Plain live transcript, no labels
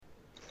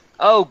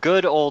Oh,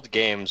 good old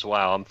games.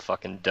 Wow, I'm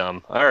fucking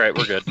dumb. All right,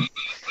 we're good.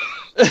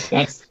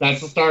 That's the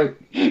start.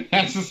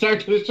 That's the start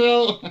to the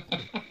show.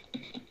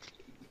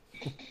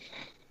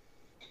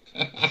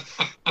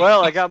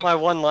 Well, I got my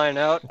one line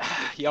out.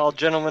 Y'all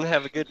gentlemen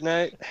have a good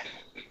night.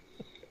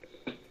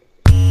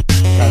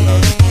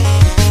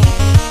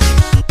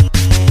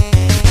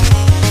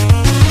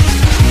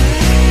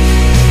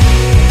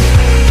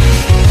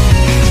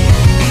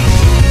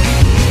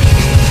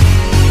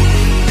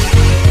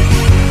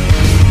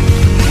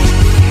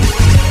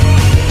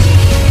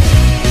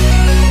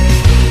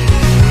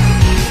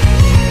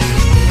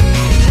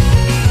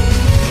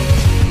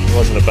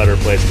 Wasn't a better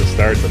place to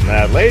start than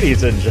that.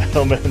 Ladies and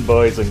gentlemen,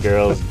 boys and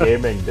girls,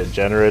 gaming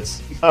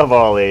degenerates of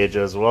all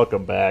ages,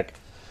 welcome back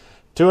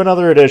to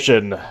another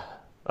edition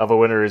of A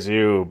Winner Is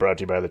You, brought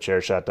to you by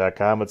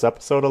thechairshot.com. It's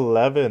episode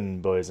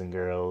 11, boys and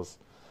girls.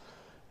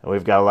 And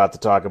we've got a lot to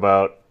talk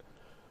about.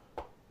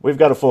 We've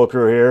got a full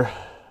crew here.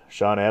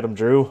 Sean, Adam,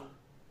 Drew,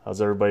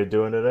 how's everybody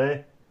doing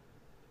today?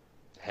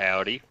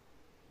 Howdy.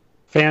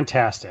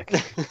 Fantastic.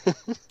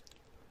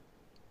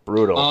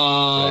 Brutal,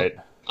 right?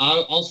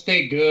 I'll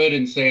stay good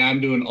and say I'm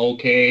doing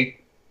okay.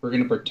 We're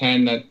going to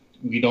pretend that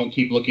we don't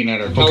keep looking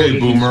at our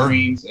television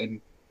screens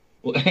and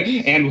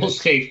we'll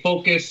stay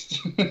focused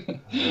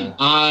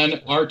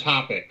on our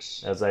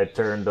topics. As I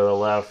turn to the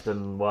left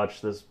and watch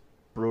this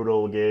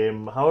brutal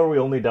game, how are we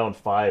only down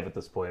 5 at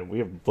this point? We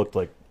have looked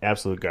like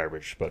absolute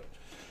garbage, but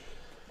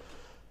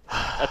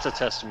that's a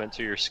testament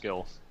to your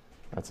skill.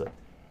 That's a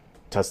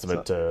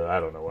testament to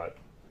I don't know what.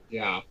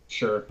 Yeah,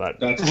 sure.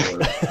 But that's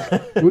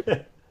the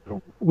word.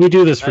 We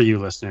do this for you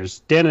listeners.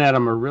 Dan and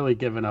Adam are really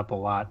giving up a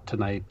lot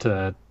tonight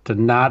to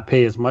not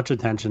pay as much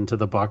attention to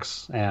the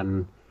Bucks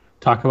and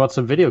talk about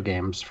some video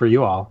games for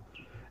you all.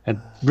 And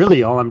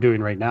really all I'm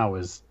doing right now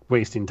is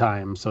wasting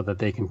time so that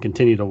they can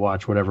continue to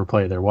watch whatever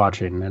play they're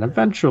watching, and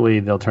eventually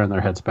they'll turn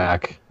their heads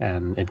back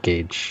and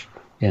engage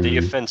in the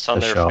offense on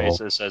their show.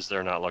 faces says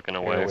they're not looking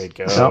away. There we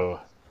go. So,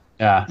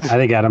 yeah, I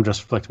think Adam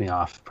just flicked me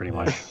off pretty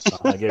much. So.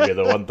 I gave you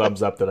the one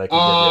thumbs up that I can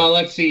give you.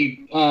 Let's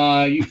see.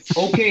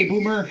 Okay,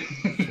 Boomer.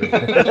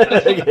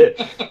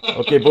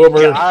 Okay,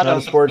 Boomer. Not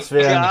a sports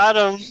fan. Got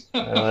him.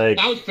 I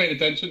was paying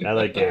attention. I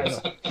like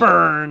games.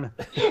 Burn.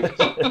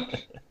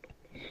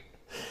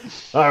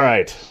 All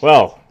right.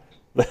 Well,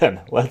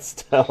 then let's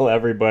tell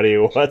everybody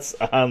what's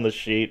on the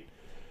sheet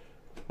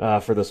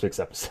for this week's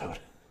episode.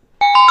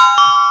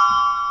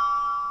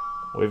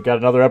 We've got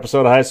another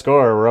episode of High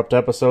Score. We're up to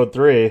episode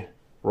 3.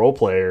 Role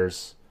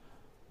players.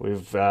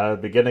 We've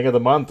beginning of the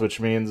month, which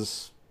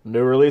means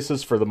new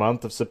releases for the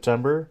month of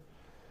September.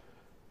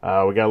 We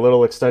got a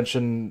little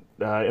extension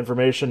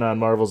information on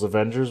Marvel's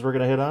Avengers we're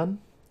going to hit on.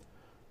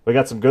 We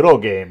got some good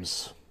old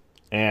games.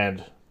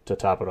 And to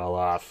top it all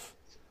off,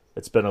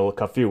 it's been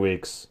a few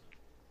weeks.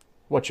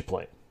 What you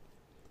playing?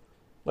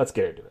 Let's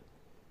get into it.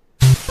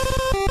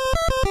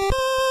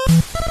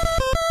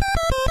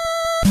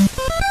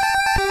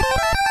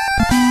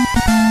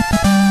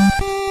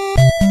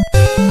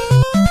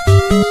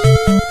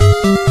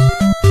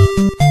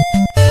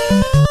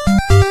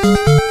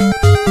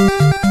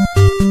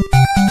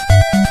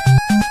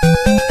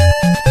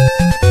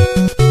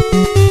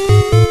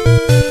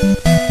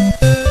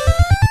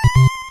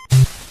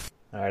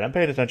 I'm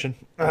paying attention.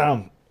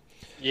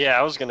 Yeah,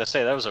 I was going to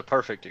say that was a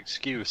perfect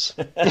excuse.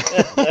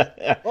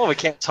 Well, we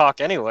can't talk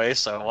anyway,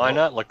 so why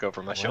not look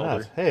over my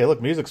shoulder? Hey,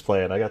 look, music's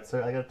playing. I got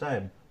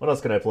time. What else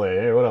can I play?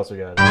 Hey, what else we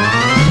got?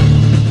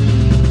 Oh,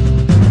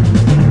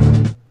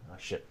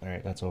 shit. All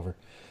right, that's over.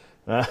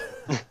 All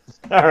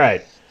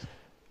right.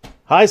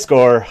 High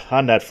Score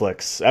on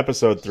Netflix,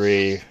 episode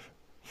 3.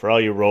 For all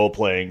you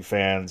role-playing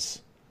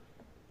fans.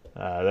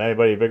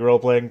 Anybody big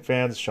role-playing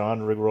fans?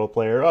 Sean, big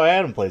role-player. Oh,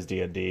 Adam plays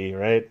D&D,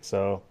 right?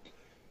 So, you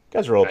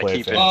guys are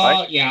role-playing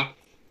fans. Yeah.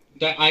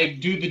 I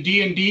do the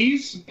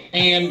D&Ds,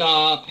 and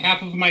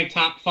half of my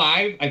top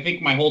 5, I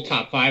think my whole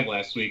top 5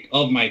 last week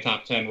of my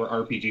top 10 were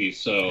RPGs,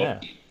 so,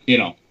 yeah. You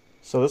know.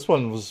 So this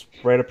one was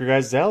right up your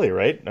guys' alley,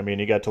 right? I mean,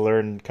 you got to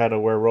learn kind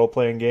of where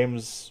role-playing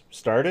games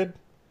started.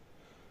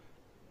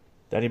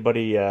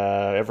 Anybody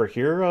ever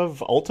hear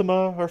of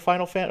Ultima or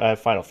Final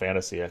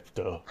Fantasy?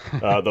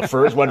 The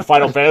first when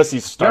Final Fantasy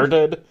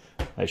started,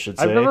 I should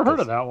say. I've never heard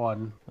of that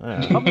one.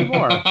 Tell me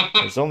more.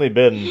 It's only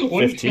been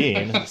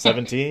 15,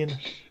 17.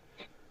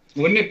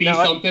 Wouldn't it be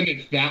something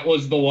if that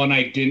was the one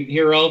I didn't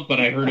hear of, but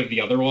I heard of the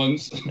other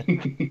ones?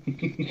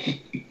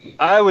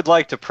 I would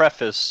like to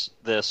preface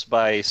this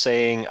by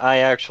saying I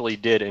actually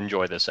did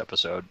enjoy this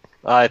episode.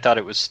 I thought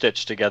it was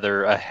stitched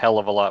together a hell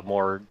of a lot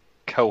more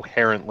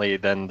coherently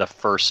than the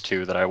first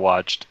 2 that I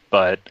watched,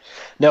 but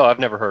no, I've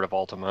never heard of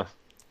Ultima.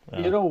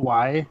 You know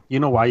why? You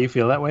know why you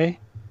feel that way?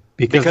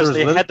 Because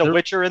they had The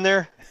Witcher in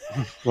there?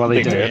 Well,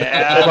 they did.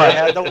 Yeah, they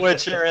had The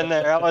Witcher in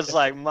there. I was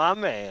like, my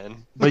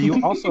man. But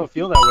you also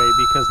feel that way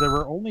because there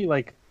were only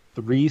like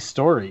 3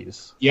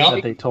 stories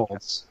that they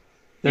told.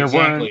 There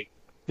weren't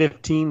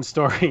 15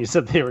 stories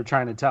that they were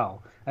trying to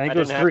tell. I think it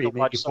was didn't 3, have to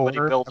watch maybe somebody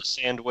 4. build a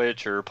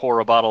sandwich or pour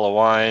a bottle of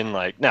wine.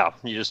 Like, no,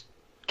 you just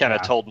kind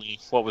of told me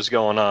what was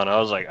going on. I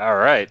was like, all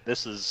right,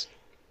 this is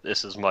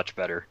this is much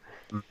better.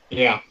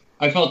 Yeah,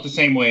 I felt the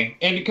same way.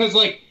 And because,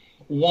 like,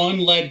 one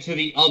led to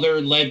the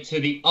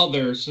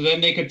other, so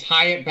then they could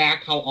tie it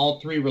back how all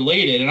three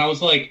related. And I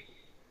was like,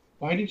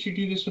 why didn't you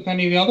do this with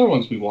any of the other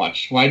ones we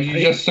watched? Why did you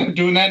just start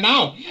doing that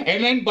now?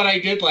 And then, but I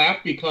did laugh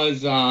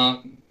because,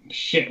 what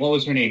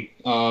was her name?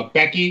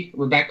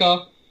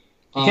 Rebecca?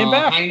 Came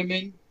back.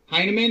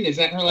 Heineman, is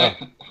that her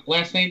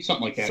last name?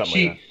 Something like that.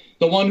 Something like that.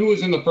 The one who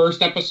was in the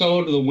first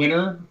episode, the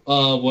winner,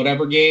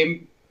 whatever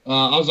game.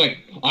 I was like,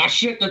 oh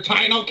shit, they're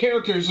tying out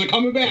characters. They're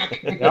coming back.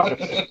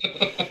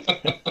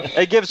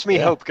 It gives me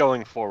hope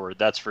going forward,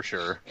 that's for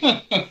sure.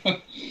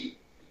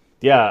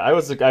 Yeah,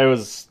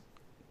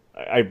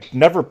 I've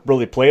never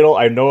really played it.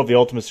 I know of the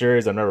Ultima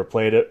series. I've never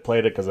played it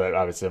because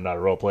obviously I'm not a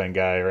role-playing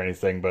guy or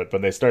anything. But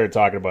when they started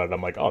talking about it,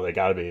 I'm like, oh, they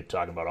got to be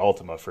talking about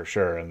Ultima for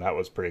sure. And that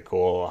was pretty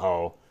cool.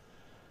 How,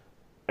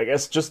 I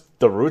guess, just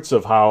the roots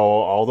of how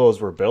all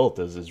those were built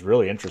is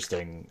really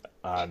interesting.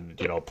 On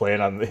playing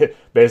on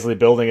basically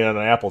building it on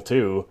an Apple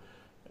II,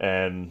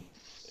 and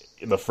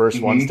the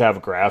first ones to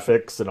have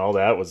graphics and all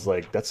that was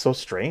like, that's so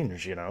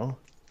strange,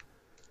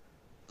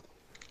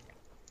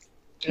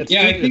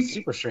 It's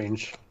super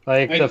strange.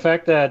 Like the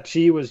fact that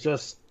she was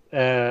just,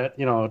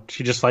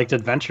 she just liked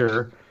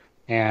adventure,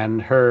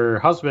 and her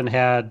husband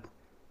had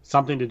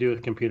something to do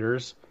with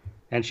computers,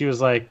 and she was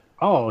like,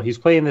 "Oh, he's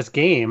playing this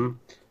game,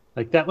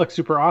 like that looks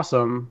super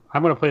awesome.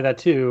 I'm gonna play that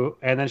too."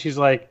 And then she's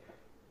like,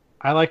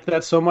 "I liked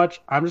that so much,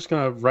 I'm just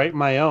gonna write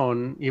my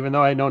own, even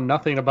though I know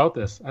nothing about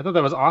this." I thought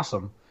that was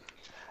awesome.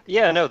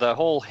 Yeah, no, the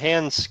whole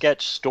hand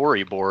sketch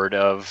storyboard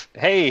of,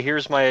 hey,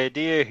 here's my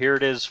idea, here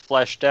it is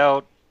fleshed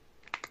out.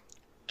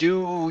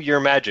 Do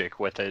your magic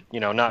with it,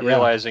 not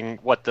realizing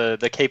what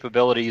the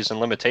capabilities and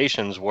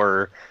limitations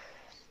were.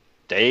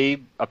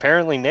 They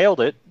apparently nailed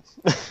it.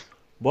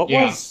 What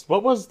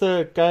was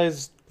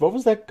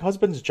that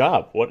husband's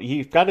job? What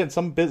he got in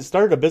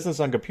started a business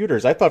on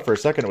computers. I thought for a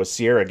second it was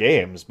Sierra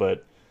Games,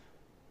 but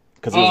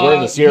because he was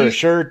wearing the Sierra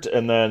shirt,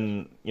 and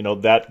then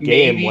that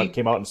game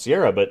came out in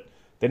Sierra, but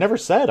they never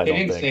said.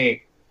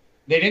 They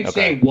didn't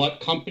say what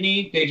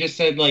company. They just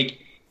said like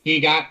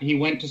he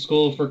went to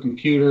school for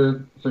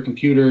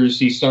computers.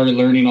 He started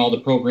learning all the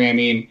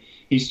programming.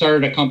 He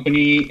started a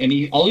company,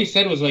 and all he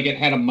said was like it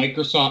had a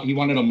Microsoft. He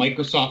wanted a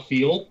Microsoft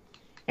feel.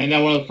 And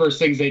then one of the first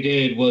things they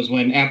did was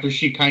after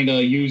she kind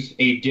of used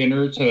a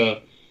dinner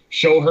to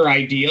show her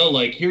idea,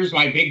 like, here's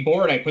my big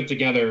board I put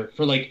together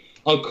for like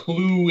a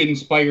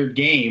Clue-inspired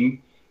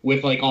game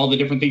with like all the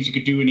different things you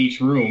could do in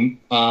each room,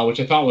 which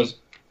I thought was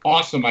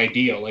awesome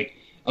idea, like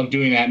of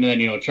doing that, and then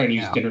trying to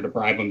use dinner to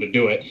bribe him to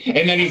do it.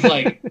 And then he's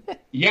like,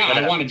 "Yeah,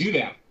 I want to do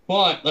that,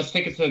 but let's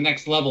take it to the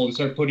next level and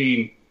start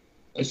putting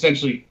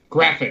essentially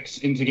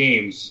graphics into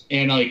games."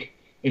 And like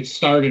it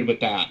started with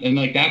that, and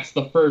like that's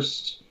the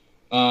first.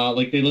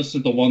 Like they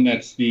listed the one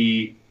that's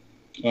the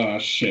I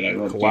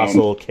wrote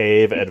Colossal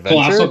Cave Adventure.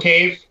 Colossal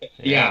Cave,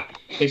 yeah.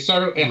 They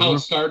started how it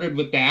started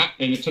with that,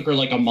 and it took her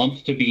like a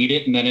month to beat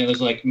it, and then it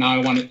was like, now I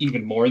want it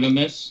even more than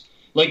this.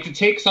 Like to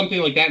take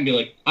something like that and be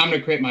like, I'm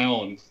gonna create my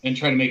own and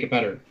try to make it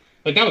better.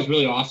 Like that was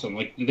really awesome.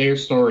 Like their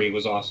story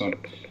was awesome,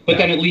 but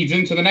then it leads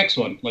into the next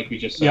one, like we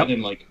just said,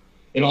 and like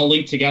it all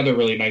linked together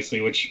really nicely,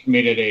 which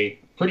made it a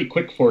pretty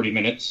quick 40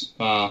 minutes.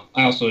 I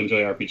also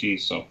enjoy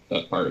RPGs, so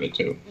that's part of it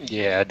too.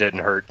 Yeah, it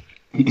didn't hurt.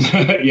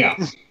 Yeah.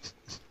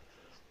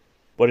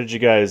 What did you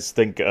guys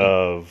think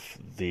of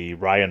the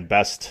Ryan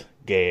Best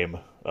game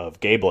of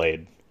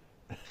Gayblade?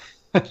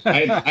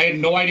 I had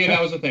no idea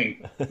that was a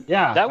thing.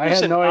 Yeah, that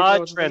was an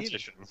odd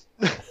transition.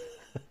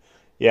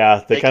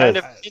 Yeah, they kind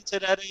of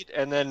hinted at it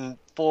and then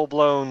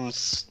full-blown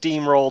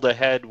steamrolled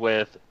ahead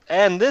with,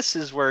 and this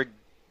is where,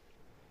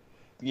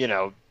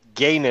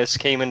 gayness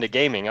came into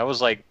gaming. I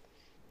was like,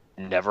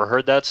 never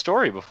heard that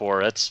story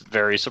before. That's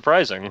very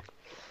surprising.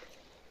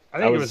 I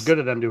think it was good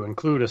of them to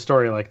include a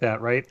story like that,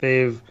 right?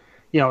 They've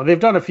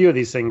done a few of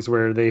these things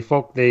where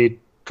they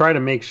try to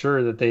make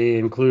sure that they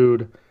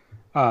include,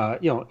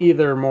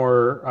 either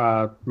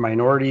more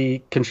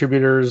minority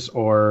contributors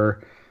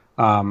or,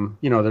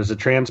 there's a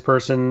trans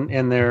person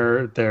in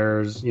there.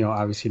 There's,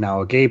 obviously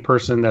now a gay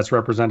person that's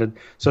represented.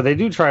 So they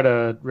do try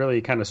to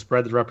really kind of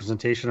spread the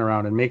representation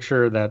around and make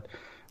sure that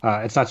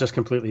it's not just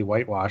completely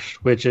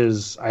whitewashed, which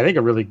is, I think,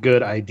 a really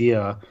good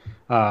idea.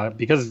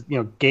 Because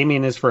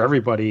gaming is for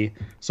everybody,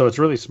 so it's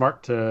really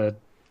smart to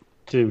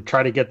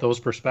try to get those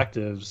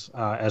perspectives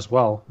as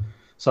well.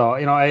 So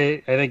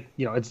I think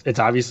it's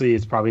obviously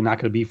it's probably not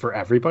going to be for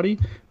everybody,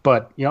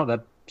 but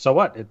so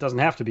what? It doesn't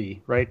have to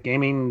be, right?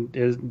 Gaming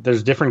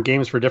there's different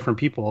games for different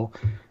people,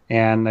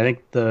 and I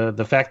think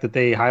the fact that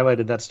they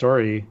highlighted that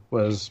story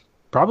was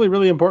probably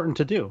really important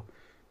to do.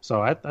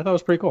 So I thought it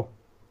was pretty cool.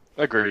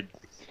 Agreed.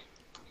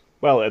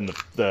 Well, and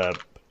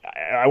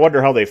I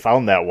wonder how they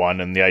found that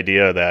one, and the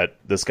idea that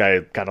this guy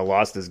kind of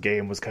lost his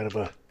game was kind of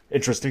a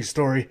interesting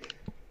story.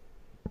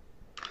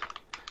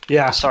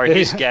 Yeah, sorry,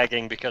 he's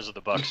gagging because of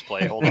the Bucks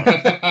play. Hold on.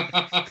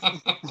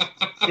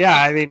 Yeah,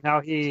 I mean,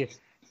 now he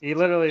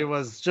literally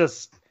was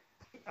just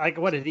like,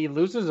 what did he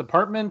lose his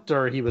apartment,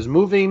 or he was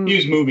moving? He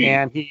was moving,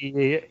 and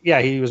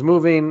he was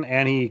moving,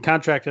 and he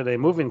contracted a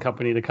moving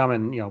company to come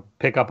and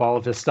pick up all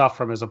of his stuff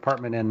from his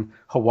apartment in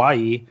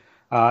Hawaii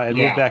and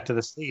move back to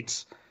the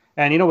States.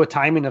 And with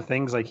timing of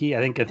things, like I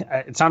think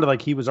it sounded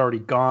like he was already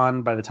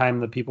gone by the time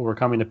the people were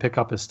coming to pick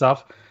up his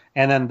stuff,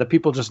 and then the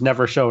people just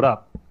never showed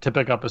up to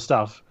pick up his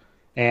stuff,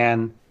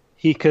 and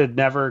he could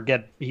never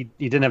get. He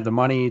didn't have the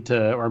money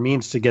or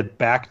means to get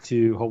back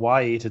to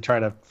Hawaii to try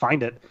to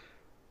find it,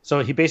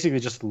 so he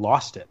basically just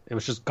lost it. It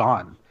was just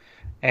gone,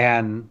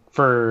 and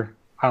for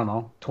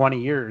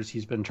 20 years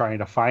he's been trying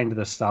to find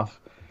this stuff,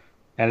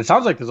 and it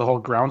sounds like there's a whole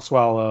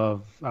groundswell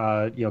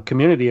of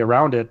community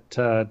around it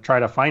to try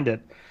to find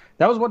it.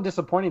 That was one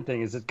disappointing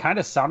thing, is it kind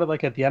of sounded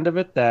like at the end of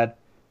it that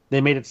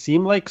they made it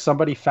seem like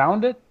somebody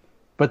found it,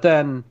 but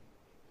then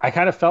I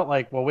kind of felt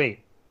like, well, wait,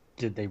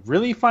 did they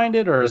really find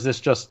it, or is this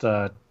just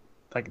did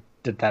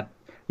that?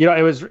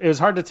 It was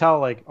hard to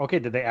tell. Like, okay,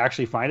 did they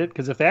actually find it?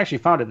 Because if they actually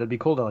found it, that'd be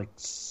cool to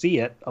see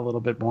it a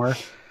little bit more.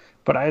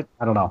 But I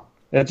don't know.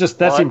 It just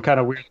seemed kind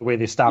of weird the way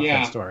they stopped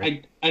that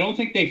story. I don't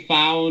think they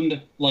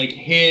found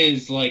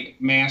his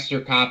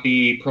master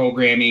copy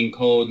programming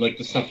code,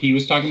 the stuff he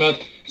was talking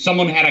about.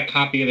 Someone had a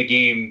copy of the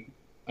game.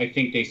 I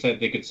think they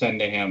said they could send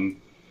to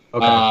him.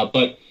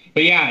 Okay.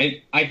 But yeah,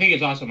 I think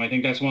it's awesome. I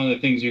think that's one of the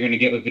things you're going to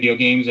get with video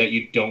games that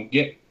you don't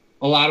get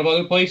a lot of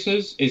other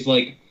places, is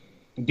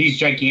these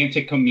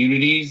gigantic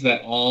communities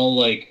that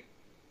all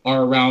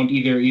are around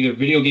either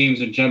video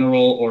games in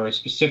general or a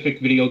specific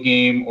video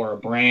game or a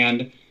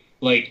brand.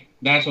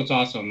 That's what's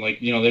awesome.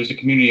 There's a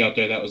community out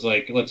there that was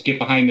let's get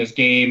behind this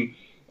game,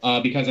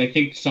 because I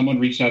think someone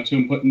reached out to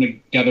him, putting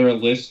together a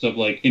list of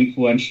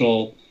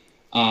influential,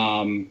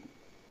 lesbian,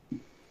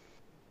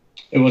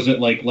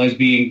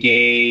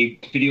 gay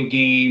video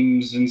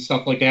games and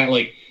stuff like that,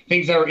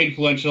 things that are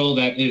influential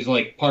that is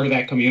part of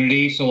that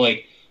community. So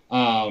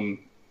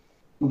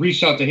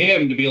reached out to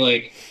him to be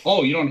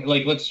oh, you don't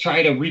let's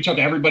try to reach out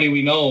to everybody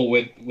we know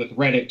with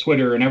Reddit,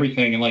 Twitter, and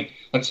everything, and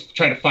let's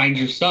try to find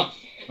your stuff.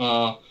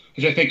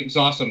 Which I think is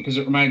awesome, because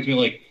it reminds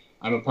me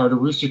I'm a part of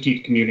Rooster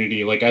Teeth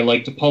community. I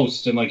like to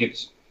post, and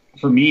it's,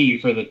 for me,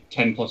 for the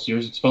 10 plus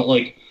years, it's felt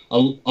like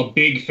a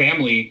big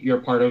family you're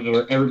a part of,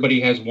 where everybody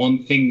has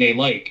one thing they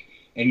like,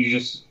 and you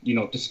just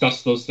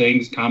discuss those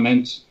things,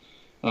 comment,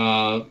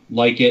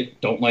 like it,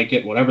 don't like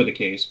it, whatever the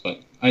case. But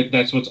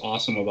that's what's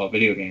awesome about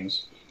video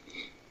games.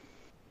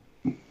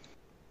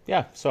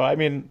 Yeah, so I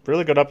mean,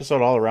 really good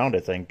episode all around,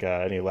 I think.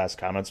 Any last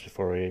comments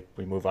before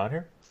we move on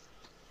here?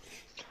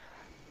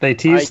 They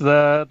teased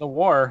the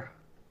war.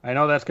 I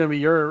know that's going to be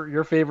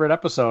your favorite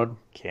episode.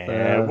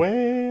 Can't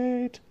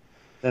wait.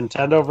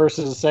 Nintendo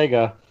versus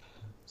Sega.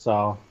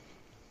 So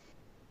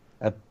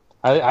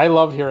I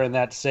love hearing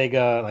that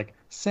Sega,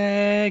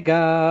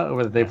 Sega,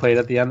 where they played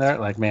at the end there.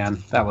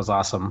 Man, that was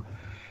awesome.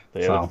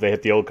 They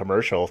hit the old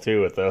commercial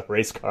too with the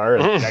race car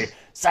and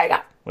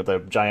Sega with the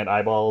giant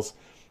eyeballs.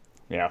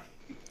 Yeah,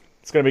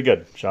 it's going to be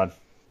good, Sean.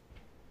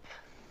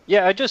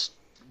 Yeah, I just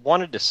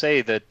wanted to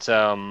say that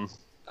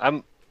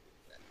I'm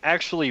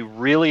actually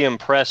really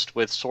impressed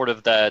with sort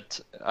of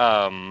that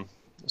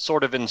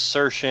sort of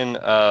insertion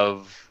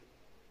of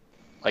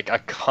a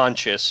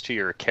conscious to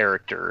your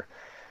character,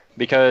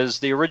 because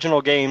the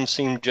original game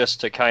seemed just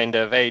to kind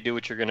of, hey, do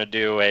what you're going to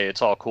do, hey,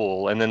 it's all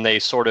cool, and then they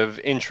sort of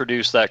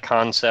introduced that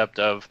concept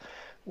of,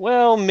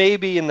 well,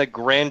 maybe in the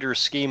grander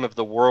scheme of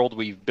the world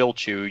we've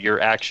built you,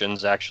 your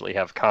actions actually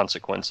have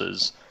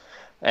consequences.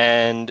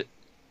 And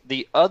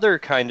the other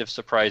kind of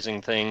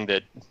surprising thing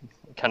that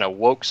kind of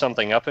woke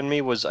something up in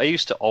me was, I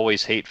used to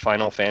always hate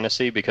Final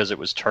Fantasy because it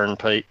was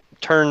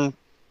turn-based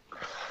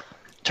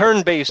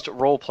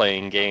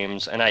role-playing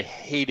games, and I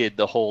hated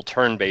the whole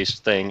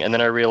turn-based thing. And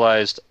then I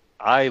realized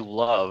I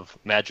love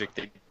Magic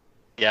the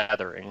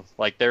Gathering.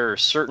 There are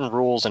certain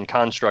rules and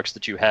constructs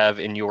that you have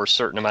in your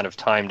certain amount of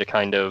time to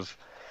kind of,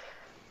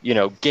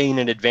 gain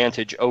an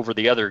advantage over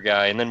the other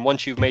guy. And then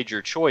once you've made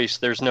your choice,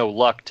 there's no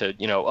luck to,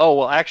 oh,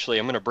 well, actually,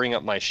 I'm going to bring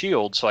up my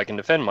shield so I can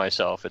defend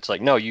myself. It's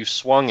no, you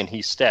swung and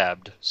he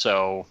stabbed,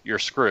 so you're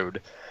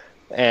screwed.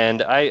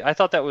 And I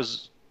thought that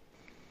was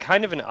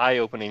kind of an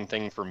eye-opening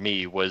thing for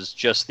me, was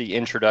just the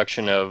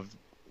introduction of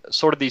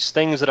sort of these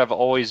things that I've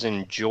always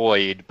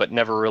enjoyed but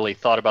never really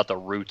thought about the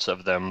roots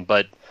of them.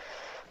 But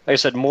like I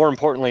said, more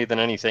importantly than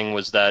anything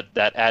was that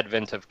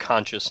advent of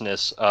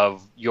consciousness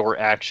of your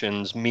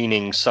actions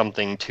meaning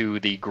something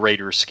to the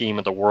greater scheme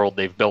of the world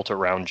they've built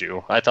around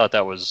you. I thought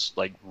that was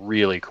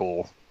really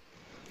cool.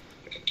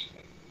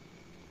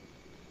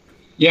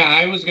 Yeah,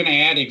 I was going to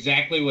add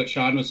exactly what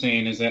Sean was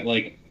saying, is that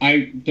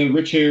the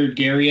Richard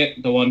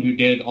Garriott, the one who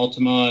did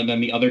Ultima and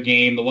then the other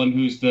game, the one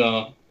who's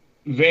the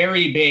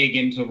very big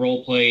into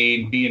role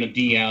playing, being a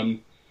DM,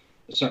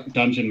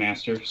 dungeon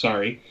master,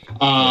 sorry.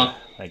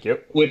 Thank you.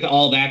 With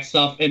all that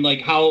stuff, and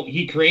how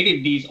he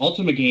created these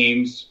Ultima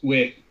games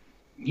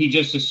he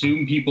just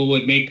assumed people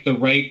would make the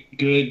right,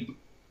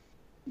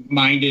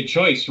 good-minded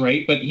choice,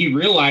 right? But he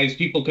realized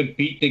people could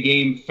beat the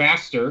game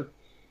faster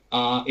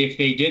if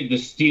they did the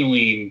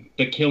stealing,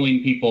 the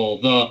killing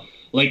people,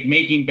 like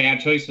making bad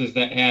choices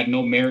that had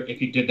no merit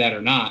if you did that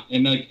or not.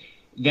 And like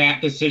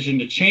that decision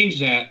to change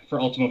that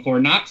for Ultima 4,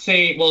 not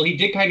say, well, he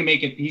did kind of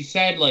make it, he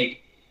said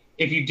like,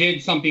 if you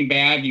did something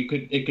bad,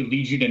 it could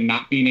lead you to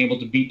not being able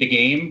to beat the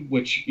game,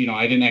 which, you know,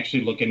 I didn't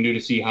actually look into to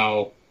see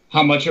how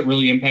much it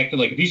really impacted.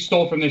 Like if you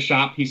stole from the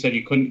shop, he said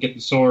you couldn't get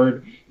the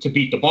sword to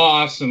beat the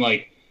boss and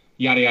like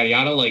yada, yada,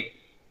 yada. Like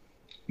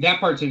that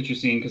part's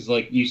interesting because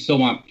like you still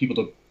want people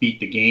to beat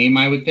the game,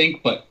 I would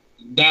think, but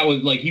that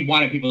was like he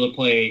wanted people to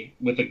play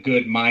with a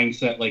good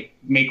mindset, like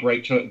make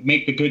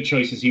the good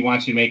choices he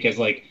wants you to make as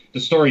like the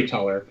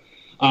storyteller.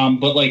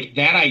 But like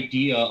that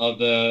idea of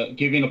the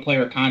giving a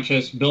player a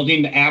conscious,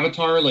 building the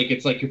avatar, like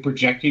it's like you're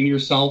projecting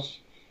yourself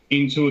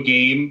into a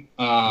game,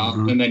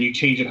 and then you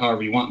change it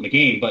however you want in the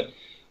game. But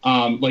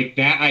like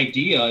that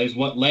idea is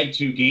what led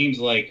to games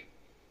like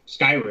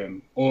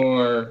Skyrim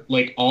or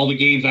like all the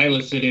games I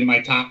listed in my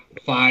top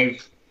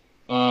 5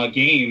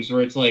 games,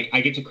 where it's like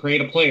I get to create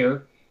a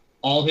player.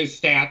 All his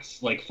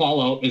stats, like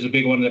Fallout is a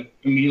big one that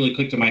immediately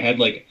clicked in my head.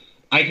 Like,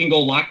 I can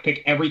go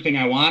lockpick everything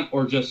I want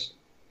or just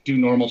do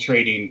normal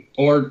trading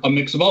or a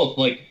mix of both.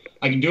 Like,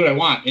 I can do what I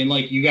want. And,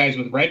 like, you guys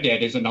with Red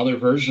Dead is another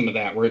version of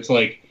that where it's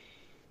like,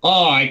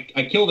 oh,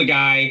 I killed a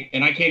guy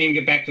and I can't even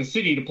get back to the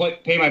city to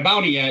pay my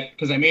bounty yet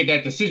because I made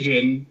that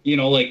decision. You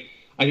know, like,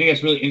 I think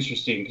that's really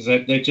interesting because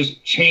that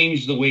just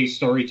changed the way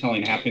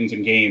storytelling happens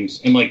in games.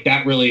 And, like,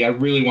 I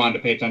really wanted to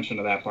pay attention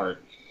to that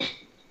part.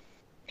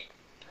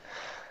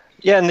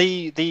 Yeah, and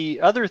the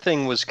other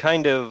thing was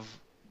kind of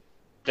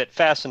that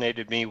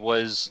fascinated me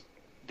was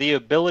the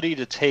ability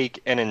to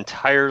take an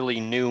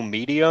entirely new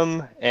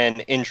medium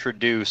and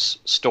introduce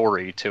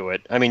story to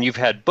it. I mean, you've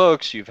had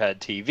books, you've had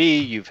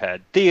TV, you've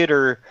had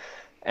theater,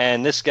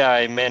 and this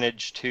guy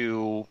managed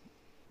to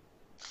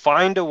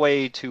find a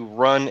way to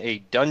run a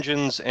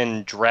Dungeons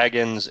and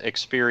Dragons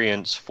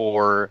experience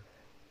for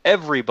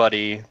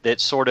everybody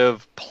that sort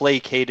of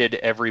placated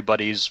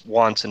everybody's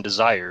wants and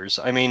desires.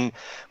 I mean,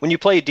 when you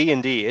play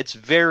D&D, it's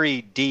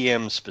very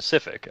DM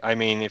specific. I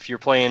mean, if you're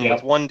playing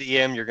with one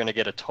DM, you're going to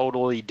get a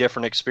totally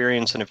different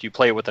experience than if you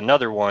play with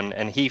another one,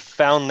 and he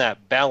found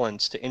that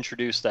balance to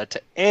introduce that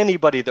to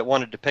anybody that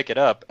wanted to pick it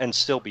up and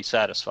still be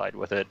satisfied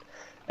with it.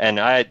 And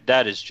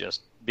that is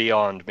just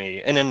beyond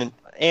me.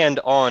 And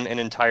on an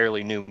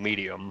entirely new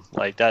medium.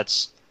 Like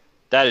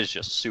that is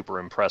just super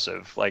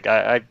impressive. Like,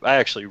 I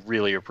actually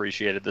really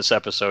appreciated this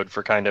episode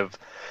for kind of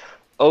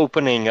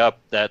opening up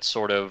that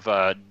sort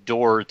of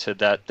door to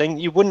that thing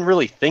you wouldn't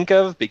really think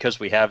of because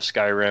we have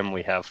Skyrim,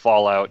 we have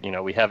Fallout, you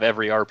know, we have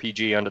every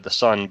RPG under the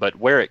sun, but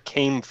where it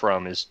came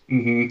from is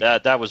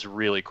that was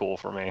really cool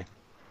for me.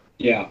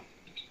 Yeah.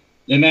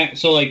 And that,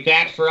 so like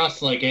that for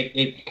us, like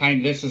it kind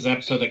of, this is an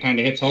episode that kind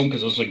of hits home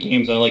because those are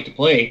games I like to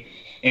play.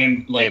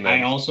 And like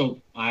Amen.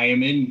 I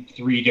am in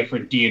 3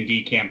 different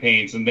D&D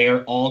campaigns, and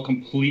they're all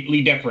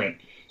completely different.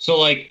 So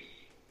like,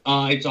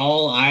 it's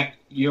all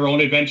your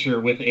own adventure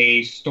with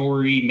a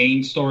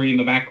main story in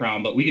the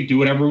background, but we could do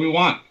whatever we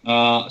want.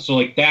 So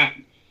like that,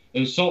 it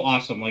was so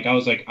awesome. Like I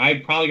was like,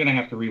 I'm probably gonna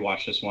have to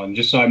rewatch this one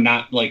just so I'm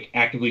not like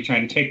actively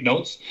trying to take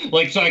notes,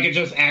 like so I could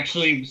just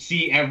actually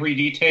see every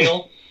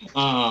detail.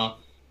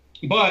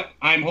 But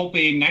I'm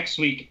hoping next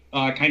week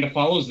kind of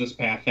follows this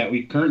path that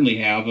we currently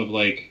have of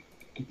like.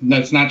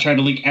 Let's not try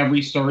to link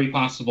every story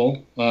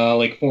possible,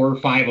 like 4 or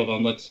 5 of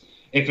them.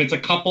 If it's a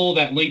couple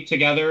that link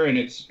together and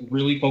it's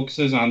really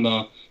focuses on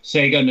the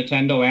Sega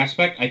Nintendo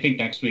aspect, I think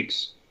next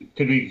week's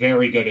could be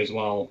very good as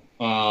well.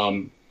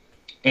 And,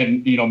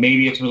 you know,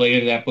 maybe it's related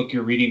to that book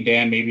you're reading,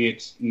 Dan. Maybe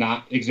it's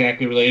not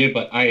exactly related,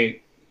 but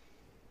I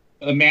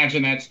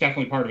imagine that's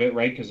definitely part of it,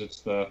 right? Because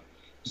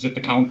is it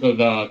the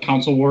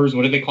Council Wars?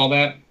 What do they call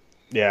that?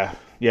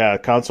 Yeah,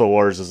 Council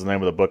Wars is the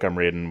name of the book I'm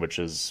reading, which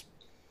is...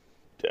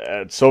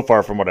 so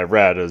far from what I've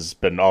read has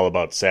been all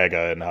about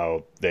Sega and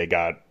how they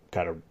got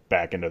kind of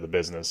back into the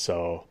business.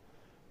 So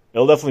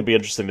it'll definitely be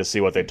interesting to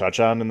see what they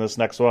touch on in this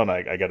next one.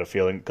 I get a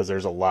feeling because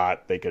there's a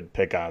lot they could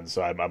pick on.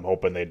 So I'm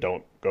hoping they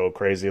don't go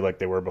crazy like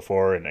they were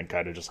before and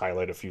kind of just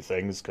highlight a few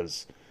things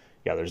because,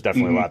 yeah, there's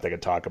definitely a lot they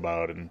could talk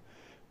about. And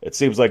it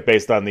seems like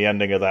based on the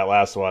ending of that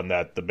last one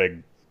that the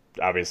big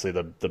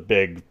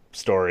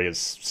story is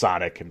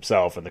Sonic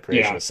himself and the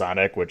creation of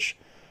Sonic, which...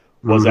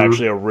 was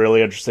actually a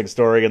really interesting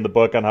story in the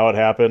book on how it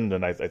happened,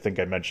 and I think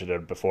I mentioned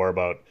it before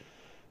about,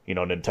 you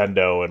know,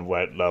 Nintendo and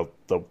what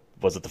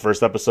was it the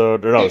first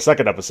episode or no the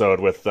second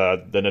episode with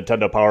the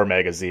Nintendo Power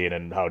Magazine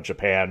and how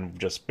Japan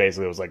just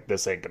basically was like,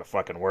 this ain't gonna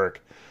fucking work,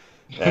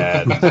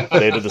 and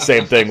they did the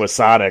same thing with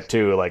Sonic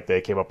too. Like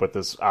they came up with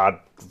this odd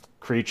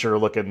creature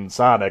looking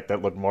Sonic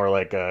that looked more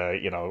like a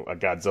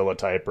Godzilla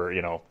type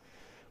or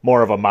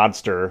more of a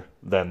monster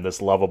than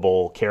this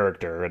lovable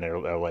character, and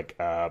they're like.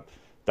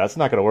 That's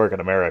not going to work in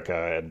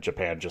America, and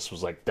Japan just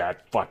was like,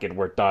 "That fucking,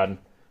 we're done.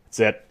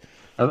 That's it."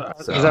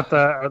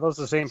 Are those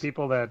the same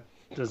people that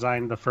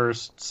designed the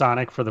first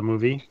Sonic for the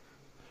movie?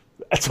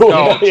 That's what,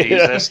 Oh,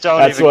 Jesus,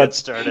 don't even get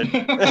started.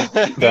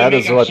 That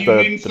is what the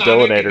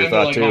Dillinator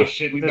thought, like, too. Oh,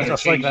 shit, we better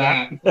Just change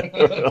like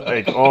that.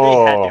 Like, They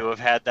oh. had to have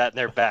had that in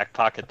their back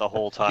pocket the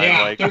whole time.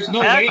 Yeah, like, there's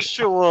no way.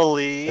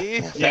 actually,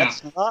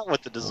 that's not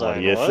what the design What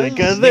do you was. think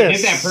of They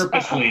this? did that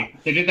purposely.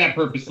 They did that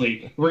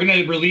purposely. We're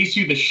going to release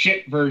you the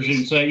shit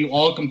version so that you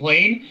all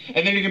complain,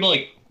 and then you're going to be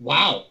like,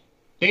 wow,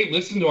 they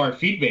listened to our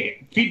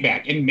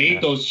feedback and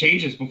made those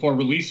changes before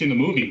releasing the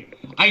movie.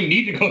 I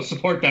need to go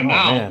support them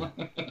now.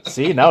 Man.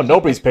 See, now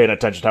nobody's paying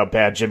attention to how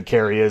bad Jim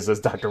Carrey is as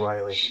Dr.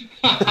 Wily.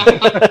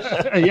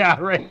 Yeah,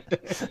 right.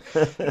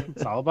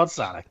 It's all about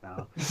Sonic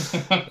now.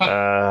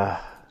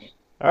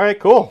 All right,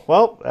 cool.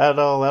 Well,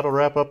 that'll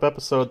wrap up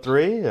episode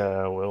 3.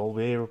 We'll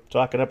be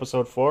talking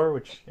episode 4,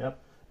 which,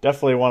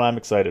 definitely one I'm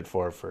excited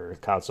for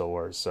Console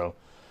Wars. So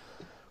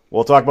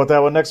we'll talk about that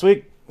one next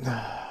week.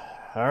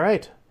 All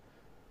right.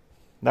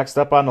 Next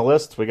up on the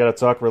list, we got to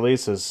talk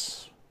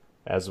releases.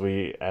 As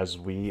we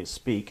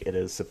speak, it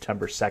is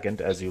September 2nd.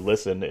 As you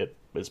listen, it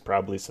is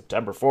probably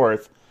September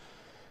 4th.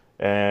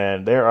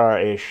 And there are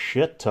a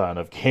shit ton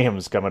of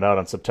games coming out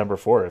on September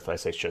 4th. I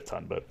say shit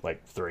ton, but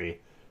like 3.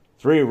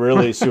 3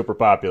 really super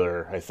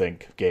popular, I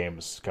think,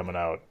 games coming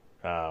out.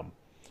 Yeah.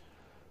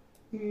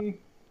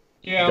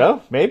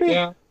 Go? Maybe?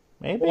 Yeah.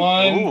 Maybe?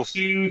 1,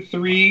 2,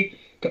 3.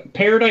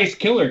 Paradise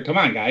Killer. Come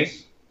on,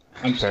 guys.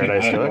 I'm just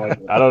Paradise kidding. Killer?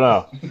 I don't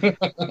know.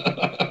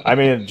 I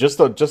mean, just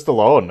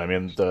alone. I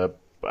mean,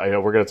 I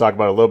know we're going to talk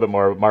about a little bit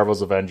more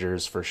Marvel's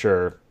Avengers for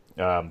sure.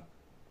 Any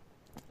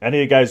of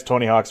you guys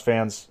Tony Hawk's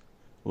fans?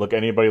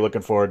 Anybody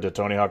looking forward to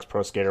Tony Hawk's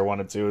Pro Skater 1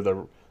 and 2,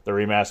 the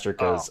remaster?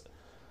 Because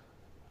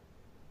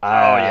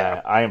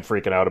I am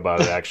freaking out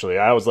about it, actually.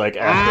 I was like,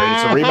 great,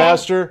 it's a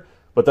remaster.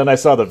 But then I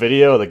saw the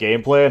video, the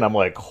gameplay, and I'm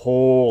like,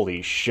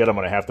 holy shit, I'm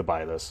going to have to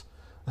buy this.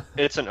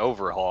 It's an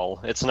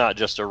overhaul. It's not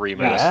just a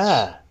remaster.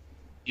 Yeah.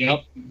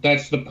 Yep,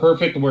 that's the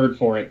perfect word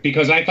for it.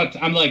 Because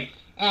I'm like,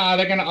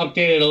 they're going to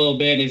update it a little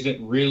bit. Is it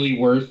really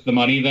worth the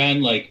money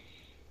then? Like,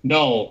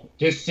 no,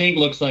 this thing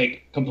looks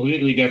like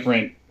completely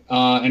different.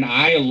 And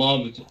I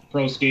loved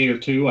Pro Skater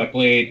 2. I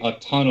played a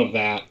ton of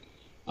that.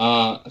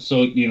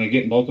 So,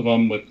 getting both of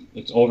them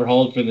it's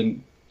overhauled for the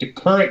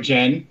current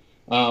gen,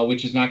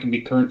 which is not going to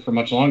be current for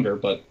much longer,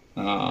 but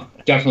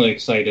definitely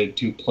excited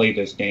to play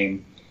this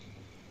game.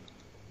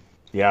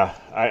 Yeah.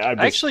 I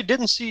actually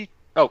didn't see...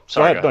 Oh,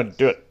 sorry. Go ahead.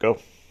 Do it. Go.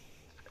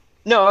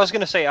 No, I was going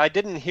to say, I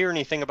didn't hear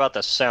anything about the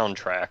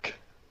soundtrack.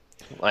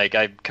 Like,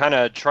 I kind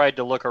of tried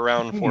to look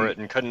around for it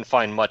and couldn't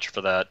find much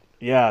for that.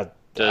 Yeah.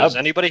 Does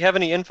anybody have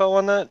any info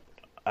on that?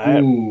 I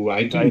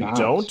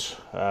don't.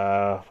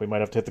 We might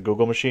have to hit the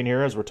Google machine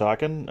here as we're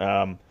talking.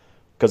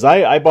 Because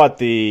I bought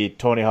the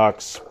Tony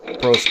Hawk's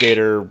Pro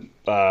Skater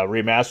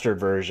remastered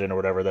version or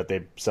whatever that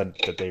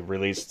they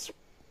released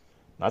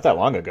not that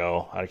long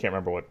ago. I can't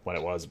remember when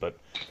it was,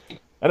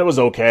 and it was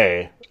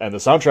okay. And the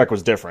soundtrack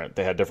was different.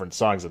 They had different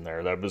songs in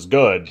there. That was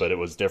good, but it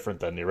was different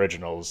than the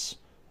originals.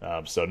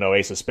 So no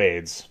Ace of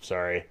Spades,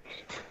 sorry,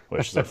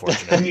 which is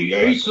unfortunate. The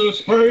Ace of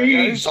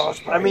Spades.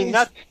 I mean,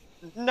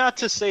 not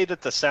to say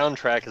that the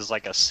soundtrack is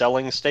like a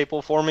selling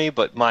staple for me,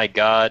 but my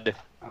God,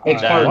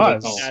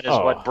 that is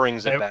what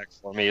brings it back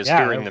for me, is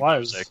hearing the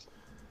music.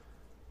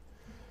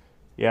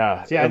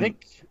 Yeah. See, I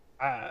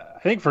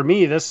think for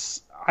me,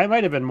 I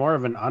might have been more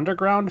of an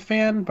Underground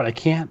fan, but I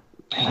just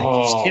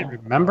can't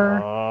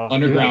remember.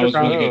 Underground was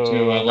really good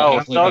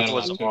too. Thug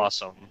was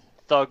awesome.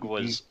 Thug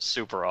was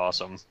super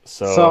awesome.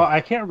 So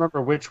I can't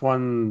remember which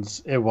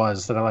ones it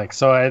was that I like.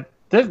 So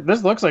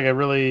this looks like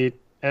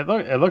it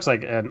looks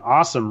like an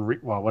awesome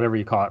whatever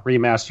you call it,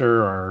 remaster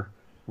or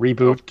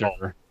reboot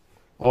or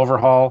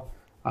overhaul.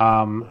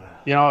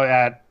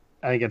 I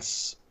think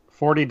it's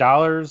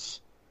 $40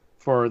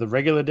 for the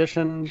regular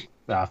edition,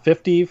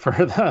 $50 for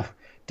the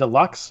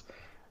deluxe.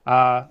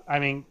 I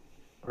mean,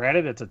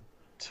 granted, it's a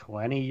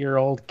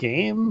 20-year-old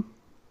game,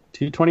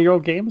 2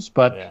 20-year-old games,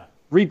 but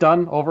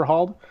redone,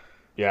 overhauled.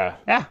 Yeah,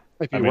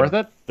 might be worth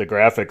it. The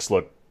graphics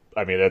look.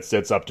 I mean,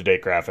 it's up to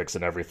date graphics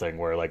and everything.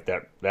 Where like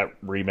that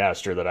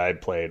remaster that I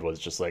played was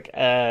just like,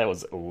 it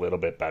was a little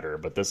bit better.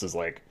 But this is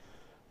like,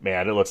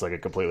 man, it looks like a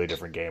completely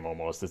different game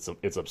almost.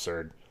 It's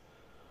absurd.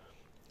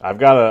 I've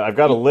got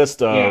a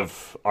list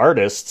of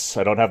artists.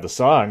 I don't have the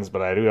songs,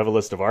 but I do have a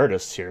list of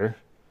artists here,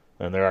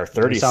 and there are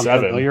 37.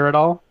 Sound familiar at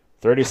all?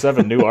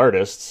 37 new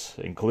artists,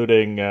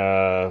 including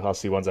I'll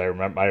see ones I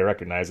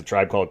recognize. A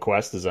Tribe Called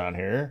Quest is on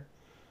here.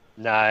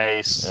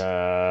 Nice.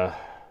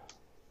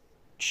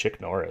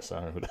 Chick Norris. I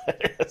don't know who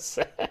that is.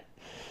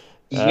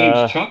 His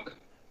name's Chuck.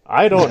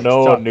 I don't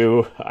know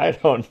I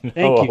don't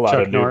know a lot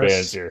Chuck of new Norris.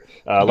 bands here.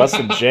 Less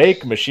Than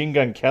Jake, Machine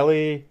Gun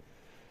Kelly,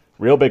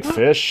 Real Big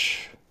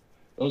Fish.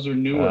 Those are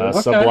newer.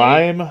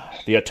 Sublime,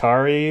 the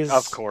Ataris.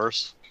 Of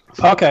course.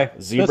 Okay.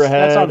 Zebrahead.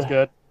 That sounds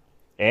good.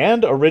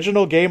 And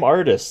original game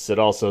artists, it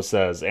also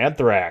says.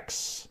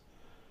 Anthrax.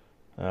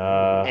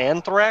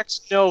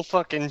 Anthrax? No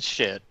fucking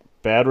shit.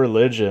 Bad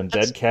Religion,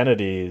 Dead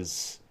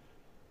Kennedys.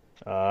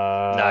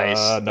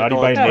 Nice. Naughty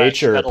by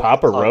Nature,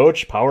 Papa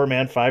Roach, Power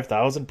Man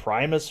 5000,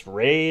 Primus,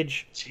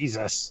 Rage.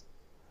 Jesus.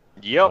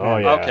 Yep. Oh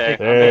yeah, Okay.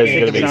 there's Okay,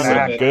 gonna be sounds some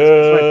like it.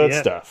 good This might be it.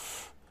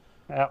 stuff.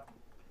 Yep.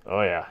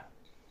 Oh yeah,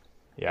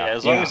 Yeah, yeah,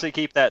 as long Yeah. as they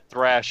keep that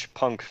thrash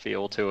punk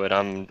feel to it,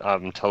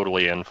 I'm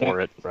totally in for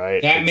it.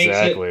 right, That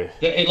exactly. makes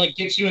it like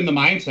gets you in the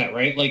mindset,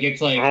 right? Like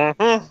it's like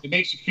Mhm. it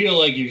makes you feel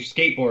like you're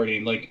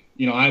skateboarding. Like,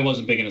 I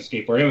wasn't big into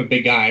skateboarding. I'm a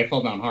big guy. I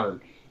fell down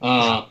hard.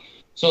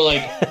 So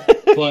like,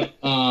 but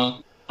I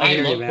I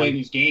hear you, love man. playing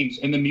these games,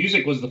 and the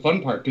music was the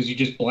fun part because you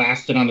just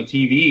blast it on the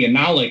TV. And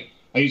now like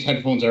I use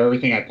headphones for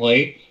everything I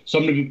play, so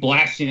I'm gonna be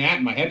blasting that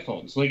in my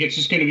headphones. Like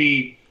it's gonna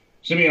be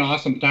an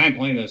awesome time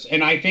playing this.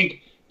 And I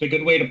think the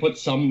good way to put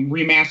some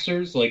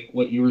remasters, like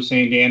what you were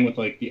saying, Dan, with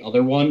like the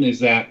other one, is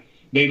that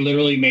they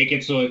literally make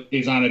it so it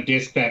is on a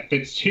disc that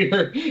fits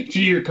to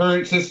your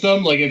current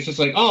system. Like it's just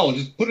like, oh,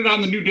 just put it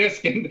on the new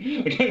disc and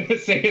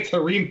say it's a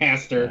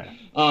remaster.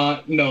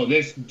 No,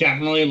 this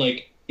definitely,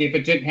 like, if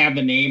it didn't have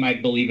the name,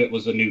 I'd believe it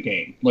was a new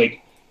game.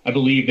 Like I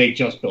believe they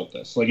just built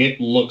this. Like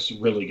it looks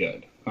really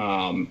good.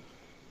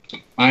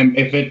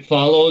 If it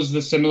follows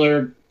the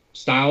similar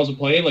styles of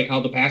play like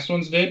how the past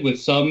ones did with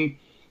some,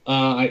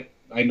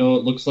 I know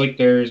it looks like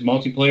there's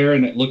multiplayer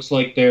and it looks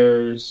like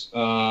there's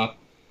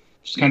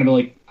just kind of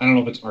like, I don't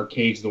know if it's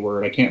arcade's the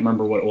word. I can't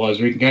remember what it was.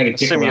 Where you can kind of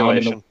dick around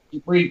in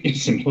the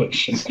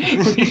simulation.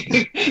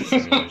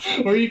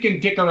 Where you can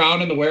dick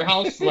around in the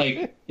warehouse,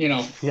 like,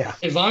 Yeah.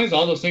 as long as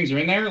all those things are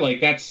in there,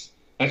 like that's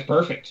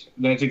perfect.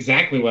 That's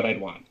exactly what I'd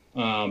want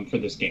for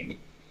this game.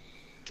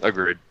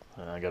 Agreed.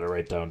 I gotta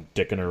write down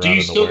dicking around. Do you in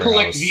the still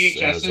collect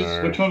warehouse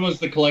VHSs? Which one was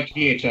the collect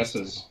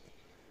VHSs?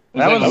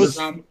 That was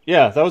Underground?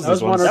 Yeah, that was That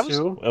this was one one. or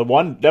two.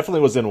 One definitely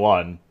was in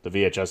one. The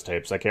VHS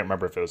tapes. I can't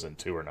remember if it was in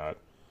two or not.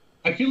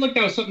 I feel like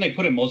that was something they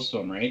put in most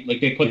of them, right?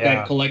 Like they put Yeah.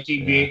 that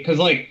collecting because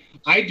like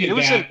I did It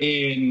was that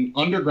in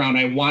Underground.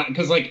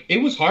 Because like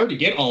it was hard to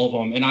get all of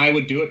them, and I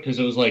would do it because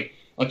it was like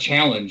a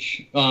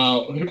challenge.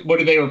 What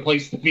do they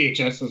replace the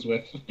VHSs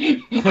with?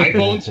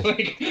 iPhones,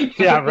 like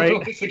Yeah, right.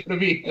 What is it going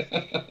to be?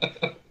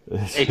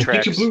 Eight Get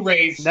tracks. your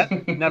Blu-rays.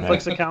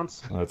 Netflix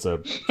accounts. It's a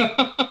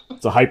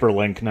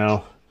hyperlink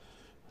now.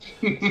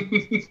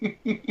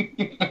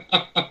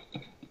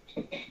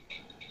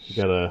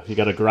 You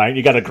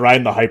gotta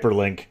grind the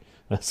hyperlink.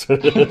 That's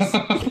what it is.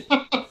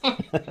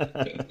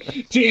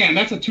 Damn,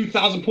 that's a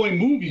 2,000-point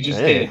move you just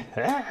Hey, did.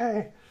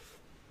 hey,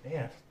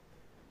 yeah.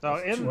 So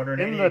in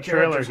 288 the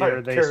trailer characters,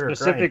 here, they character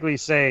specifically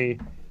say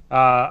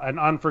an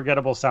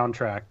unforgettable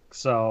soundtrack.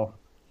 So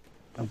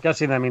I'm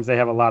guessing that means they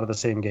have a lot of the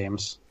same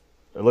games.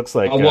 It looks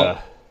like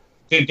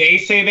Did they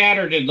say that,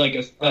 or did like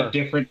a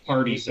different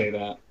party say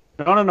that?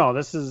 No.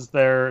 This is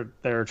their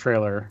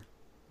trailer.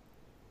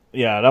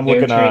 yeah, and I'm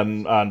looking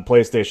on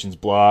PlayStation's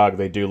blog.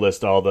 They do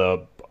list all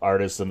the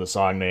artists and the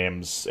song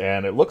names,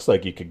 and it looks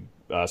like you could.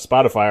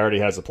 Spotify already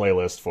has a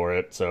playlist for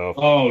it, so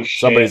Oh shit!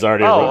 somebody's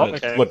already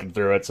okay. looking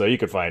through it, so you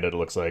could find it. It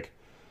looks like.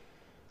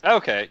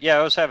 Okay, yeah,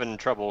 I was having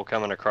trouble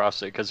coming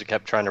across it because it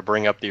kept trying to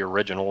bring up the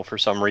original for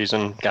some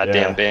reason.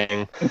 Goddamn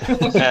Bing.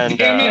 And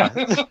Damn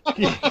it.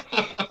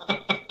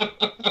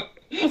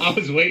 I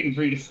was waiting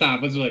for you to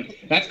stop. I was like,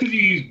 that's because you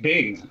use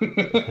Bing.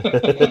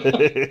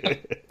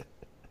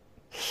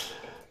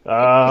 What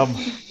I'm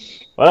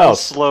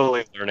else?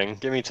 slowly learning.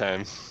 Give me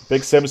time.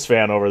 Big Sims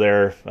fan over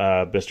there,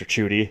 Mr.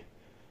 Chudy.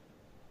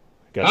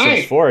 Got Hi.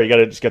 Sims 4. You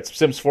got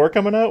Sims 4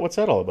 coming out? What's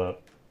that all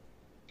about?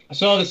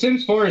 So The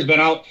Sims 4 has been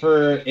out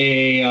for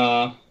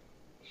a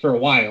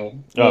while.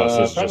 Oh,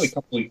 so it's probably just-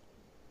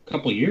 a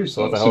couple years.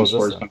 So what The the hell Sims is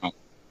 4 this has been out.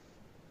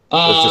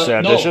 It's just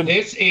an addition? No,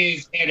 this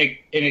is an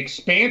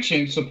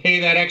expansion. So pay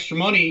that extra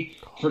money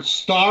for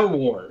Star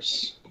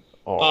Wars.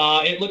 Oh,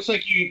 It looks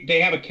like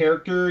they have a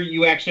character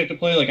you actually have to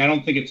play. Like, I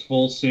don't think it's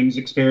full Sims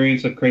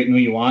experience of creating who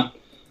you want.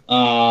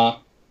 I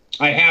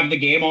have the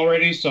game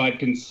already, so I'd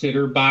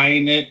consider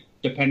buying it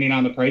depending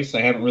on the price.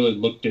 I haven't really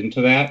looked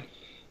into that.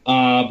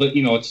 But,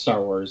 it's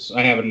Star Wars.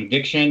 I have an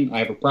addiction. I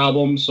have a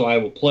problem, so I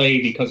will play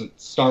because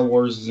Star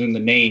Wars is in the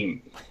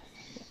name.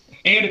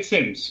 And it's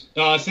Sims.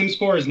 Sims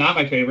 4 is not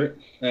my favorite,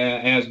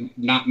 as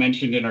not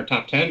mentioned in our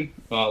top 10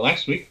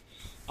 last week.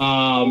 But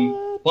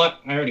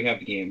I already have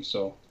the game,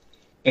 so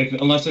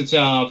unless it's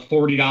a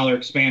 $40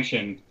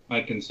 expansion,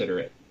 I'd consider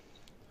it.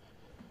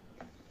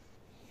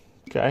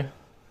 okay.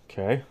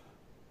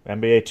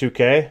 NBA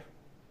 2K?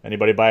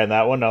 Anybody buying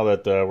that one now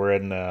that we're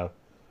in a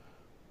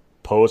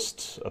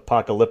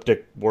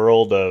post-apocalyptic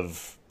world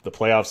of the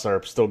playoffs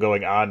are still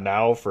going on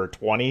now for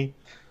 20,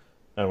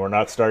 and we're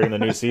not starting the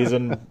new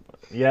season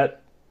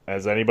yet?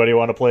 Does anybody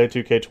want to play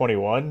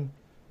 2K21?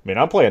 I mean,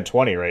 I'm playing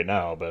 20 right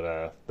now,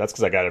 but that's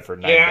because I got it for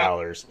 $9.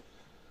 Yeah.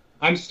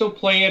 I'm still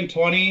playing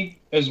 20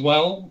 as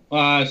well.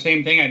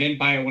 Same thing. I didn't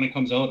buy it when it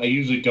comes out. I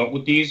usually don't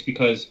with these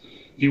because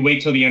if you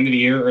wait till the end of the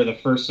year or the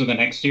first of the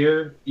next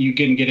year, you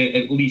can get it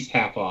at least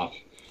half off.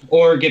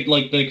 Or get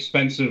like the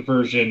expensive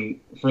version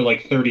for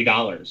like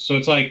 $30. So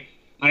it's like,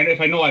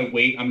 if I know I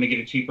wait, I'm gonna get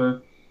it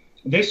cheaper.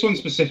 This one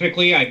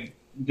specifically,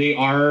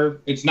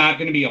 it's not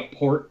gonna be a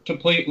port to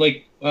play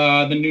like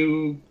the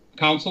new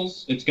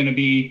consoles. It's gonna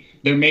be,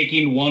 they're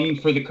making one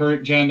for the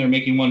current gen, they're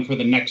making one for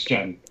the next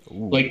gen.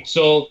 Ooh. Like,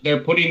 so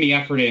they're putting the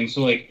effort in.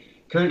 So like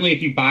currently,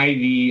 if you buy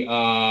the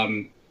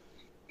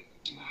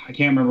I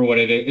can't remember what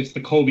it is. It's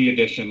the Kobe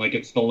edition, like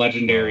it's the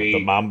legendary,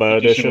 the Mamba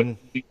edition.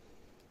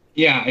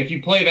 Yeah, if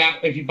you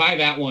buy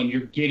that one,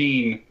 you're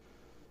getting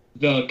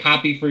the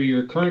copy for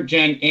your current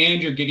gen,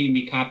 and you're getting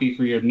the copy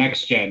for your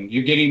next gen.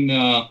 You're getting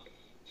the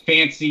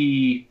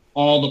fancy,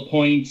 all the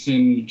points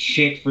and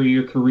shit for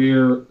your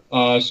career,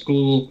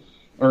 school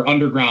or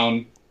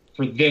underground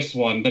for this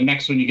one. The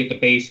next one, you get the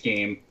base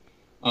game.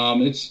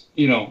 It's,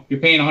 you're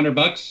paying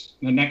 $100.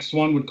 The next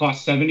one would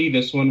cost 70.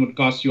 This one would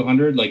cost you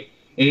 100. Like,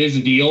 it is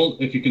a deal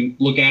if you can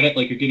look at it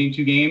like you're getting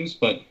 2 games.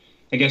 But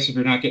I guess if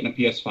you're not getting a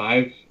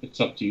PS5, it's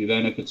up to you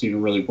then if it's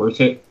even really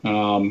worth it.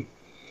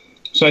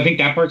 So I think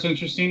that part's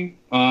interesting.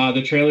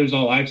 The trailers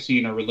all I've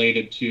seen are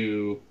related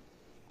to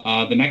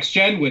the next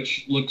gen,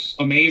 which looks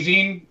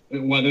amazing.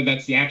 Whether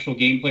that's the actual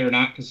gameplay or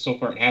not, because so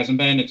far it hasn't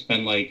been. It's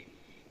been like,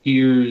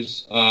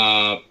 here's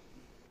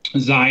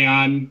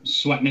Zion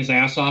sweating his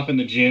ass off in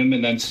the gym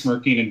and then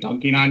smirking and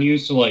dunking on you.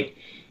 So like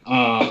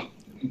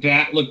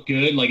that looked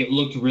good. Like it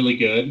looked really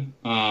good.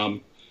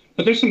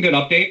 But there's some good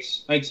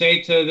updates, I'd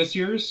say, to this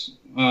year's.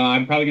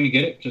 I'm probably going to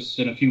get it just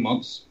in a few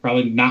months.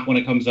 Probably not when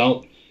it comes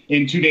out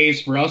in 2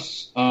 days for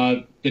us,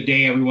 the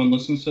day everyone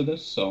listens to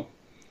this. So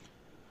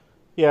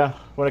yeah,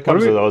 when it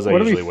comes to those, I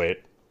usually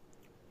wait.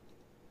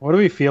 What do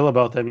we feel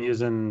about them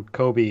using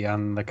Kobe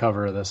on the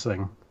cover of this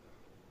thing?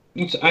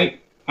 I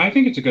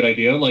think it's a good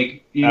idea.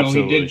 Like,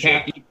 Absolutely,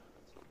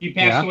 he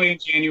passed away in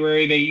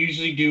January. They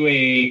usually do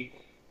a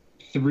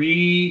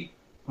 3,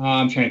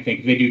 I'm trying to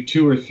think. They do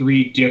 2 or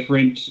 3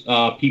 different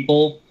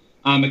people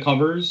on the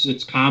covers.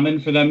 It's common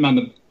for them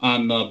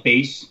on the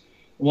base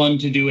one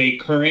to do a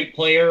current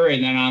player,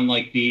 and then on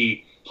like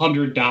the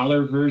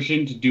 $100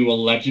 version to do a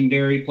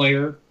legendary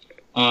player.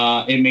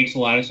 It makes a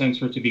lot of sense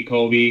for it to be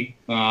Kobe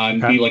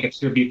and be like a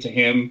tribute to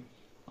him.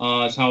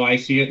 Is how I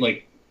see it.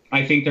 Like,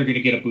 I think they're going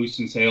to get a boost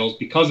in sales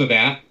because of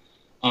that.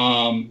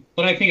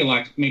 But I think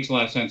it makes a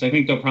lot of sense. I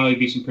think there'll probably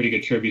be some pretty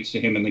good tributes to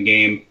him in the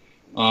game.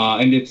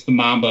 And it's the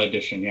Mamba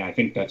edition. Yeah, I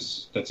think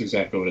that's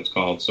exactly what it's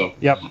called. So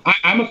yep.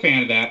 I'm a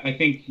fan of that. I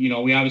think,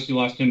 we obviously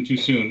lost him too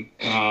soon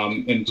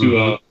into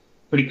a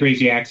pretty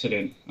crazy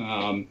accident.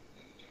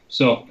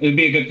 So it'd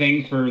be a good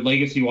thing for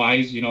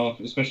legacy-wise,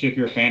 especially if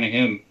you're a fan of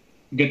him.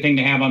 Good thing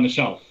to have on the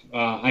shelf.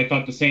 I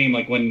thought the same,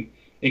 like when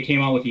it came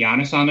out with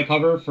Giannis on the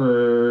cover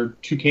for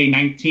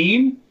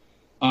 2K19,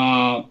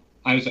 I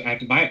had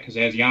to buy it because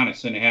it has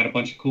Giannis, and it had a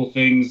bunch of cool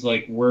things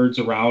like words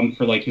around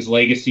for like his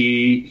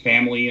legacy,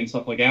 family, and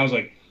stuff like that. I was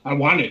like, I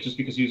wanted it just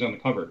because he was on the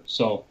cover.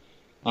 So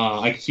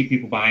I could see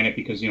people buying it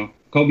because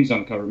Kobe's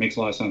on the cover. It makes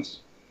a lot of sense.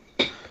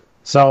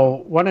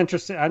 So one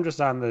interesting, I'm just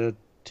on the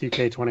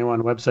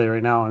 2K21 website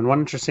right now, and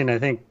one interesting I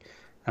think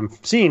I'm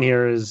seeing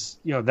here is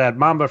that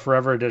Mamba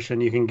Forever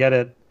Edition. You can get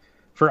it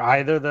for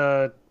either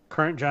the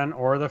current gen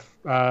or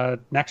the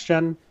next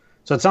gen.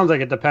 So it sounds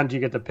like it depends. You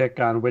get to pick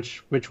on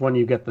which one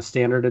you get the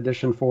standard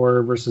edition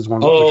for versus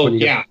which one you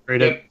get upgraded.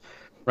 Yep.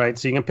 Right.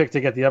 So you can pick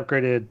to get the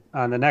upgraded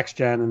on the next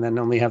gen and then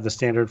only have the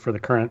standard for the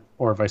current,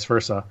 or vice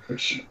versa.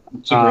 It's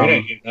a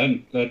great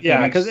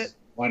idea. Because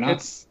why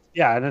not?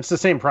 And it's the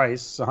same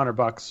price,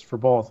 $100 for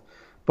both.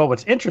 But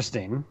what's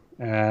interesting,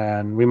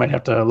 and we might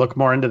have to look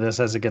more into this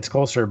as it gets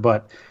closer,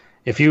 but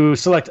if you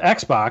select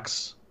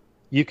Xbox,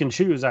 you can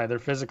choose either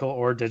physical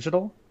or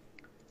digital.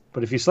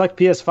 But if you select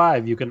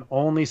PS5, you can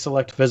only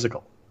select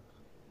physical.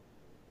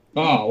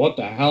 Oh, what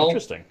the hell?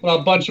 Interesting. What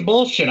a bunch of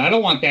bullshit. I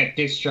don't want that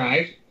disc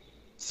drive.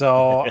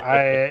 So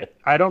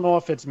I don't know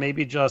if it's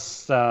maybe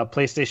just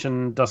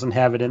PlayStation doesn't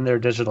have it in their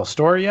digital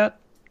store yet,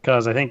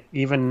 because I think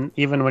even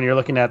when you're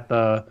looking at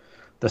the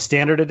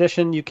standard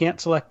edition, you can't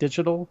select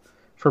digital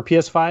for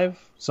PS5.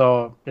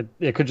 So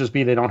it could just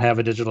be they don't have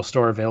a digital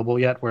store available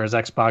yet, whereas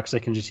Xbox, they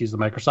can just use the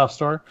Microsoft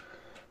store.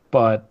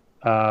 But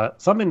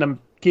something to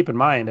keep in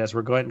mind as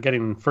we're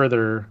getting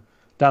further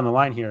down the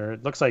line here,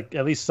 it looks like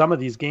at least some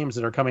of these games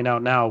that are coming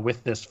out now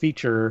with this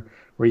feature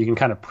where you can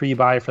kind of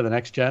pre-buy for the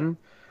next gen,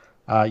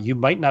 you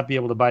might not be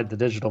able to buy the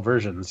digital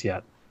versions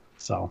yet.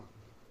 So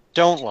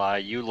don't lie,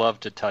 you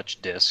love to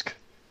touch disc.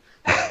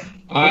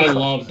 I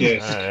love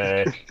disc.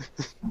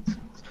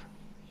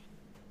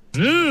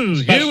 Ooh,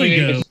 here we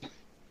go.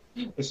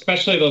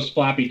 Especially those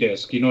floppy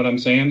disks. You know what I'm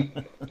saying?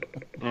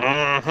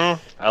 I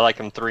like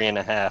them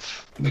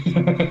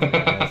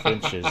 3.5.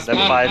 Inches. That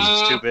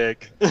 5's is too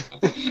big.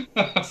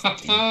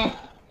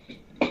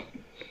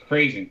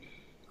 Crazy.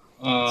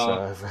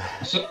 So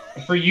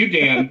for you,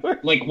 Dan,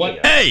 like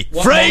what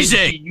modes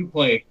do you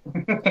play?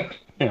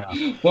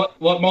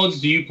 What modes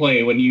do you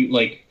play when you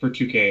for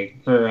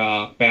 2K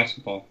for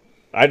basketball?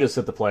 I just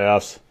hit the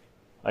playoffs.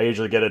 I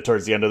usually get it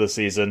towards the end of the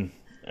season,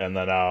 and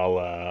then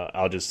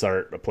I'll just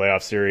start a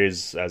playoff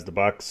series as the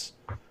Bucks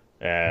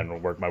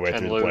and work my way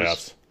through the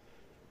playoffs.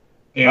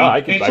 Yeah,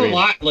 it's a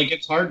lot. Like,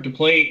 it's hard to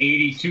play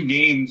 82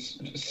 games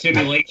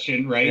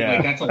simulation, right? Yeah.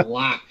 Like, that's a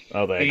lot.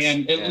 Oh, thanks.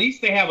 And at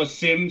least they have a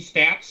sim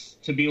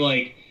stats to be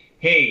like,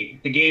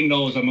 hey, the game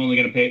knows I'm only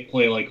going to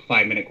play like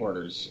 5-minute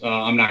quarters.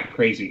 I'm not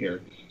crazy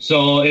here.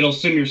 So it'll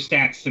sim your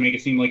stats to make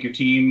it seem like your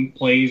team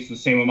plays the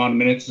same amount of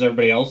minutes as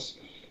everybody else.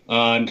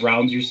 and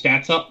rounds your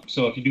stats up.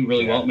 So if you do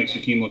really well, it makes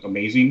your team look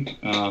amazing.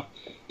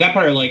 That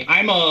part, like,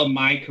 I'm a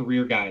My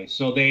Career guy,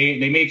 so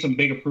they made some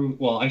big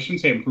I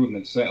shouldn't say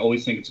improvements. I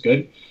always think it's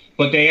good,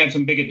 but they had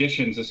some big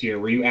additions this year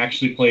where you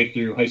actually play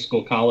through high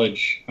school,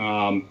 college,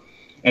 and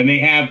they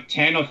have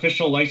 10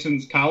 official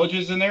licensed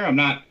colleges in there. I'm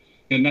not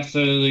going to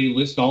necessarily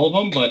list all of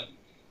them, but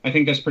I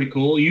think that's pretty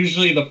cool.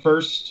 Usually the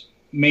first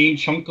main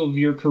chunk of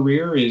your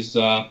career is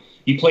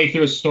you play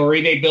through a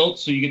story they built,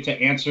 so you get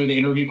to answer the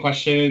interview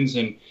questions,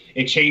 and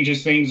it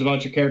changes things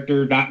about your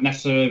character, not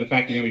necessarily the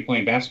fact you're going to be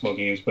playing basketball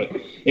games, but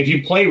if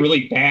you play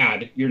really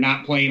bad, you're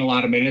not playing a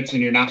lot of minutes,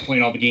 and you're not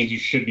playing all the games you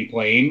should be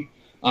playing,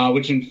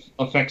 which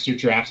affects your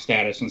draft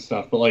status and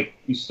stuff, but, like,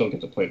 you still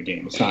get to play the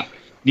game. It's not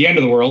the end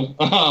of the world.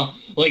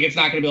 Like, it's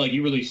not going to be like,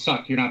 you really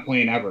suck, you're not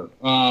playing ever.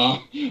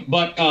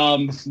 But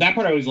that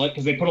part I always like,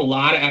 because they put a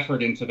lot of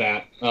effort into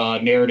that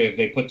narrative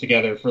they put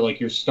together for, like,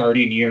 your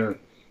starting year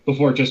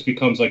before it just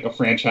becomes, like, a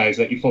franchise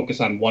that you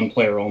focus on one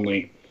player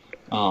only.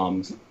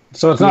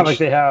 So it's not like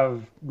they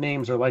have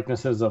names or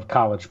likenesses of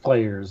college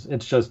players.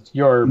 It's just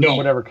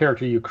whatever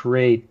character you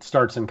create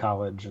starts in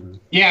college. And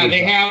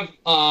they have.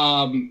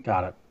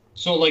 Got it.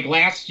 So, like,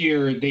 last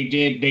year they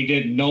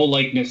did no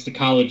likeness to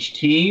college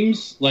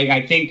teams. Like,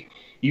 I think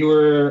you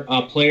were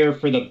a player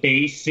for the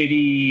Bay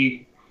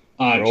City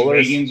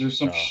Dragons or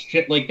some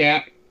shit like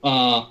that.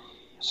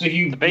 So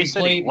you Bay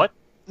City played what?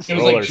 It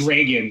was like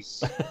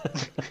Dragons.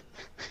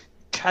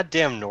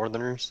 Goddamn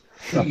Northerners.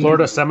 The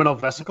Florida Seminole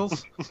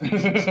Vesicles?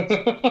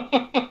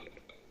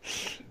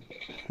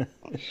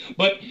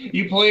 But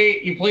you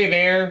play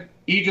there.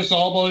 Idris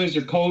Elba is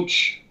your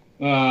coach.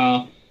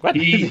 What?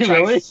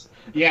 Really?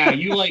 Yeah,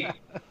 you're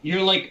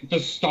like the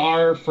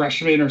star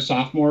freshman or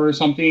sophomore or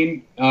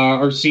something,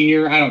 or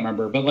senior. I don't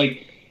remember, but,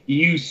 like,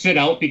 you sit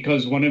out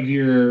because one of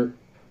your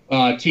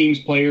team's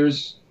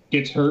players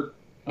gets hurt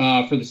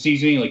for the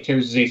season, like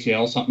tears his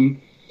ACL or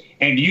something.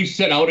 And you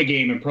sit out a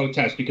game and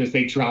protest because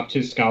they dropped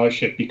his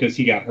scholarship because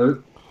he got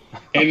hurt.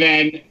 And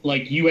then,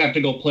 like, you have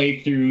to go play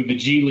through the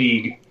G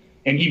League,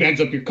 and he ends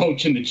up your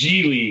coach in the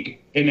G League,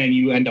 and then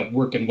you end up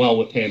working well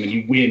with him, and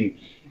you win.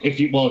 If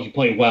you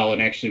play well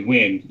and actually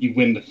win, you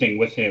win the thing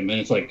with him, and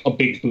it's like a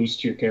big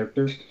boost to your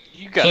character.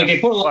 So, like,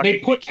 they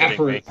put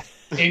effort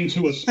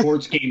into a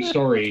sports game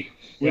story,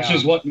 which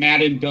is what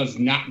Madden does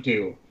not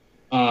do,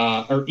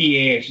 or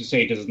EA, I should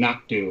say, does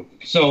not do.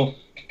 So,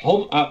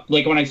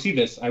 like, when I see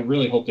this, I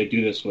really hope they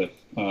do this with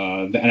the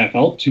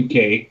NFL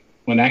 2K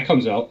when that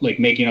comes out, like,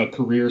 making a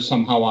career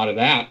somehow out of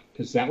that,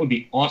 because that would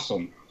be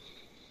awesome.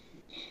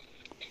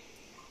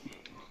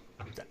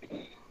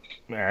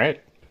 All right.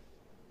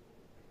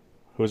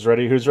 Who's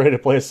ready to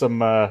play some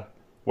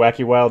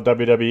Wacky Wild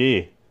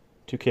WWE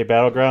 2K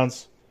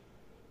Battlegrounds?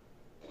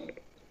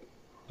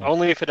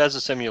 Only if it has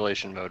a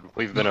simulation mode.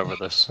 We've been over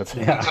this.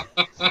 Yeah.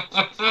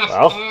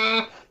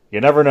 Well,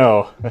 you never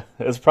know.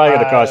 It's probably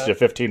going to cost you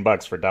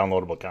 $15 for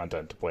downloadable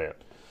content to play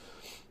it.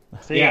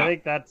 See, I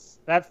think that's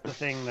the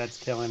thing that's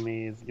killing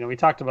me. Is, we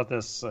talked about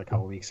this a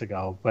couple weeks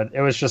ago, but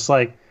it was just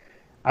like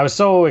I was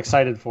so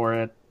excited for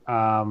it.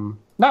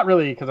 Not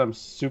really because I'm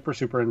super,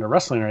 super into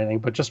wrestling or anything,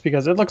 but just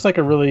because it looks like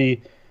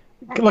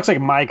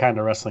my kind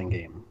of wrestling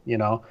game,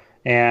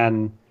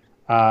 And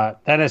then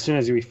as soon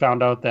as we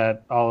found out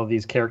that all of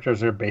these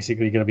characters are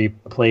basically going to be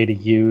pay to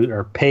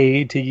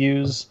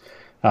use,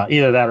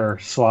 either that or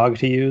slog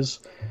to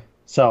use.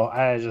 So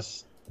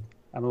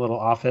I'm a little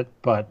off it,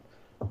 but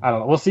I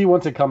don't know. We'll see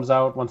once it comes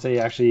out, once they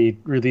actually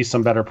release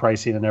some better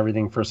pricing and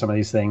everything for some of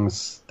these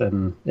things,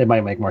 then it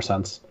might make more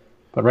sense.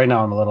 But right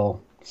now I'm a little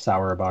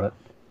sour about it.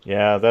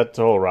 Yeah, that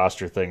whole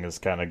roster thing is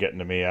kind of getting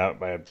to me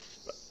out. I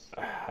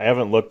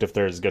haven't looked if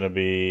there's going to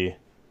be,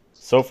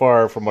 so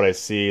far from what I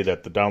see,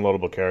 that the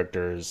downloadable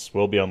characters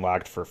will be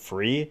unlocked for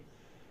free.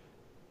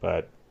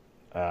 But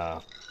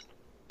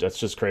that's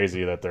just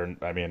crazy that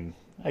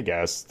I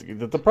guess.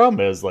 The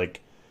problem is,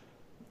 like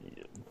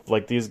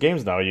these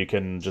games now, you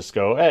can just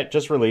go,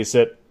 just release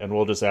it, and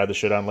we'll just add the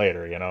shit on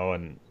later,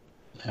 and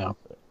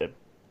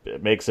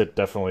it makes it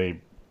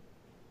definitely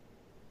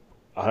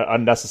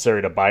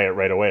unnecessary to buy it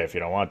right away if you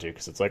don't want to,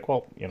 because it's like,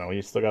 well,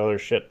 you still got other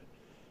shit,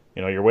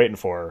 you're waiting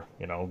for,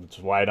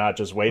 why not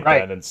just wait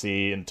then and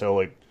see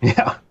until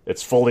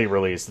it's fully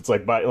released? It's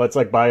like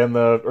buying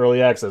the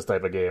early access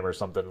type of game or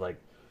something. Like,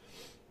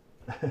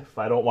 if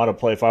I want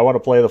to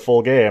play the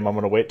full game, I'm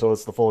going to wait till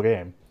it's the full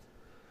game.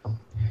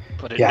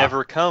 But it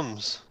never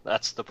comes.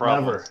 That's the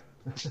problem.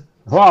 Never.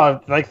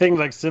 Well, like things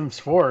like Sims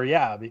 4,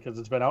 because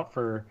it's been out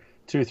for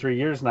 2-3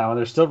 years now, and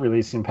they're still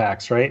releasing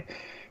packs, right?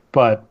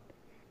 But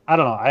I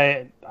don't know.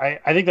 I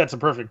think that's a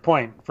perfect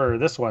point for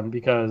this one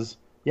because,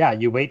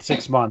 you wait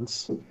 6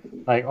 months.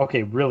 Like,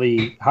 okay,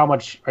 really, how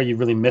much are you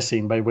really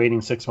missing by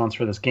waiting 6 months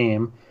for this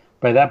game?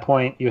 By that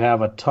point, you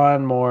have a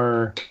ton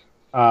more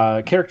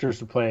characters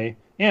to play.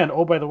 And,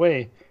 oh, by the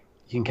way,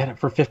 you can get it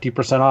for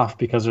 50% off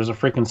because there's a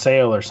freaking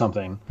sale or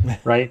something,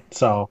 right?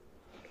 So,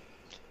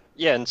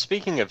 yeah, and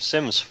speaking of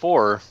Sims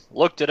 4,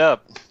 looked it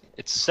up.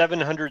 It's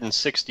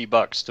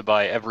 $760 to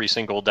buy every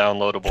single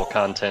downloadable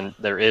content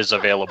there is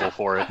available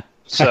for it.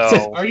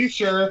 So Are you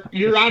sure?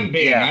 You're on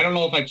Bing. Yeah. I don't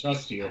know if I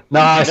trust you. No,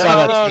 I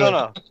saw that.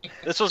 no.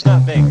 This was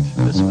not Bing.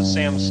 This was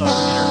Samsung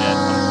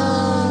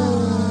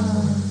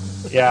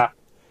Internet. Yeah,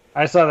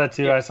 I saw that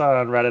too. I saw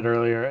it on Reddit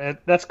earlier.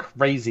 That's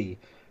crazy.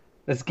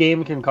 This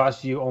game can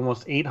cost you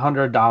almost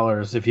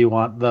 $800 if you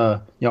want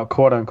the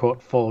quote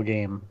unquote full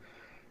game.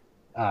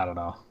 I don't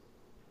know.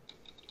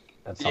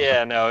 That's something.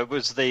 Yeah, no, it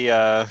was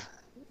the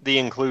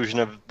inclusion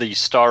of the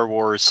Star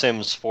Wars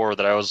Sims 4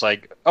 that I was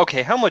like,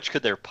 okay, how much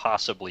could there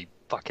possibly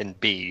fucking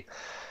be?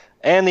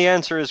 And the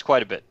answer is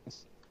quite a bit.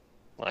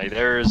 Like,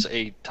 there's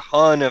a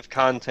ton of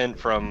content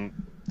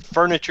from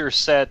furniture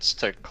sets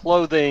to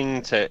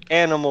clothing to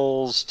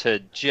animals to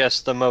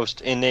just the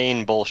most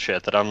inane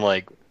bullshit that I'm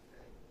like,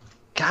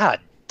 God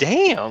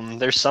damn,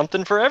 there's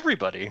something for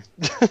everybody.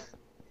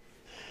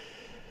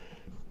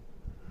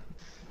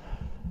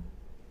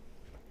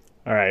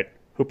 All right,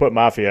 who put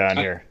Mafia on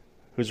here?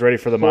 Who's ready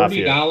for the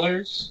Mafia?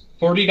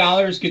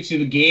 $40 gets you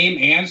the game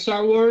and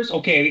Star Wars.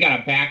 Okay, we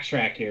gotta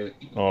backtrack here.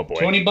 Oh boy,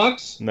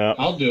 $20? No,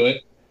 I'll do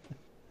it.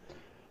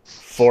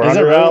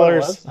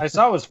 $400. I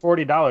saw it was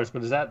 $40,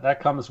 but that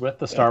comes with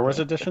the Star Wars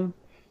edition?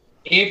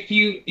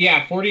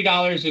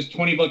 $40 is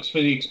 $20 for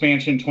the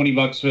expansion,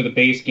 $20 for the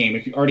base game.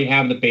 If you already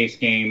have the base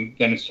game,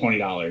 then it's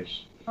 $20.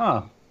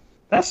 Oh,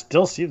 that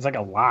still seems like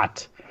a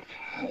lot.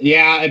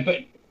 Yeah,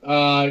 but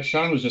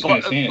Sean was just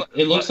going to say it.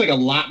 It looks like a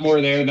lot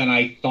more there than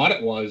I thought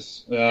it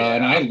was.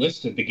 And I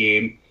listed the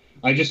game.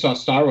 I just saw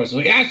Star Wars. I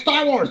was like, yeah,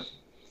 Star Wars!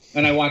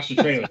 And I watched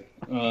the trailer.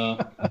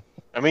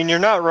 I mean, you're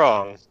not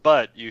wrong,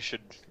 but you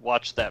should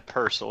watch that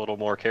purse a little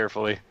more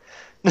carefully.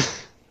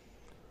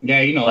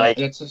 Yeah, Like-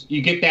 that's just,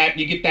 you get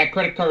that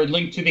credit card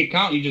linked to the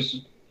account. You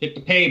just hit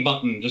the pay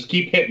button. Just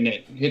keep hitting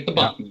it. Hit the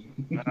button.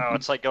 Oh,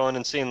 it's like going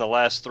and seeing the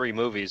last 3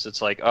 movies.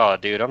 It's like, oh,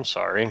 dude, I'm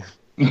sorry.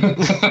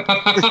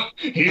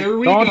 Here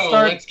we go.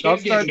 Let's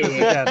get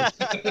into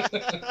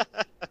it.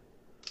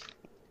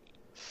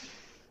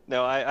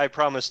 No, I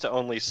promise to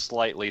only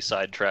slightly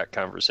sidetrack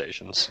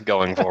conversations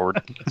going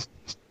forward.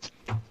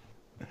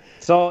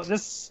 So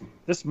this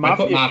I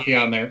put Mafia Mafia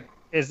on there.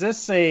 is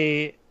this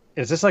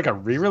like a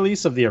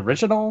re-release of the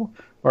original,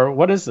 or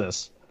what is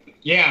this?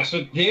 Yeah,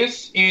 so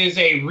this is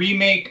a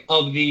remake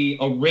of the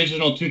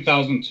original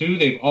 2002.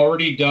 They've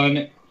already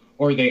done,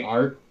 or they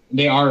are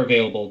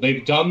available.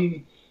 They've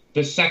done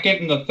the second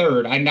and the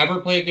third. I never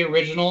played the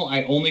original.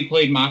 I only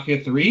played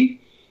Mafia 3.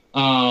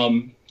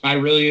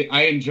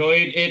 I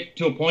enjoyed it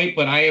to a point,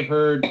 but I have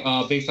heard,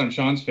 based on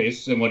Sean's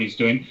face and what he's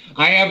doing,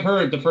 I have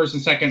heard the first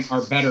and second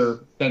are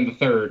better than the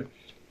third.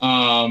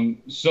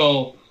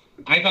 So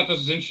I thought this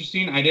was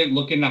interesting. I didn't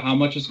look into how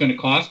much it's going to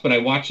cost, but I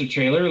watched the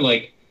trailer.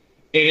 Like,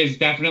 it is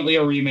definitely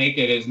a remake.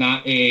 It is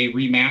not a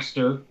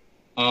remaster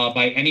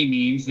by any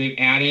means. They've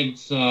added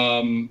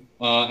some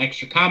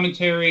extra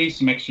commentary,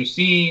 some extra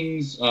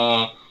scenes.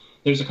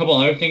 There's a couple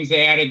other things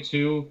they added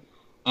too.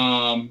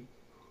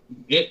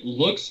 It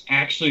looks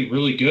actually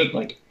really good.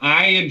 Like,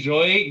 I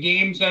enjoy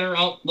games that are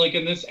out like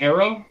in this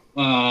era.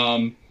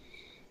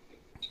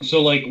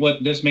 So like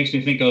what this makes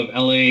me think of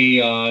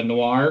LA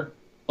Noire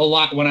a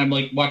lot when I'm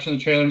like watching the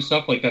trailer and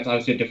stuff. Like, that's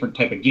obviously a different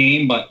type of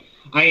game, but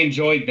I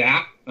enjoyed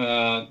that.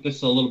 This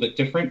is a little bit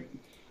different.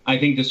 I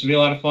think this would be a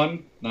lot of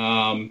fun.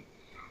 I'm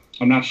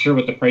not sure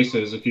what the price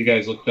is. If you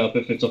guys looked up,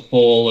 if it's a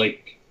full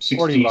like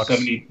 60, $40.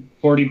 70,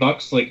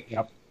 $40. Like,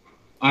 Yep.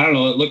 I don't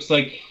know. It looks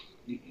like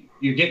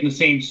you're getting the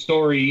same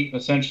story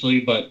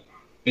essentially, but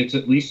it's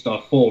at least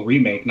a full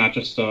remake, not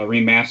just a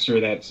remaster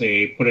that's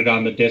put it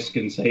on the disc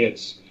and say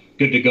it's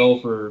good to go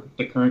for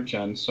the current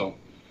gen. So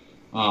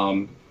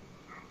thought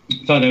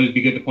that would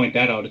be good to point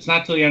that out. It's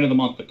not till the end of the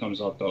month that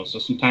comes out though, so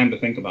some time to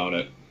think about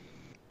it.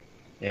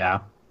 Yeah.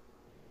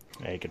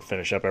 Yeah, you could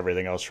finish up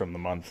everything else from the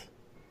month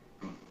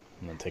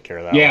and then take care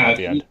of that one at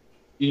the end.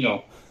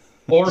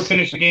 Or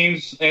finish the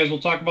games, as we'll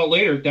talk about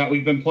later, that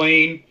we've been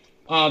playing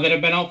that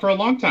have been out for a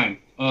long time.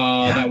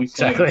 That we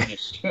still haven't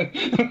finished.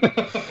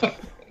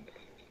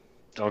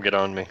 Don't get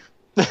on me.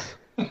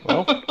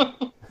 Well,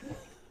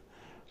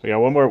 we got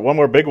one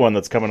more big one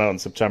that's coming out in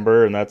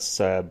September, and that's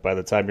by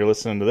the time you're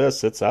listening to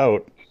this, it's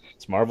out.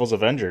 It's Marvel's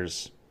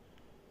Avengers.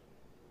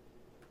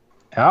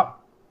 Yeah.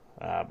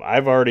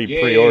 I've already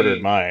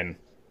pre-ordered mine.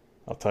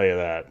 I'll tell you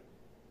that.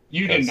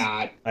 You did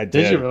not. I did.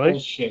 Did you really?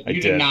 Bullshit. I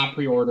You did. did not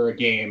pre-order a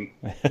game.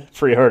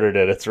 Pre-ordered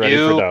it. It's ready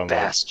for You download.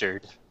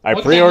 bastard. I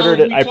What the pre-ordered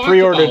hell it. are I we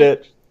pre-ordered talking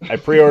it. I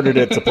pre-ordered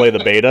it to play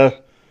the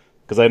beta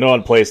because I know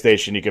on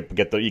PlayStation you could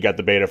you got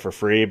the beta for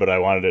free, but I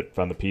wanted it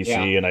on the PC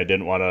Yeah. and I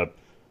didn't want to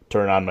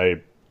turn on my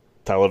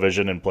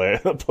television and play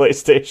the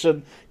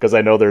PlayStation because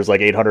I know there's like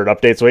 800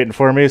 updates waiting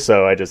for me.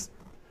 So I just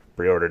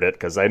pre-ordered it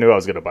because I knew I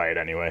was going to buy it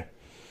anyway.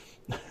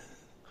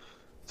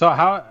 So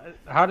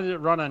how did it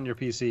run on your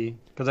PC?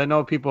 Because I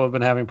know people have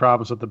been having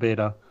problems with the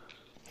beta.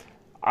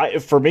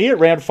 For me, it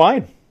ran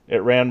fine. It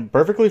ran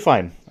perfectly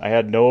fine. I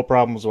had no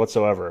problems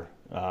whatsoever.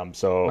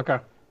 Okay.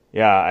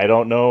 Yeah, I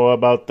don't know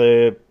about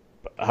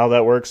how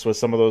that works with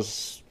some of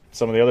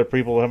the other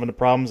people having the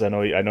problems. I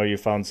know you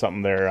found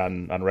something there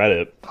on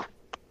Reddit.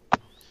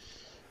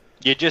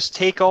 You just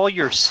take all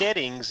your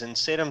settings and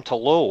set them to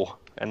low.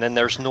 and then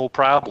there's no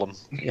problem.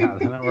 Yeah,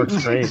 then it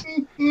works great.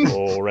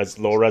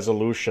 Low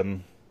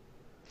resolution.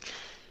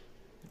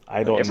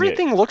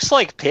 Everything looks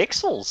like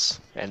pixels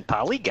and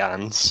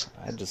polygons.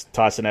 I'm just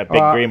tossing that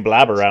big green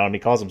blob around. He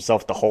calls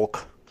himself the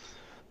Hulk.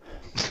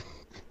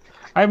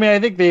 I mean, I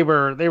think they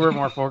were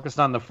more focused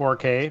on the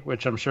 4K,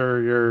 which I'm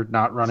sure you're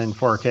not running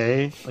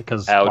 4K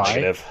because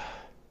why?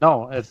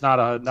 No, it's not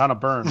a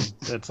burn.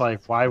 It's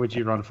like, why would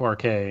you run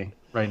 4K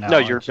right now? No,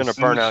 you're going to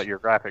burn out your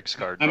graphics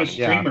card. I'm a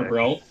streamer,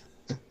 bro.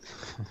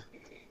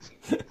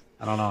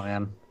 I don't know,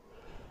 man.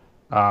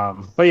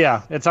 But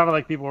yeah, it sounded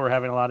like people were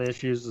having a lot of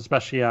issues,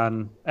 especially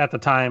at the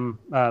time,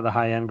 the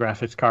high-end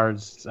graphics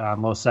cards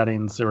on low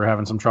settings. They were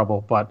having some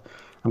trouble, but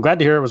I'm glad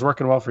to hear it was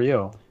working well for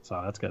you.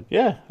 So that's good.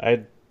 Yeah,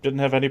 I didn't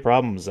have any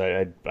problems.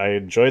 I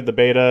enjoyed the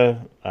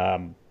beta.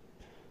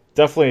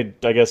 Definitely,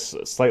 I guess,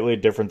 slightly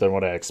different than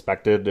what I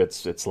expected.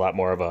 It's a lot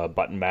more of a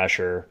button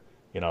masher,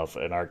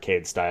 an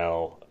arcade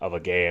style of a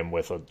game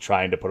with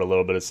trying to put a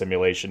little bit of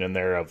simulation in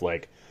there of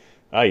like,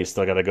 you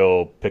still got to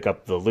go pick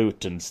up the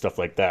loot and stuff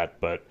like that.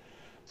 But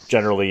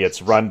generally,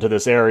 it's run to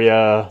this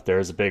area.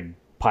 There's a big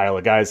pile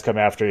of guys come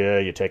after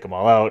you. You take them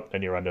all out,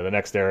 and you run to the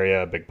next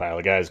area. A big pile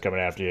of guys coming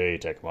after you. You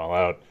take them all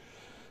out.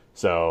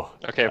 So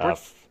okay, we're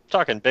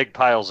talking big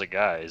piles of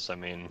guys. I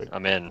mean,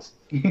 I'm in.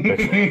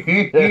 That's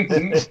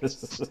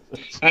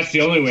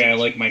the only way I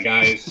like my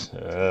guys.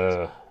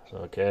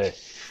 Okay.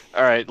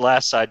 All right,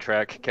 last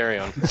sidetrack. Carry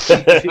on.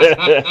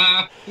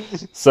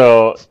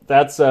 So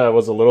that's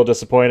was a little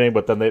disappointing,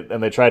 but then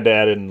they tried to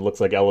add in looks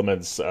like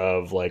elements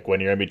of like when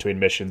you're in between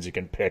missions, you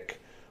can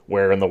pick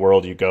where in the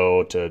world you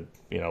go to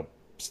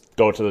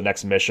go to the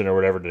next mission or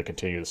whatever to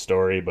continue the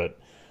story. But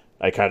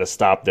I kind of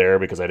stopped there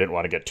because I didn't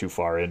want to get too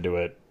far into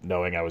it,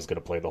 knowing I was going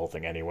to play the whole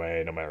thing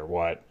anyway, no matter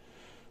what.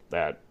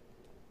 That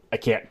I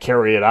can't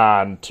carry it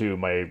on to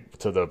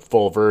the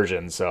full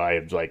version, so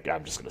I'm just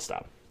going to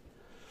stop.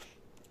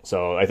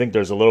 So I think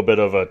there's a little bit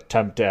of an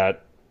attempt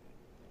at,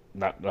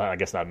 I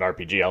guess not an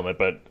RPG element,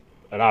 but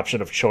an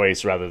option of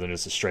choice rather than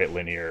just a straight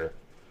linear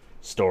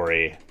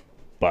story.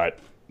 But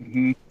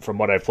from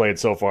what I've played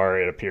so far,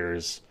 it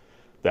appears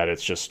that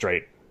it's just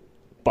straight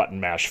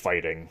button mash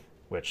fighting,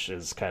 which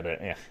is kind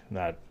of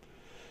not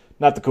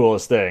the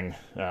coolest thing,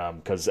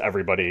 because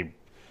everybody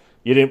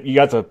you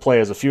got to play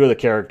as a few of the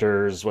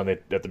characters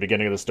at the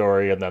beginning of the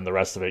story, and then the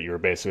rest of it you were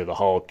basically the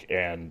Hulk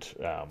and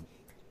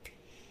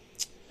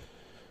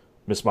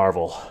Miss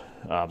Marvel.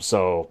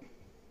 So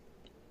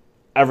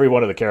every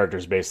one of the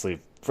characters basically,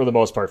 for the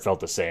most part, felt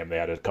the same. They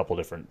had a couple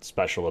different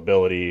special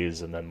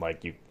abilities, and then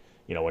like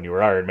when you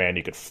were Iron Man,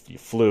 you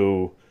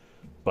flew,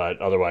 but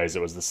otherwise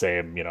it was the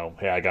same.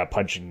 Hey, I got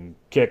punch and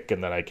kick,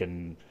 and then I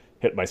can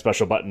hit my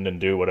special button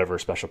and do whatever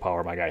special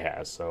power my guy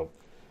has. So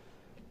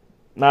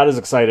not as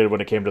excited when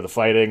it came to the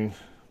fighting,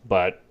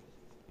 but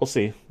we'll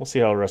see. We'll see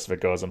how the rest of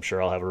it goes. I'm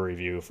sure I'll have a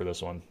review for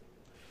this one.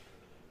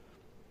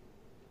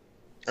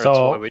 That's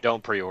why we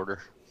don't pre-order.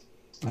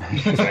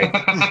 That's right.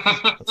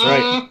 That's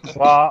right.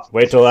 Well,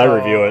 wait till I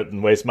review it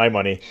and waste my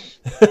money.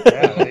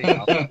 Yeah, there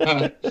you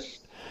go.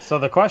 So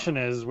the question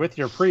is, with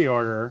your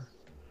pre-order,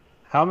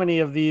 how many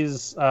of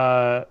these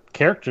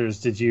characters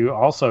did you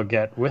also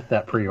get with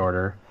that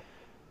pre-order?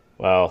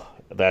 Well,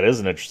 that is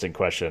an interesting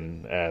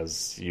question,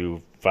 as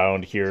you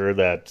found here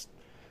that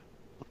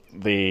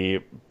the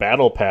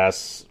Battle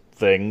Pass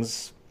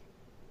things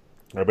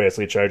are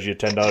basically charging you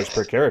 $10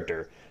 per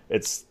character.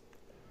 It's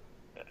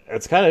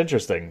kind of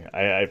interesting.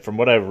 I from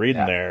what I've read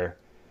in there,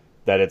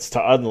 that it's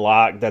to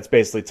unlock. That's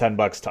basically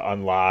 $10 to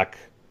unlock,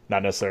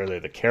 not necessarily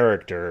the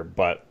character,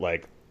 but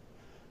like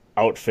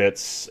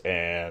outfits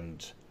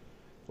and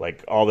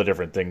like all the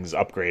different things,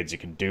 upgrades you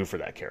can do for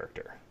that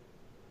character.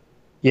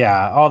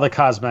 Yeah, all the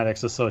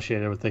cosmetics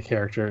associated with the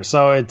character.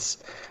 So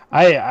it's,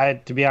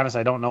 I to be honest,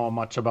 I don't know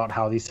much about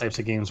how these types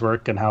of games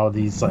work and how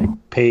these like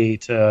pay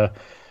to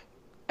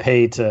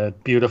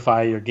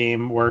beautify your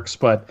game works,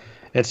 but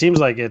it seems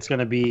like it's going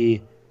to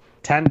be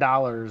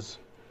 $10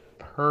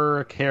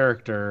 per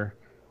character.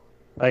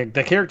 Like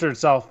the character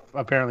itself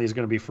apparently is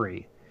going to be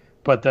free,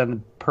 but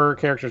then per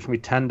character it's going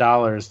to be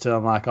 $10 to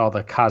unlock all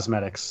the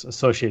cosmetics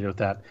associated with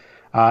that.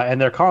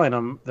 And they're calling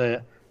them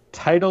the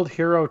Titled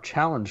Hero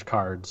Challenge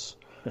cards,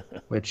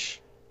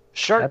 which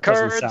shark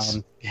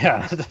cards.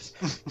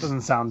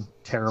 Doesn't sound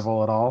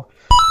terrible at all.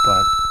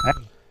 But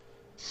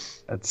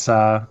it's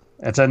a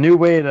new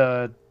way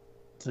to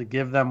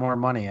give them more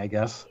money, I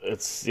guess.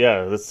 It's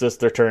just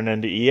they're turning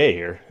into EA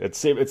here.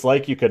 It's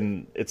like you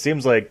can. It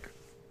seems like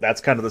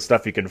that's kind of the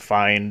stuff you can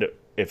find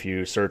if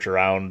you search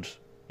around,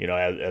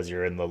 as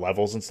you're in the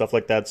levels and stuff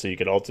like that. So you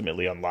could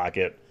ultimately unlock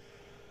it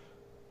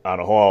on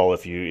a haul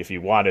if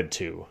you wanted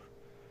to.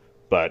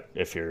 But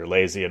if you're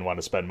lazy and want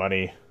to spend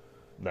money,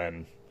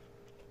 then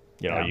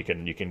you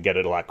can get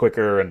it a lot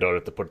quicker and don't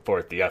have to put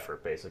forth the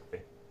effort, basically.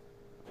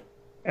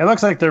 It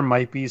looks like there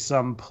might be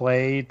some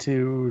play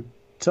to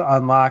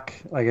unlock.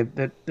 Like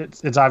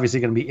it's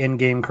obviously going to be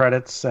in-game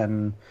credits,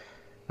 and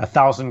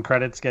 1,000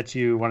 credits get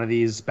you one of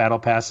these battle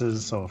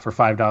passes. So for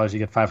 $5 you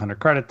get 500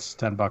 credits.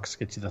 $10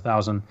 gets you the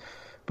 1,000.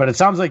 But it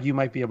sounds like you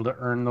might be able to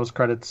earn those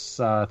credits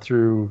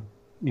through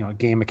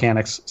game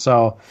mechanics.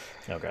 So,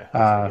 Okay.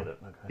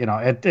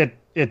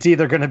 It's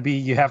either going to be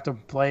you have to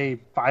play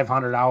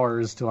 500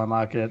 hours to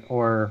unlock it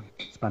or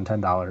spend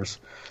 $10.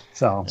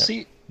 So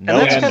see, and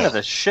that's kind of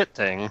the shit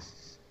thing.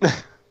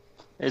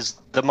 Is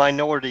the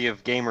minority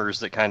of gamers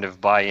that kind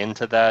of buy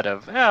into that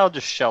of, I'll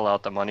just shell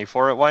out the money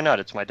for it. Why not?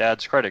 It's my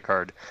dad's credit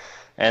card.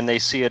 And they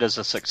see it as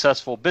a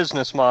successful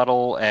business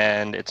model,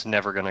 and it's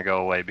never going to go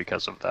away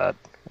because of that.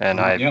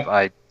 And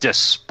I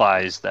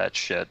despise that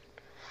shit.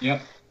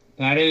 Yep.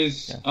 That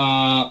is,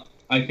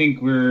 I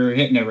think we're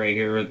hitting it right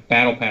here with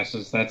battle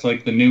passes. That's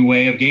like the new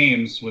way of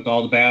games with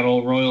all the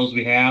battle royals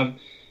we have.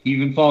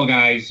 Even Fall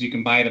Guys, you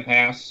can buy the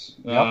pass,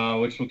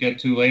 which we'll get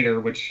to later,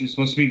 which is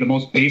supposed to be the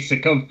most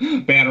basic of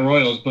battle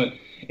royals. But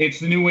it's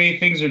the new way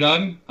things are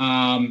done.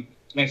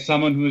 As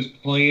someone who has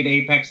played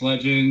Apex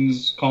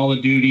Legends, Call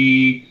of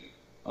Duty,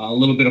 a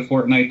little bit of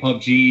Fortnite,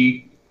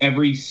 PUBG,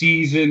 every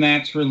season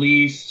that's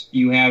released,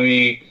 you have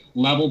a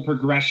level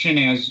progression.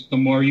 As the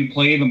more you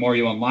play, the more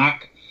you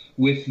unlock.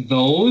 With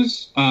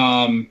those,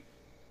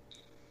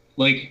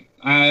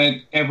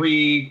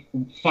 every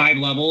 5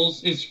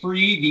 levels is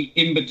free. The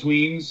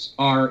in-betweens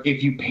are,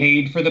 if you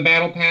paid for the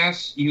battle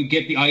pass, you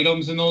get the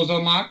items in those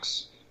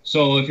unlocks.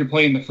 So if you're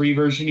playing the free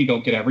version, you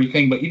don't get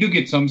everything, but you do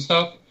get some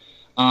stuff.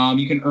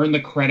 You can earn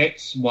the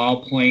credits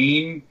while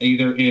playing,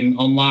 either in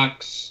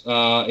unlocks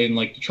in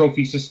like the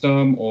trophy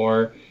system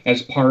or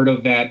as part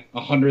of that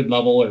 100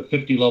 level or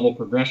 50 level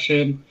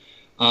progression.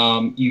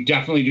 You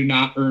definitely do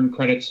not earn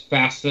credits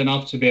fast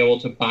enough to be able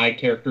to buy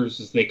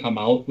characters as they come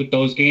out with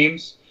those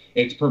games.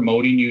 It's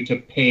promoting you to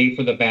pay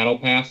for the battle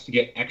pass to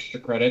get extra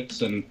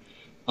credits and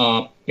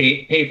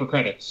pay for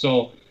credits.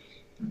 So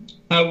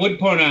I would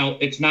point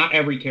out it's not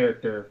every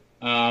character.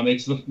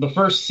 It's the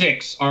first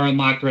 6 are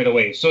unlocked right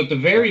away. So at the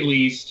very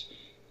least,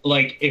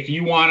 like if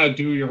you want to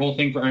do your whole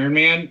thing for Iron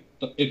Man,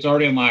 it's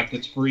already unlocked.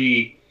 It's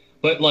free.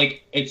 But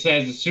like it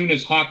says, as soon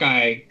as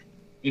Hawkeye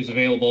is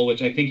available,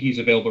 which I think he's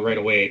available right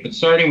away. But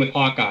starting with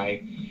Hawkeye,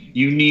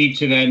 you need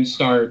to then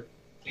start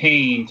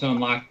paying to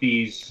unlock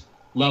these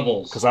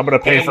levels. Because I'm going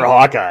to pay for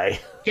Hawkeye.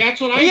 That's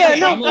what I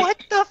think. No,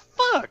 what the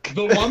fuck?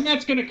 The one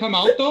that's going to come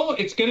out, though,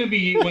 it's going to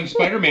be when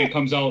Spider-Man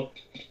comes out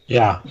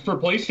for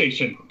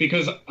PlayStation.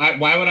 Because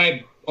why would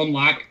I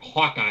unlock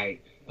Hawkeye?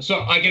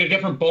 So I get a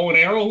different bow and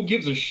arrow? Who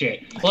gives a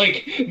shit?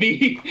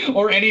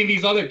 Or any of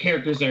these other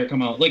characters that are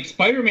come out. Like,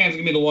 Spider-Man's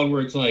going to be the one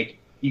where it's like,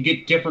 you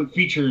get different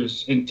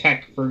features in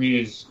tech for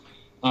his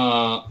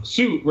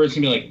suit, where it's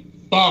going to be like,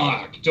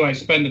 fuck, do I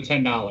spend the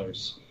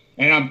 $10?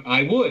 And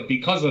I would,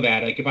 because of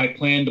that. Like, if I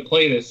plan to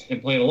play this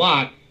and play it a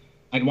lot,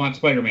 I'd want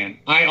Spider-Man.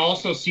 I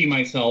also see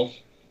myself,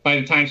 by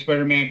the time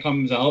Spider-Man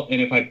comes out, and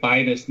if I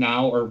buy this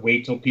now or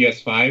wait till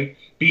PS5,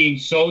 being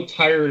so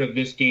tired of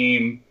this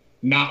game,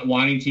 not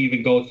wanting to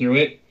even go through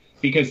it,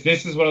 because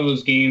this is one of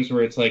those games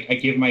where it's like, I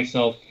give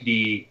myself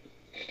the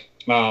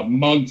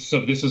months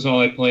of this is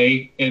all I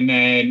play, and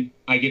then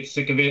I get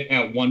sick of it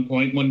at one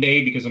point one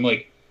day because I'm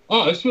like,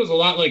 oh, this feels a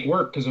lot like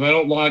work, because if I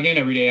don't log in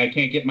every day, I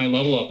can't get my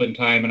level up in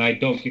time, and I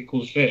don't get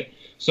cool shit.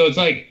 So it's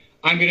like,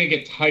 I'm going to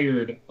get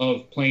tired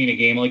of playing a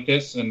game like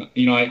this, and,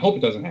 I hope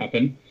it doesn't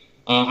happen.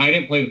 I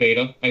didn't play the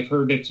beta. I've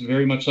heard it's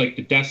very much like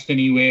the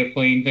Destiny way of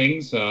playing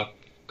things. A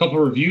couple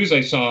of reviews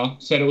I saw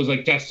said it was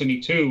like Destiny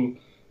 2,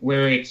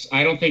 where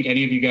I don't think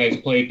any of you guys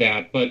played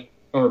that,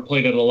 or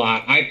played it a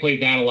lot. I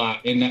played that a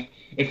lot, and that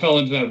it fell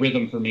into that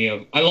rhythm for me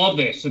of, I love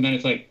this, and then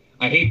it's like,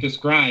 I hate this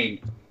grind.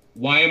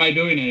 Why am I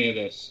doing any of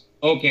this?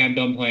 Okay, I'm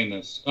done playing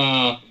this.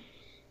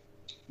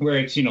 Where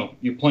it's,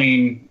 you're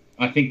playing,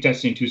 I think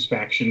Destiny 2's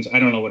factions. I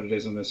don't know what it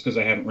is in this because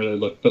I haven't really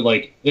looked, but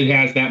it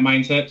has that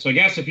mindset. So I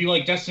guess if you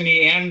like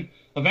Destiny and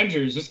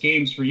Avengers, this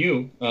game's for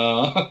you.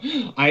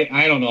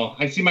 I don't know.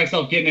 I see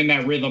myself getting in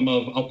that rhythm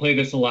of, I'll play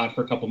this a lot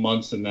for a couple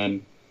months and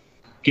then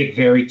get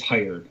very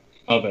tired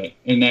of it.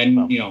 And then,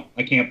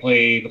 I can't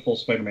play the full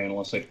Spider-Man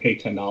unless I pay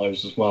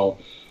 $10 as well.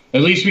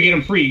 At least we get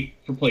them free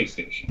for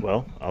PlayStation.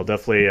 Well, I'll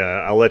definitely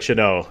I'll let you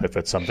know if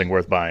it's something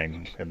worth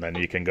buying, and then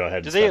you can go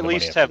ahead. Do they at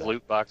least have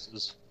loot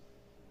boxes?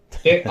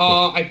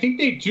 I think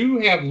they do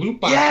have loot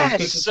boxes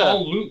because it's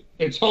all loot.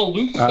 It's all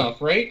loot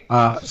stuff, right?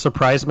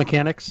 Surprise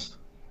mechanics.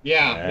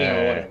 Yeah,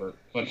 whatever.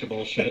 Bunch of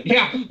bullshit.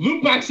 Yeah,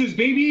 loot boxes,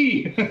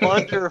 baby.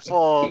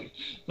 Wonderful.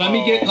 Let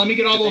me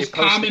get all those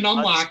common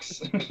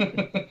unlocks.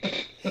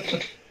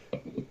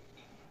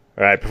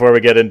 All right, before we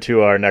get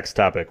into our next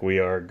topic, we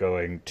are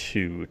going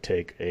to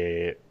take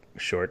a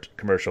short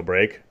commercial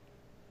break.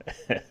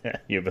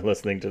 You've been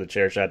listening to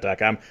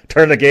thechairshot.com.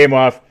 Turn the game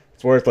off.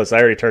 It's worthless. I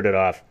already turned it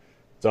off.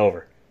 It's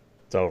over.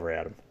 It's over,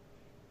 Adam.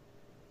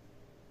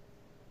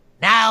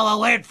 Now a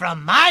word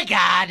from my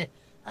God,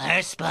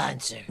 our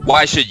sponsor.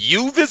 Why should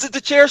you visit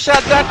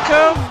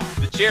thechairshot.com?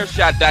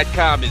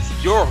 Thechairshot.com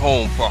is your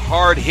home for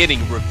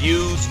hard-hitting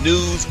reviews,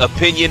 news,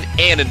 opinion,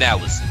 and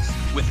analysis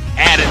with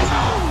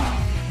attitude.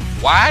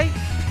 Why?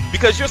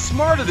 Because you're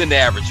smarter than the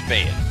average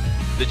fan.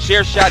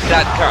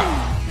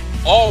 Thechairshot.com.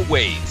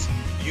 Always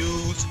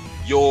use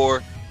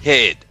your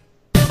head.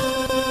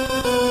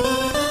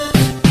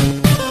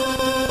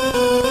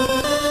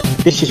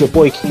 This is your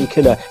boy King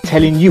Killer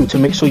telling you to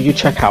make sure you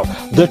check out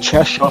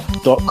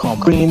thechairshot.com,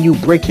 bringing you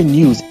breaking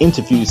news,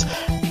 interviews,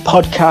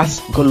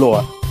 podcasts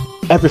galore,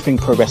 everything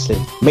pro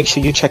wrestling. Make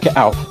sure you check it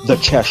out,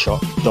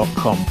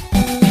 thechairshot.com.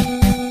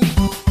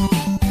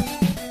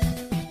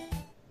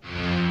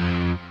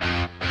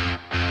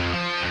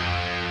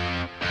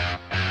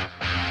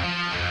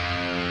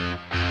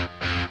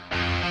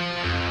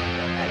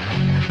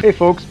 Hey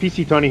folks,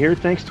 PC Tony here.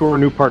 Thanks to our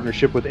new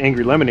partnership with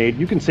Angry Lemonade,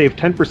 you can save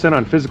 10%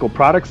 on physical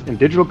products and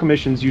digital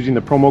commissions using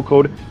the promo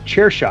code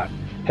ChairShot.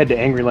 Head to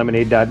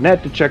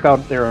angrylemonade.net to check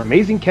out their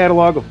amazing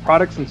catalog of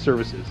products and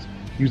services.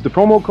 Use the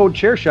promo code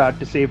ChairShot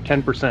to save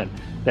 10%.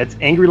 That's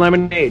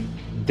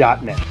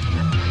angrylemonade.net.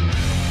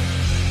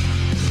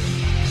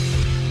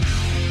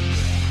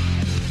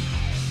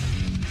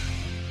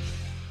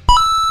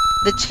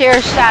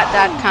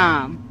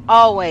 TheChairShot.com.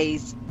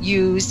 Always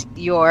use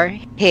your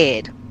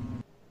head.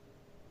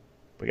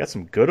 We got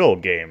some good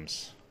old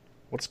games.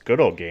 What's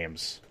good old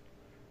games?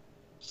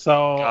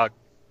 So, GOG.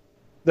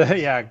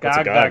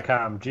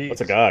 GOG.com. What's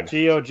a GOG?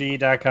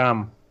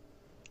 GOG.com.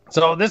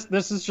 So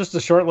this is just a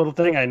short little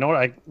thing. I know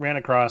I ran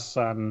across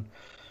on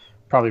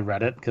probably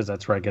Reddit because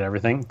that's where I get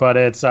everything. But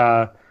it's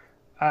I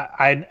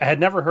had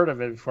never heard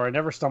of it before. I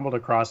never stumbled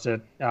across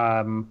it.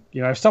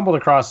 I've stumbled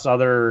across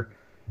other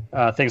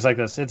things like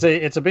this.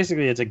 It's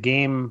basically a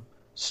game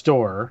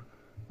store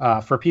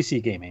for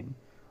PC gaming.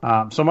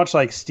 So much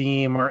like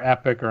Steam or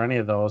Epic or any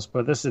of those,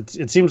 but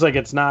it seems like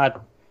it's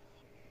not.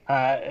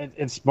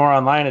 It's more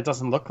online. It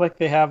doesn't look like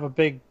they have a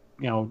big,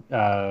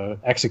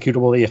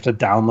 executable that you have to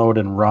download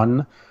and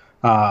run.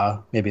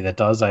 Maybe that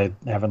does. I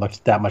haven't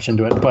looked that much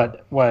into it,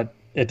 but what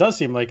it does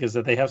seem like is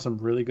that they have some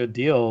really good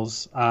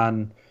deals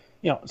on,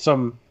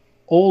 some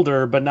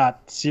older but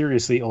not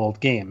seriously old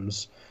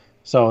games.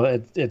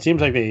 So it seems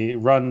like they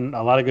run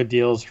a lot of good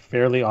deals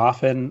fairly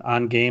often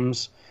on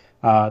games.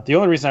 The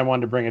only reason I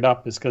wanted to bring it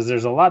up is because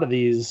there's a lot of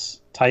these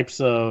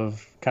types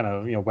of kind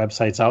of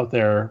websites out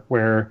there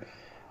where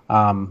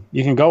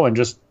you can go and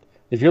just,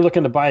 if you're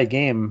looking to buy a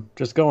game,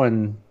 just go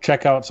and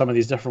check out some of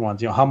these different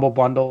ones. Humble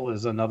Bundle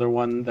is another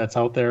one that's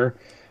out there.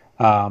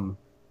 As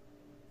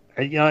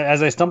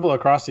I stumble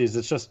across these,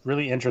 it's just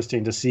really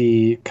interesting to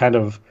see kind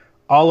of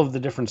all of the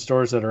different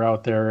stores that are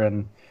out there.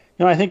 And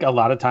I think a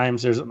lot of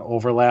times there's an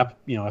overlap.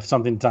 If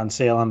something's on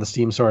sale on the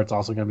Steam store, it's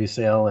also going to be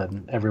sale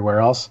and everywhere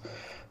else.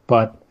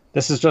 But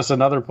this is just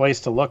another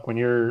place to look when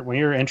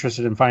you're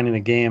interested in finding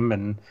a game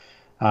and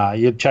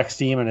you check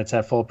Steam and it's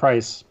at full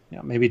price.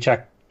 Maybe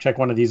check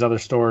one of these other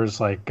stores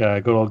like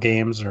Good Old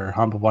Games or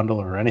Humble Bundle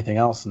or anything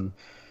else and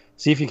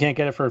see if you can't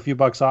get it for a few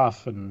bucks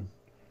off and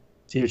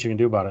see what you can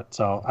do about it.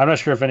 So I'm not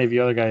sure if any of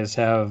you other guys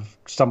have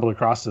stumbled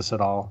across this at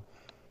all.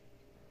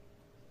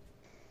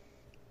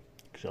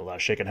 A lot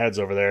of shaking heads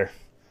over there.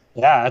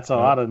 Yeah, that's a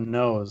lot of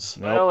no's.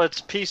 Well,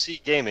 it's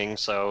PC gaming,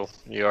 so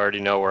you already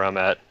know where I'm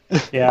at.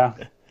 Yeah.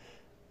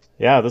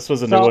 Yeah, this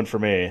was a new one for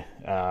me.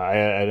 I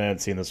hadn't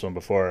seen this one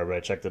before, but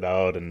I checked it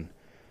out, and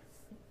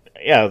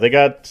yeah, they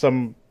got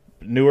some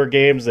newer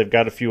games. They've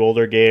got a few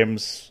older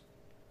games,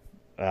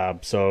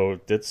 so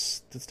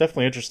it's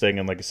definitely interesting.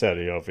 And like I said,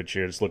 if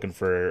you're just looking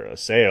for a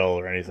sale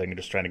or anything, you're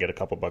just trying to get a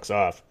couple bucks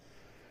off,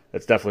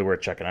 it's definitely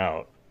worth checking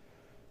out.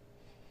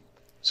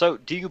 So,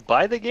 do you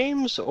buy the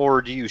games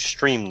or do you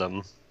stream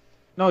them?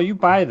 No, you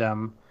buy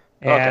them,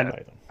 and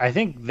Okay. I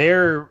think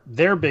their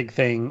big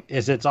thing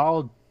is it's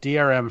all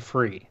DRM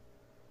free.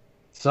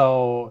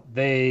 So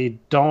they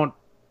don't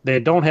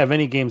have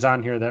any games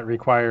on here that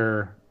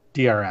require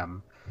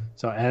DRM.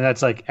 So, and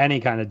that's like any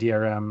kind of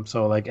DRM.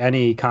 So like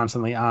any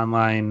constantly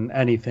online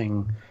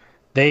anything,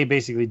 they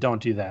basically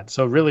don't do that.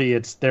 So really,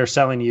 they're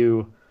selling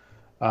you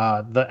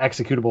the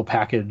executable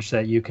package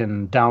that you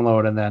can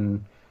download and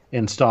then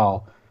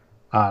install.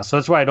 So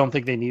that's why I don't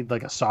think they need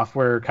like a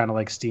software kind of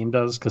like Steam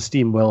does, because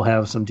Steam will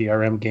have some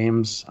DRM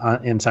games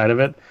inside of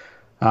it.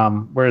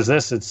 Whereas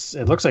this,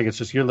 it looks like it's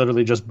just you're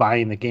literally just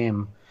buying the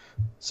game.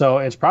 So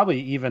it's probably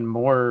even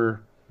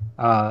more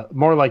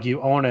like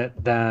you own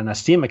it than a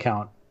Steam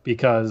account,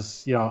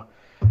 because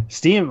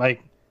Steam,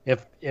 like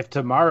if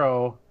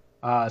tomorrow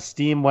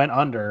Steam went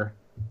under,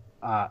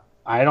 I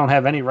don't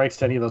have any rights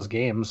to any of those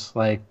games.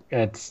 Like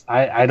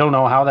I don't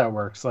know how that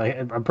works. Like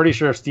I'm pretty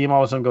sure if Steam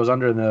all of a sudden goes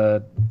under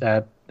and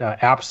that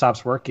app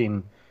stops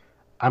working,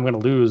 I'm going to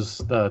lose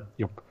the.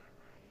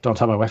 Don't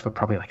tell my wife, but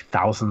probably like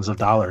thousands of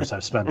dollars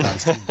I've spent on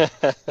Steam,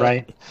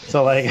 right?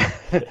 So like,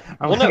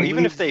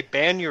 Even if they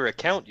ban your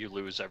account, you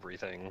lose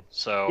everything.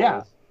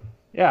 So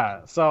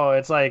yeah. So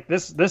it's like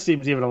this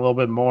seems even a little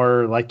bit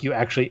more like you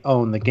actually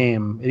own the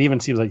game. It even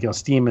seems like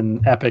Steam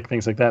and Epic,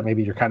 things like that.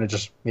 Maybe you're kind of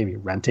just maybe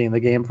renting the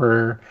game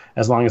for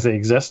as long as they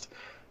exist.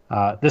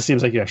 This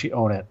seems like you actually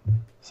own it.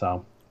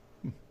 So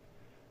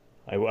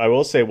I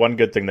will say one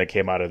good thing that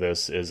came out of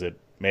this is it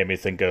made me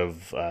think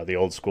of the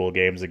old school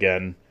games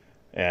again.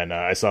 And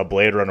I saw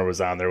Blade Runner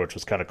was on there, which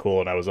was kind of cool,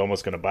 and I was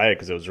almost going to buy it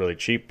because it was really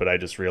cheap, but I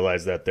just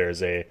realized that they're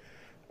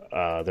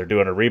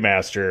doing a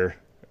remaster,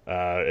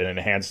 an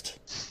enhanced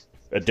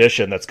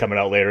edition that's coming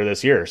out later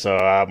this year. So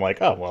I'm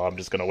like, oh, well, I'm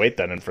just going to wait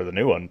then and for the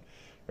new one,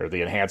 or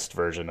the enhanced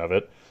version of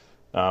it.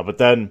 But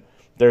then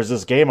there's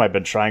this game I've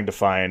been trying to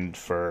find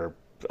for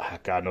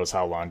God knows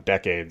how long,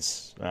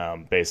 decades,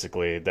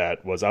 basically,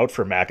 that was out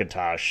for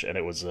Macintosh, and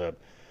it was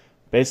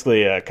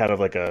basically a kind of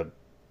like a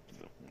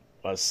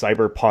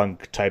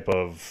cyberpunk type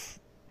of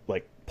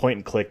like point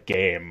and click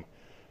game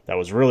that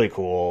was really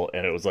cool.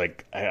 And it was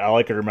like, all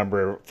I could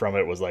remember from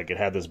it was like it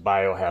had this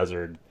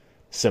biohazard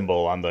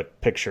symbol on the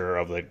picture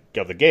of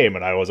the game,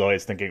 and I was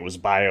always thinking it was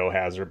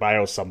biohazard,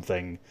 bio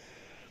something,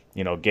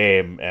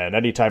 game. And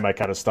anytime I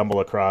kind of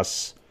stumble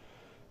across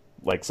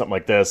like something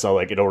like this,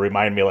 it'll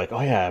remind me like,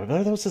 oh yeah,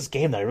 there was this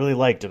game that I really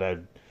liked, and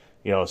I'd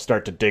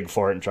start to dig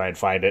for it and try and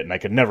find it, and I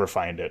could never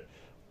find it.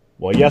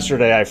 Well,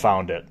 yesterday I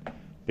found it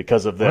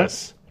because of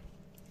this.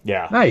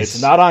 Yeah, nice.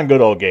 It's not on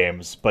Good Old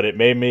Games, but it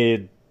made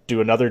me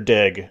do another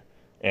dig,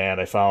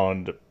 and I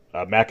found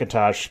a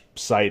Macintosh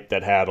site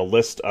that had a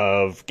list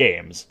of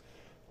games,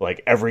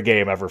 like every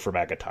game ever for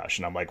Macintosh,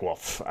 and I'm like, well,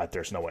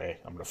 there's no way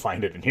I'm going to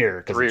find it in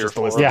here because it's just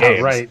a list of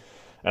games. Right.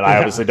 And I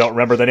obviously don't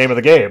remember the name of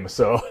the game,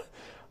 so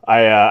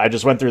I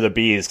just went through the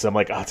B's because I'm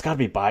like, oh, it's got to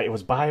be bio. It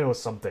was bio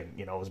something,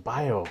 it was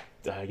bio,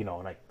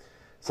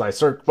 So I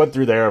went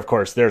through there. Of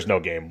course, there's no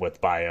game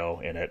with bio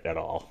in it at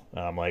all.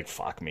 I'm like,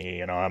 fuck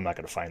me, I'm not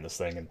going to find this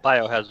thing. And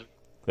Biohazard.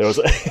 There was,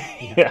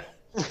 yeah.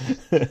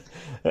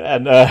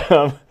 And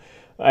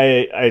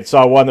I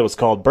saw one that was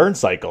called Burn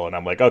Cycle, and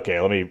I'm like, okay,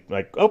 let me,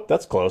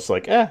 that's close.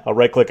 Like, I'll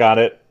right-click on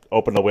it,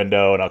 open the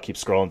window, and I'll keep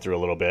scrolling through a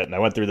little bit. And I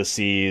went through the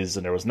C's,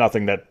 and there was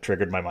nothing that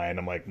triggered my mind.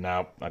 I'm like,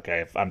 no,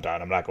 okay, I'm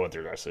done. I'm not going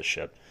through the rest of this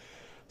shit.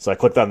 So I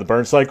clicked on the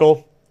Burn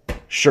Cycle.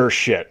 Sure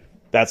shit.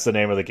 That's the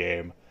name of the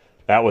game.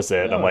 That was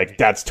it. I'm like,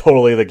 that's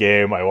totally the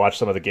game. I watched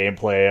some of the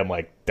gameplay. I'm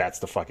like, that's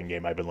the fucking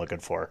game I've been looking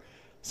for.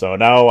 So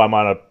now I'm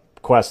on a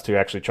quest to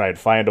actually try and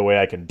find a way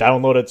I can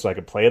download it so I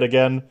can play it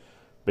again,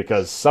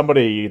 because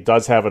somebody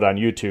does have it on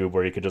YouTube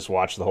where you could just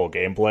watch the whole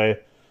gameplay.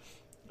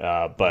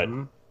 But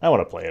I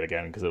want to play it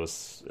again because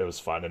it was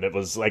fun, and it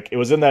was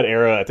in that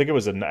era. I think it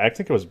was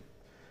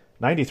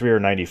 93 or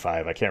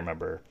 95. I can't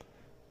remember.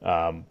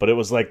 But it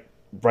was like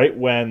right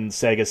when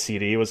Sega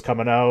CD was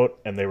coming out,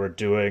 and they were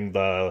doing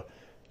the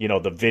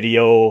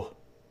video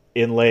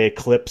inlay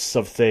clips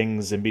of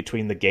things in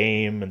between the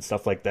game and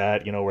stuff like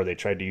that, where they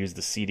tried to use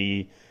the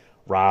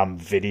CD-ROM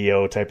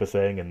video type of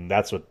thing. And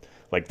that's what,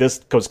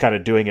 this was kind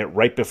of doing it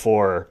right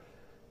before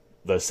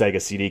the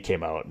Sega CD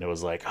came out. And it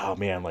was like, oh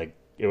man,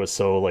 it was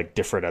so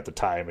different at the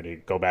time. And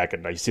you go back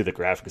and you see the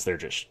graphics,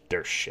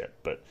 they're shit.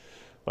 But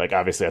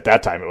obviously at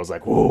that time it was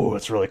like, whoa,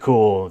 it's really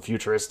cool and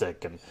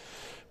futuristic. And,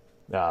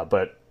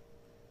 but,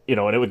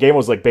 and the game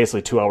was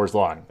basically 2 hours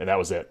long, and that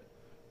was it.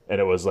 And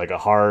it was it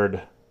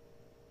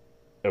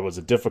was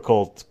a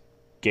difficult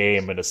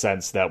game in a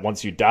sense that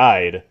once you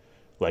died,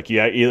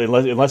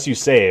 unless you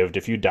saved,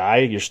 if you die,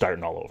 you're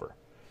starting all over.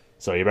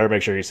 So you better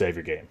make sure you save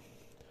your game.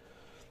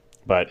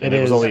 But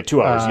it was only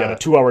 2 hours. You had a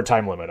 2 hour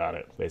time limit on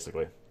it,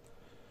 basically.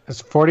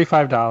 It's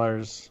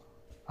 $45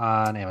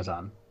 on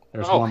Amazon.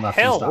 There's one left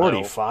in stock.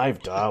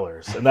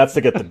 $45, and that's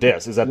to get the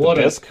disc. Is that the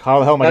disc? How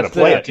the hell am I going to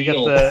play it? To get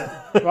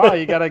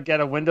you got to get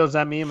a Windows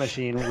ME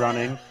machine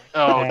running.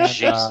 Oh, and,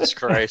 Jesus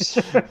Christ!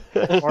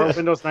 Or a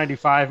Windows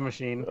 95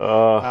 machine.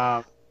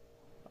 I'm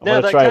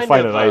going to try and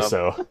find an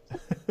ISO.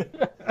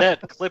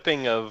 That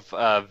clipping of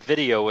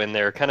video in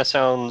there kind of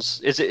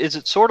sounds. Is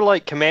it sort of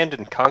like Command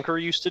and Conquer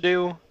used to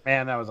do?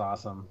 Man, that was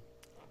awesome.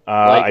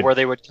 Where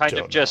they would kind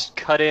of just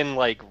cut in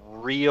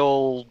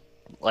real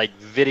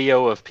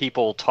video of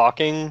people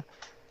talking.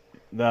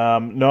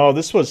 No,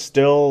 this was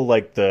still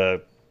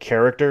the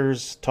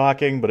characters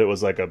talking, but it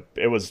was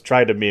it was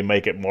trying to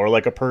make it more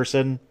like a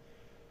person.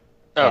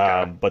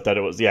 Okay. But that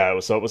it was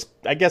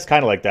I guess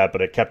kind of like that,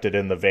 but it kept it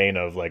in the vein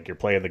of you're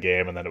playing the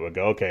game, and then it would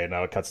go, okay,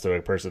 now it cuts to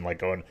a person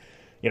going,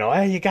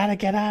 hey, you gotta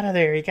get out of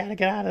there,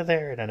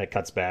 and then it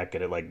cuts back,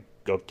 and it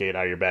okay,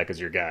 now you're back as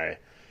your guy.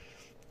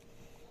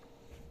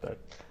 But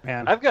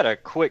man, I've got a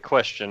quick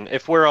question.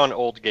 If we're on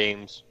old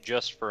games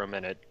just for a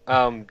minute,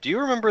 do you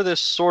remember this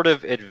sort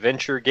of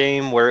adventure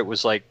game where it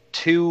was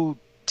two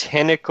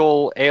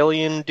tentacle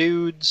alien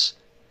dudes?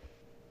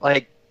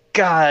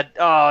 God,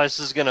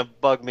 this is gonna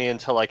bug me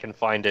until I can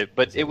find it.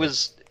 But it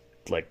was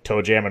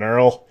Toe Jam and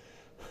Earl.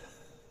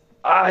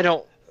 I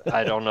don't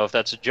know if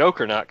that's a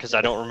joke or not because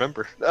I don't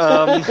remember.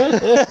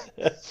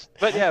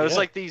 But yeah, it was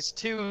these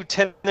two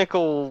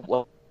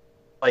tentacle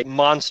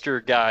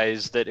monster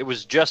guys that it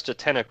was just a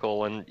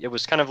tentacle, and it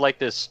was kind of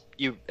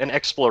an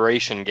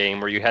exploration game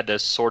where you had to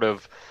sort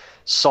of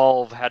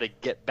solve how to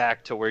get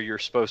back to where you're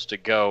supposed to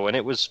go, and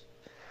it was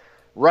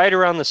right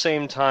around the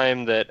same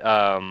time that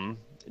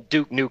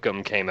Duke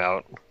Nukem came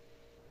out.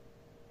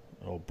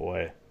 Oh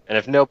boy. And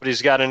if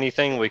nobody's got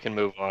anything, we can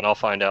move on. I'll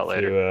find out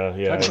later.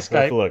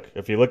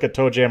 If you look at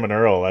Toe Jam and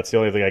Earl, that's the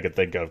only thing I could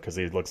think of because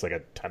he looks like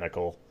a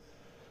tentacle.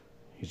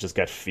 He's just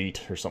got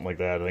feet or something like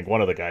that. I think one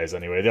of the guys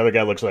anyway. The other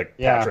guy looks like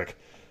Patrick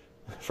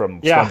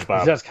from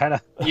SpongeBob. Just kind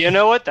of. You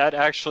know what? That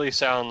actually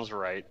sounds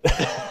right.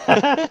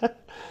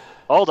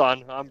 Hold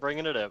on, I'm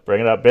bringing it up. Bring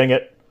it up, Bing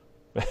it.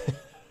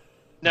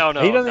 No.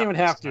 He doesn't even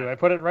have to. I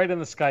put it right in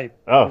the Skype.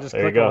 Oh, just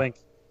there click you go. a link.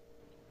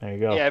 There you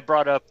go. Yeah, I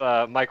brought up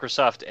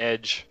Microsoft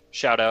Edge.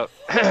 Shout out.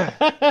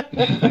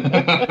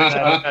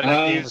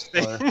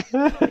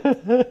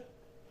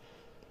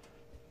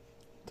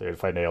 Dude,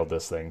 if I nailed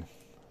this thing,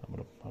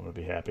 I'm gonna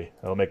be happy.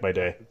 That'll make my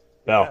day.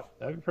 Well, Yeah,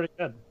 that'd be pretty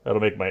good.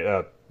 that'll make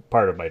my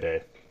part of my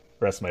day.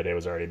 The rest of my day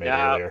was already made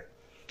earlier.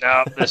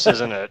 No, this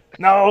isn't it.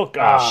 No,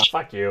 gosh,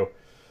 fuck you.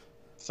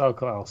 So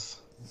close.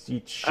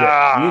 Eat shit.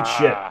 You eat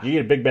shit. You eat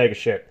a big bag of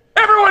shit.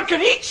 Everyone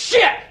can eat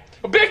shit!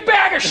 A big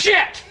bag of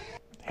shit!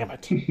 Damn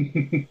it.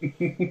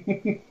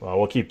 Well,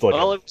 we'll keep looking.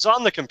 Well, it was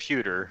on the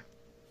computer.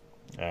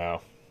 Oh.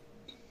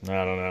 I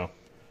don't know.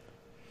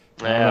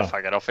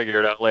 Fuck it. I'll figure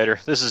it out later.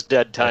 This is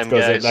dead time,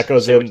 guys. That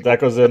goes in.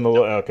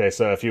 Okay,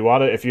 so if you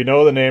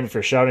know the name, if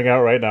you're shouting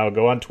out right now,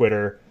 go on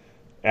Twitter,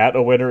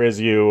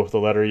 @awinnerisYou, the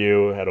letter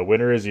U,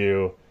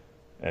 @awinnerisYou,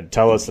 and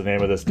tell us the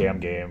name of this damn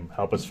game.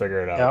 Help us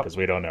figure it out, because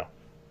we don't know.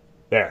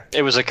 There.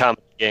 It was a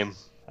comedy game.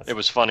 It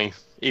was funny,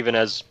 even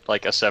as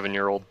like a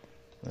 7-year-old.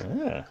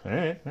 All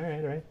right.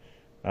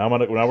 Now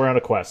we're on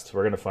a quest.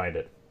 We're gonna find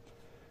it.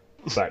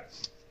 But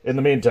in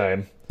the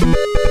meantime,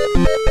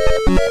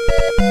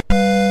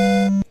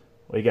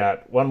 we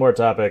got one more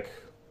topic.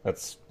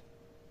 That's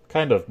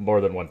kind of more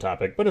than one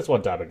topic, but it's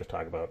one topic to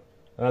talk about.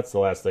 And that's the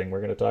last thing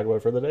we're going to talk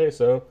about for the day.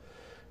 So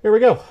here we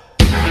go.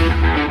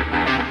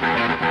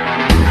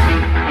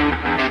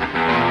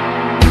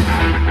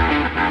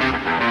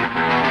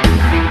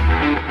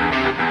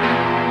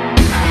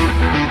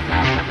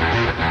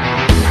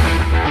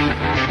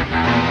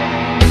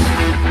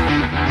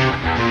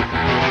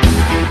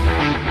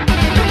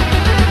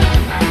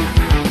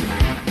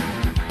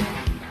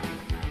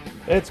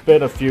 It's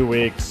been a few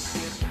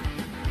weeks.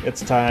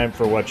 It's time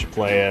for What You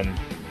Playin'.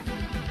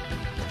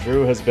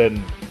 Drew has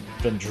been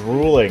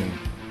drooling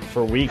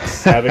for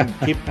weeks,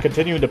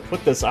 continuing to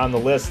put this on the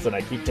list, and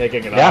I keep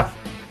taking it off.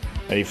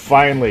 And he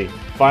finally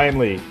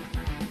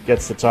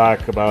gets to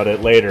talk about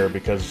it later,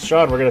 because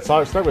Sean, we're going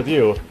to start with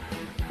you.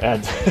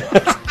 And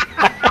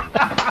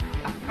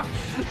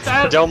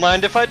don't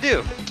mind if I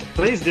do.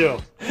 Please do.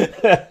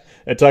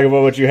 And talk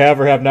about what you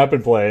have or have not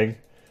been playing.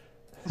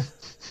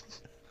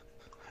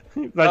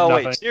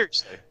 Wait,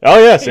 seriously?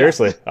 Oh, yeah,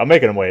 seriously. I'm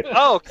making him wait.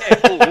 Oh, okay.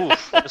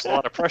 There's a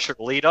lot of pressure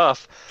to lead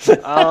off.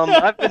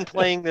 I've been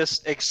playing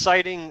this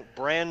exciting,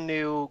 brand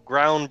new,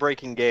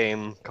 groundbreaking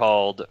game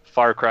called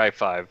Far Cry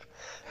 5.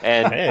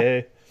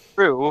 And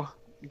Drew,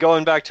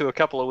 going back to a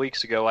couple of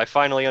weeks ago, I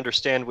finally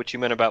understand what you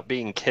meant about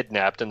being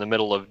kidnapped in the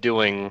middle of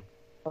doing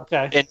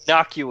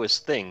innocuous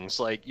things.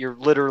 Like, you're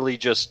literally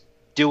just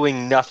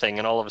doing nothing,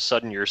 and all of a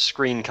sudden your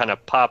screen kind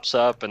of pops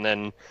up, and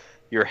then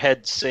your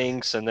head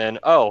sinks, and then,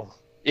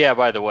 yeah,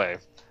 by the way,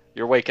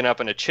 you're waking up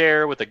in a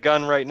chair with a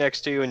gun right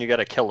next to you, and you got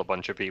to kill a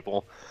bunch of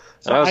people.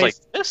 And I was like,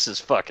 this is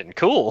fucking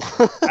cool.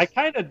 I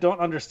kind of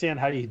don't understand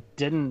how you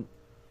didn't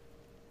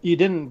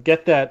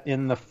get that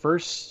in that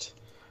first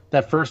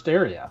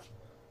area.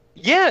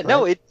 Yeah, right?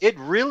 No, it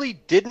really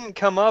didn't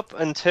come up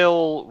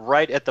until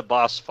right at the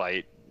boss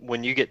fight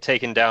when you get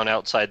taken down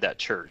outside that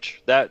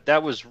church.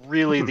 That was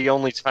really the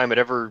only time it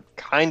ever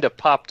kind of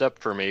popped up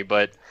for me.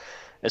 But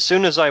as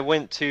soon as I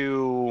went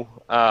to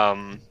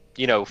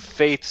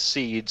Faith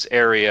Seed's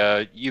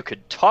area, you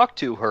could talk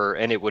to her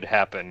and it would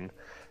happen.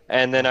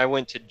 And then I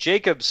went to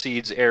Jacob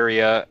Seed's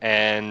area,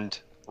 and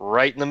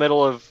right in the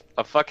middle of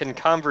a fucking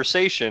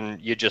conversation,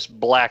 you just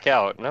black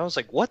out. And I was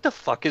like, what the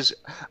fuck is...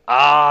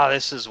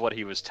 this is what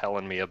he was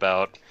telling me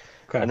about.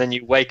 Okay. And then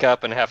you wake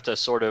up and have to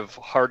sort of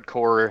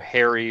hardcore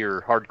Harry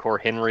or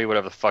hardcore Henry,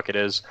 whatever the fuck it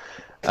is,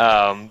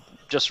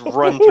 just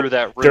run through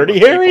that room. Dirty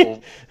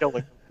Harry?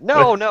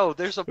 No,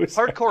 there's a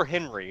hardcore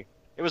Henry.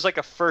 It was like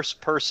a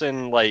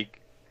first-person,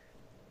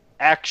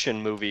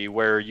 action movie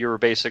where you were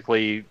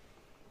basically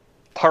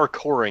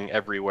parkouring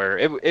everywhere.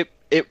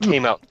 It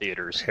came out in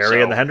theaters.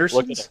 Harry and the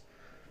Hendersons?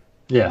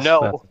 Yes.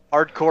 No,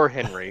 hardcore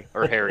Henry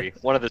or Harry,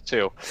 one of the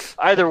two.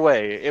 Either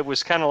way, it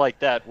was kind of like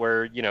that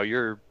where,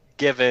 you're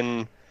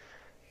given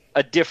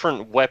a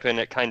different weapon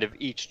at kind of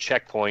each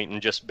checkpoint and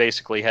just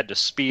basically had to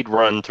speed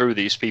run through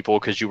these people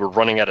because you were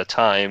running out of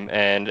time.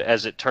 And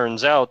as it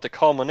turns out, the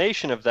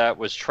culmination of that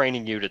was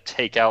training you to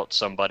take out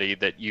somebody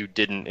that you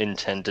didn't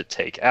intend to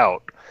take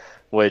out,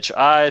 which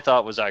I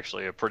thought was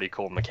actually a pretty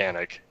cool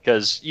mechanic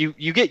because you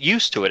get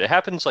used to it. It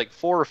happens like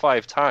 4 or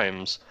 5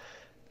 times,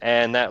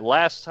 and that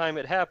last time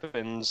it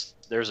happens,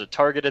 there's a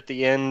target at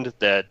the end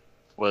that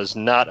was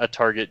not a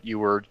target you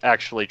were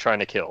actually trying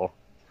to kill.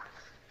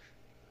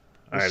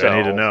 All right, I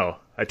need to know.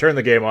 I turned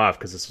the game off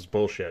because this was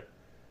bullshit.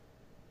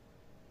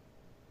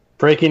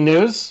 Breaking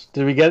news?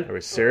 Are we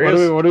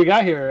serious? What do we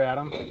got here,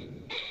 Adam?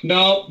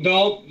 No.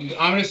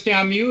 I'm going to stay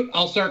on mute.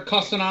 I'll start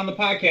cussing on the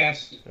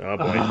podcast. Oh,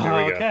 boy.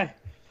 Here we go.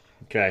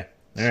 Okay.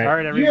 All right.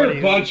 Sorry, everybody. You're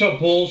a bunch of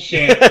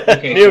bullshit.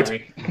 Okay, Mute.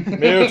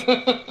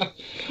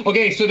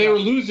 Okay, so they were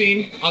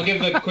losing. I'll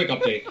give the quick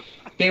update.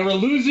 They were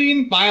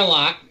losing by a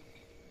lot.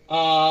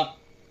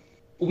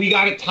 We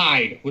got it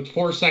tied with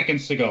 4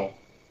 seconds to go.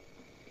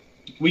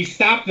 We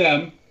stopped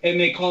them, and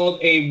they called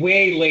a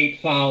way late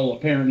foul,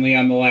 apparently,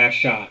 on the last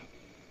shot.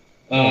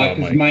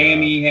 Because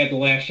Miami had the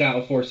last shot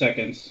with 4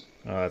 seconds.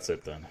 Oh, that's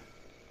it then.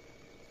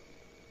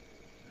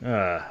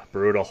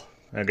 Brutal.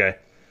 Okay.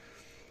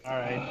 All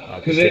right.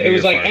 Because it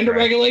was like end of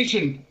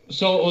regulation,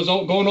 so it was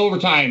going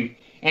overtime,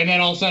 and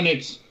then all of a sudden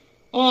it's,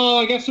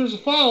 I guess there's a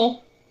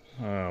foul.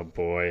 Oh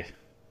boy.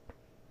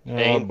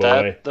 Ain't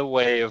that the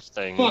way of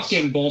things?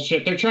 Fucking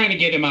bullshit. They're trying to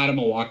get him out of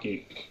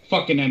Milwaukee.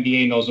 Fucking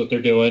NBA knows what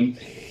they're doing.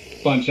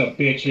 Bunch of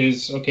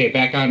bitches. Okay,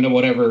 back on to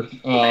whatever.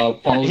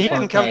 He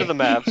can come to the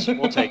Mavs.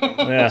 We'll take him.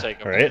 Yeah, we'll take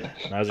him.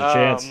 Right. Now's a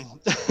chance.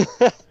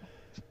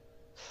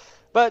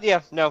 But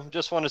yeah, no,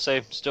 just want to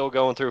say, still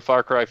going through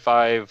Far Cry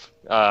 5.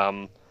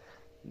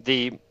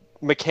 The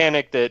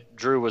mechanic that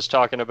Drew was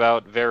talking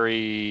about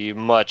very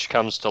much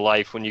comes to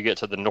life when you get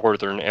to the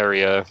northern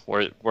area,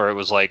 where it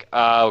was like,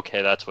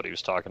 okay, that's what he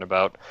was talking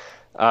about.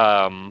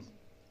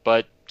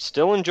 But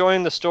still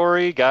enjoying the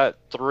story. Got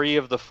 3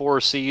 of the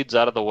 4 seeds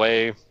out of the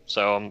way,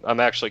 so I'm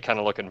actually kind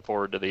of looking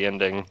forward to the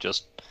ending.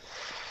 Just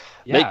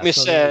make me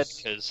sad,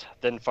 because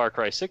then Far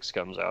Cry 6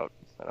 comes out,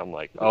 and I'm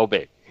like, oh,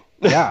 babe.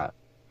 Yeah.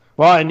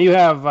 Well, and you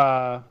have,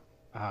 oh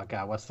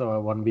god, what's the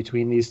one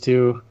between these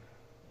two?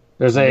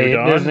 There's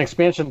an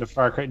expansion to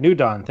Far Cry New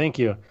Dawn. Thank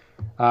you.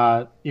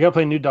 You gotta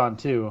play New Dawn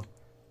too.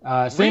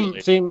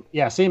 Same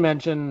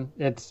engine.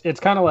 It's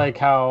kind of like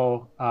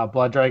how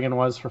Blood Dragon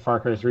was for Far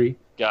Cry 3.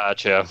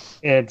 Gotcha.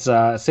 It's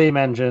same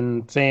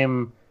engine,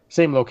 same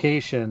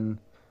location,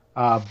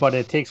 but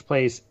it takes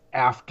place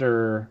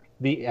after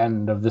the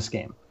end of this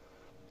game.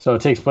 So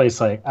it takes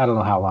place like, I don't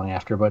know how long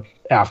after, but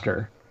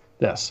after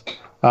this.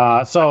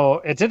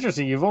 So it's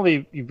interesting.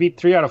 You beat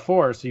 3 out of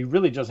 4, so you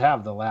really just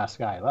have the last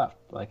guy left.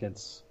 Like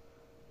there's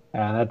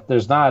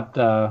not.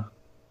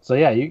 So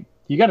yeah, you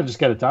got to just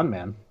get it done,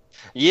 man.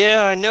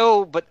 Yeah, I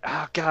know, but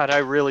God, I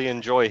really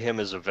enjoy him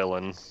as a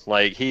villain.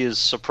 Like, he is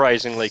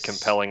surprisingly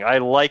compelling. I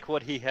like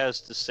what he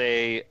has to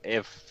say.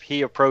 If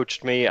he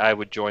approached me, I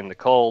would join the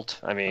cult.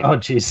 I mean, oh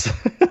jeez.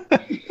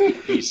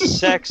 He's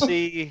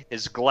sexy.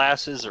 His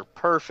glasses are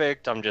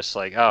perfect. I'm just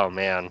like, oh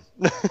man,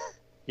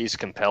 he's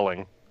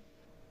compelling.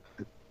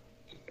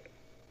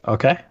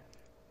 Okay.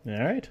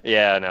 All right.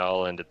 Yeah, no,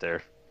 I'll end it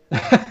there.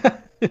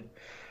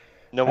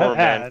 No more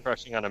man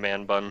crushing on a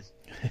man bun.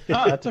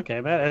 Oh, that's okay,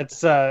 man.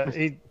 It's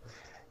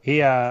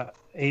you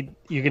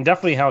can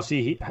definitely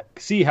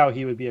see how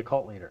he would be a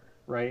cult leader,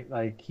 right?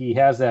 Like, he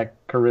has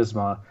that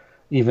charisma,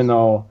 even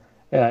though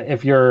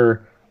if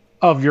you're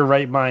of your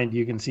right mind,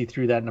 you can see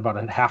through that in about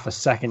a half a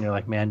second. You're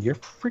like, man, you're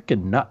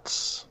freaking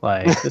nuts.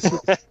 Like, this is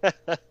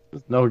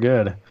no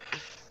good.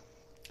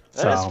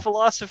 His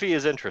philosophy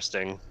is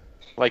interesting.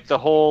 Like the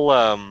whole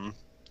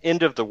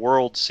end of the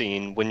world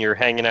scene when you're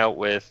hanging out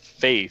with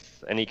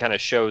Faith, and he kind of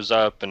shows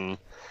up and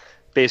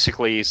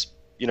basically,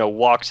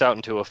 walks out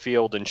into a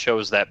field and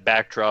shows that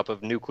backdrop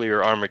of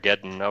nuclear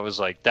Armageddon. I was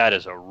like, that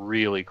is a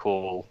really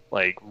cool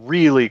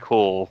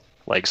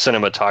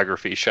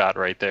cinematography shot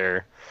right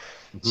there.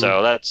 Mm-hmm.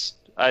 So that's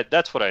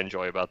what I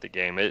enjoy about the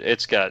game.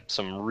 It's got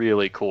some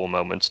really cool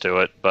moments to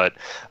it, but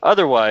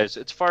otherwise,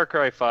 it's Far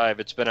Cry 5.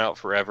 It's been out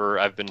forever.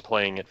 I've been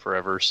playing it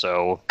forever,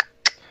 so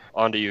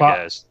on to you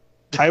guys.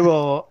 I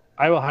will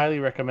highly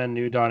recommend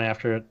New Dawn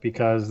after it,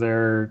 because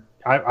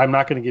I'm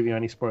not going to give you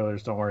any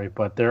spoilers, don't worry,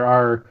 but there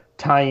are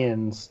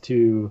tie-ins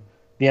to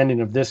the ending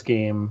of this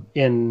game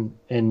in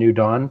New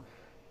Dawn,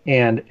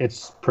 and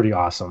it's pretty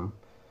awesome.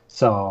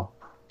 So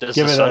does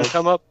the sun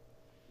come up?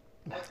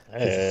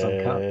 Yes.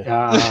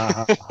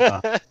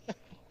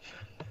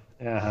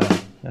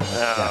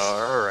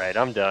 All right,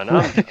 I'm done.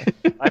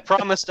 I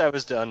promised I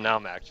was done. Now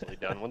I'm actually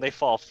done. When they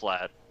fall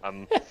flat,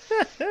 I'm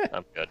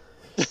good.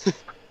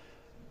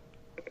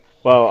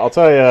 Well, I'll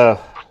tell you,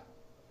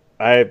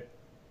 I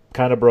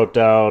kind of broke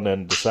down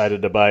and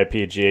decided to buy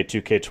PGA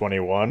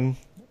 2K21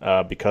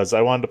 because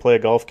I wanted to play a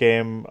golf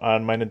game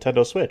on my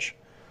Nintendo Switch.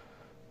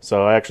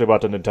 So I actually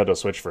bought the Nintendo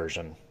Switch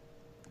version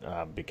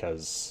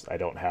because I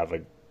don't have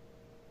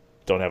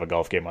a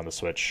golf game on the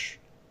Switch.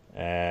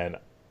 And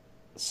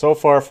so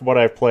far from what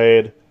I've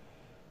played,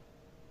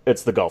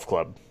 it's the golf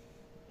club.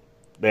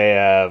 They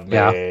have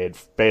made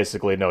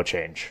basically no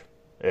change.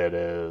 It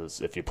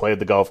is, if you played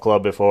the golf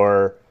club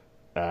before,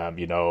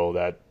 you know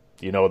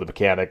the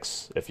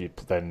mechanics.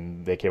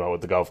 Then they came out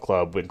with the golf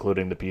club,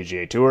 including the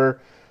PGA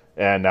Tour,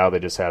 and now they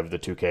just have the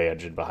 2K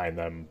engine behind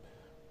them,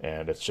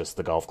 and it's just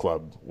the golf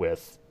club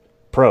with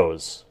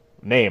pros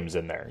names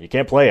in there. You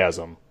can't play as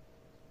them.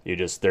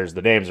 There's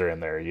the names are in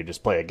there. You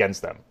just play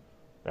against them,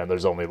 and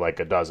there's only like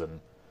a dozen.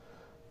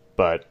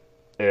 But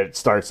it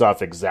starts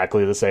off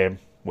exactly the same.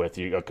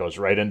 It goes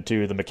right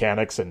into the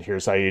mechanics, and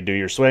here's how you do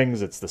your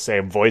swings. It's the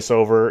same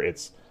voiceover.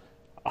 It's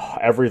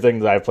everything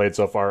that I've played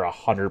so far,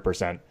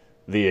 100%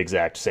 the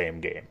exact same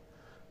game.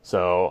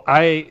 So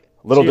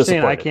you're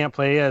saying I can't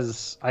play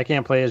as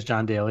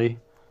John Daly?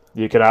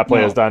 You cannot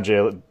play as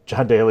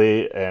John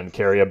Daly and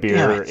carry a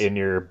beer in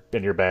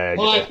your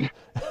bag.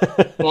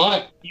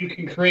 But you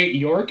can create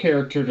your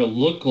character to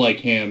look like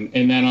him,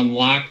 and then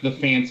unlock the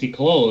fancy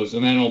clothes,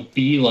 and then it'll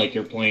be like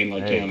you're playing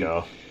like him. There you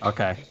go.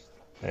 Okay.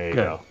 There you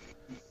go.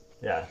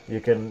 Yeah, you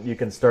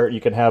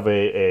can have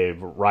a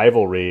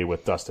rivalry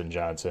with Dustin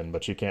Johnson,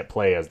 but you can't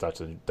play as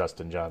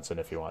Dustin Johnson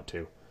if you want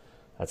to.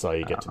 That's all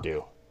you get to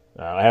do.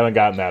 I haven't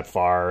gotten that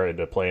far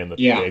into playing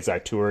the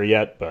exact tour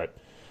yet, but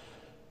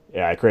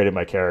yeah, I created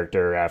my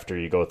character after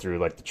you go through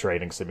like the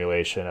training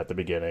simulation at the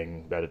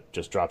beginning that it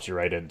just drops you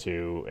right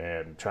into,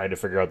 and trying to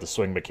figure out the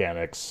swing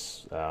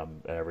mechanics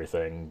and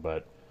everything.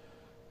 But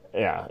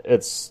yeah,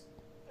 it's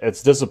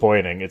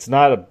disappointing.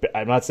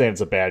 I'm not saying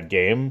it's a bad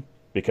game,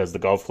 because the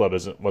golf club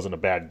wasn't a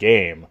bad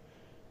game.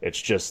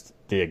 It's just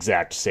the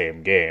exact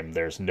same game.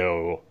 There's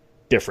no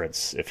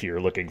difference. If you're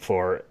looking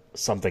for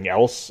something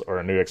else or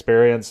a new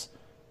experience,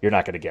 you're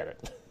not going to get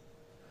it.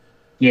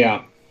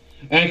 Yeah.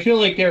 And I feel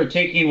like they're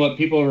taking what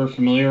people were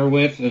familiar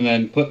with and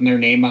then putting their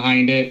name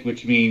behind it,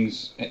 which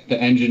means the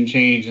engine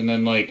change. And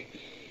then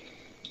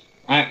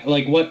I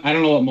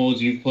don't know what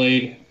modes you've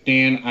played,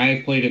 Dan.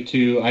 I've played it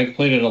too. I've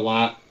played it a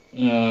lot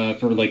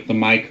for like the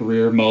My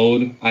Career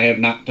mode. I have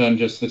not done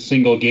just the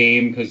single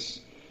game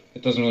because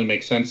it doesn't really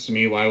make sense to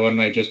me. Why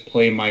wouldn't I just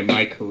play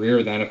My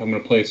Career then if I'm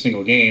going to play a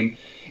single game?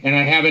 And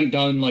I haven't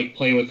done like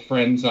play with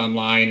friends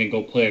online and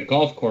go play a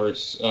golf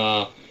course.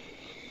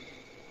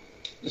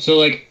 So,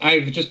 like,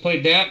 I've just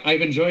played that.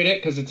 I've enjoyed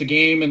it because it's a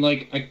game, and,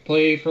 like, I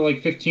play for,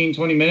 like, 15,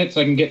 20 minutes.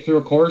 I can get through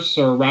a course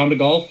or a round of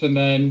golf, and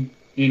then,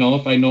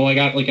 if I know I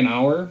got, like, an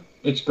hour,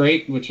 it's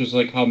great, which is,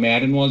 like, how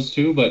Madden was,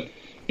 too. But,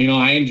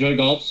 I enjoy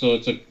golf, so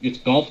it's a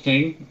golf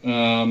thing.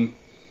 I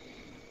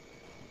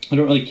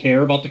don't really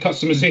care about the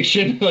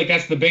customization. Like,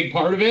 that's the big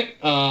part of it.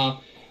 I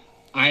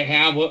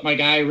have what my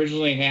guy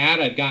originally had.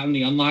 I've gotten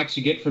the unlocks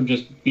you get from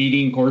just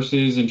beating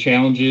courses and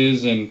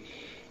challenges, and,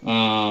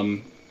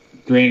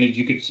 granted,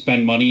 you could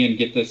spend money and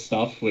get this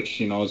stuff, which,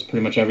 is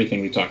pretty much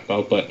everything we talked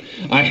about, but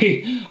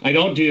I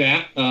don't do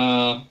that.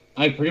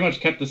 I pretty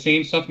much kept the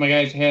same stuff my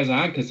guy has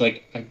on because,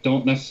 like, I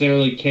don't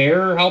necessarily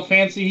care how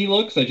fancy he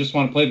looks. I just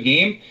want to play the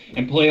game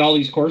and play all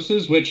these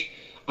courses, which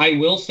I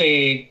will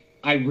say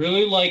I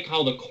really like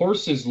how the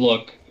courses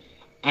look.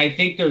 I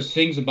think there's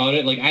things about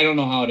it, like, I don't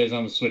know how it is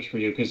on the Switch for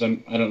you because I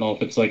don't know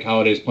if it's, like,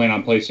 how it is playing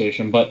on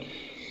PlayStation, but,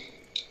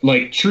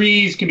 like,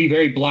 trees can be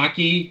very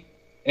blocky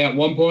at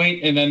one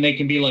point, and then they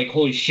can be like,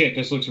 holy shit,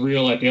 this looks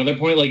real at the other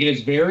point. Like, it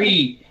is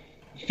very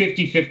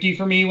 50-50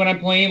 for me when I'm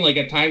playing. Like,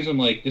 at times I'm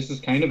like, this is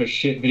kind of a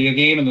shit video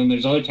game, and then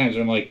there's other times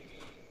where I'm like,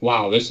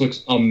 wow, this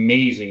looks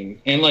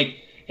amazing. And, like,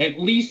 at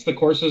least the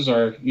courses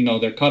are,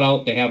 they're cut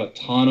out. They have a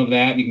ton of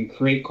that. You can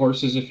create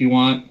courses if you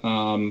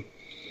want.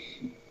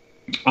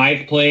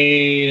 I've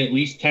played at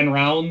least 10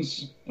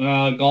 rounds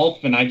golf,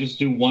 and I just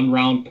do 1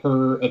 round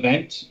per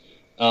event.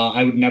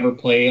 I would never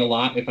play a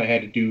lot if I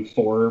had to do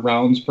 4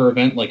 rounds per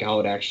event, like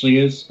how it actually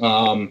is.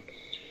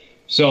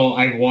 So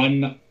I've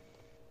won,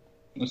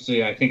 let's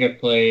see, I think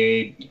I've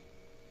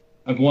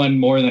won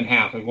more than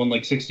half. I've won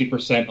like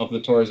 60% of the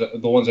tours,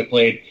 the ones I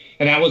played.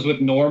 And that was with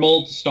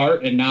normal to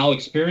start, and now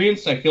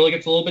experienced. I feel like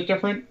it's a little bit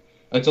different.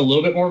 It's a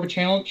little bit more of a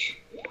challenge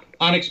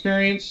on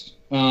experienced.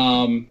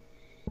 Not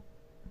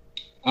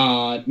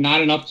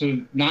enough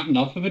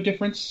of a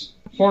difference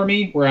for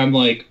me, where I'm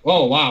like,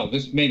 oh, wow,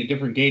 this made a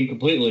different game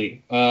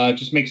completely. It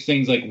just makes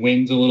things like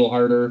winds a little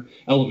harder.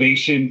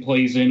 Elevation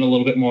plays in a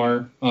little bit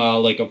more,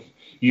 like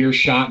your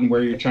shot and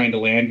where you're trying to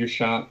land your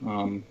shot.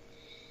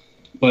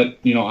 But,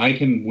 I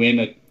can win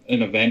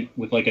an event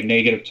with like a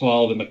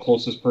 -12, and the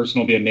closest person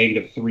will be a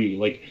 -3.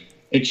 Like,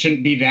 it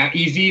shouldn't be that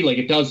easy. Like,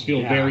 it does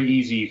feel very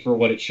easy for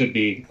what it should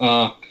be.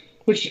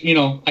 Which,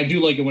 I do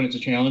like it when it's a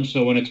challenge.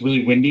 So when it's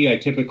really windy, I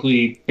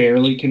typically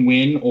barely can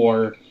win,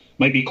 or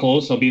might be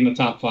close. I'll be in the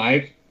top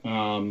 5.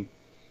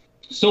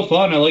 Still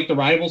fun. I like the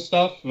rival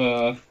stuff.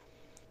 The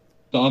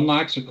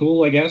unlocks are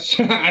cool, I guess.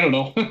 I don't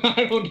know.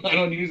 I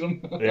don't use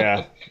them.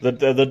 Yeah.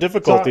 The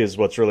difficulty is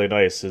what's really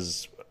nice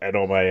is I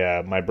know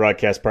my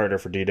broadcast partner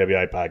for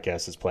DWI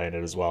podcast is playing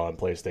it as well on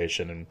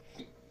PlayStation, and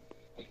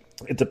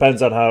it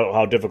depends on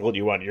how difficult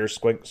you want your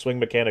swing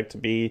mechanic to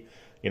be.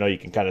 You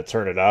can kind of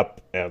turn it up,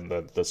 and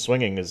the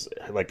swinging is,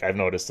 like, I've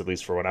noticed, at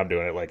least for when I'm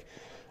doing it, like,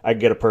 I can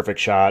get a perfect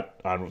shot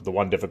on the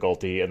one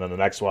difficulty, and then the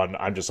next one,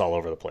 I'm just all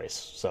over the place.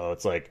 So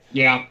it's like,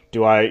 yeah,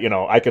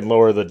 I can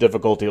lower the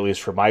difficulty at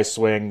least for my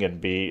swing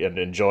and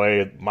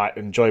enjoy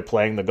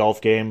playing the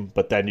golf game,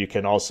 but then you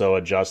can also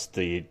adjust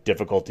the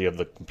difficulty of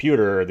the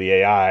computer or the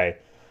AI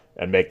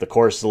and make the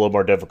course a little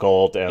more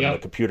difficult, and the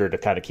computer to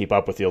kind of keep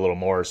up with you a little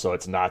more. So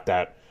it's not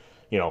that,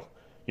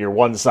 you're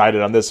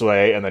one-sided on this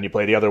way, and then you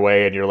play the other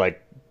way, and you're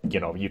like,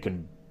 you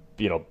can,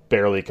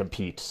 barely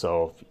compete.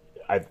 So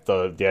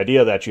the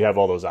idea that you have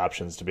all those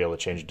options to be able to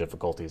change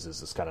difficulties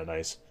is kind of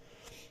nice.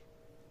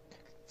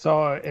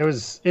 So it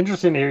was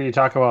interesting to hear you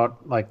talk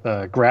about like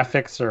the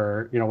graphics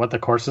or what the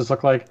courses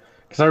look like,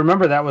 because I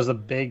remember that was a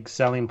big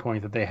selling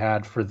point that they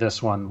had for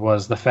this one,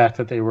 was the fact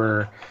that they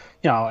were,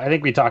 I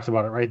think we talked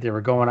about it, right? They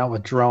were going out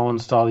with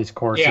drones to all these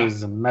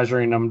courses and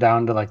measuring them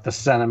down to like the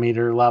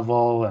centimeter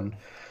level, and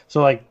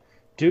so like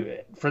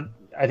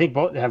I think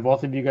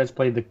both of you guys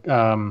played the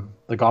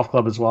golf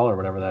club as well, or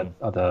whatever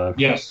that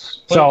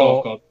yes.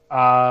 So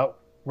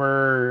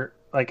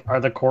are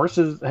the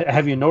courses?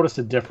 Have you noticed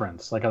a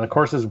difference? Like, are the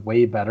courses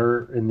way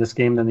better in this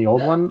game than the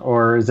old one,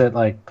 or is it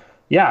like,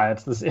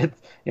 it's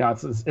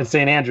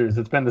St. Andrews.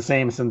 It's been the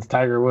same since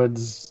Tiger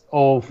Woods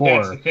 04.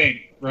 That's the thing,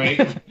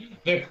 right?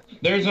 There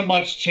isn't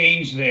much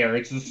change there.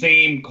 It's the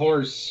same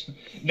course.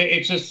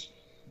 It's just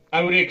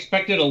I would have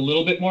expected a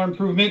little bit more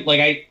improvement.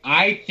 Like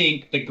I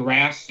think the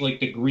grass, like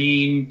the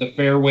green, the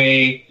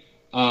fairway,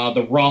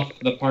 the rough,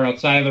 the part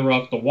outside of the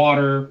rough, the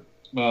water,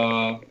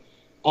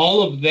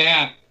 all of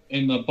that,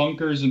 and the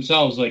bunkers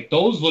themselves, like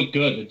those look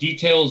good. The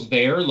details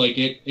there, like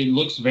it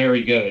looks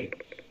very good.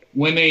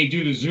 When they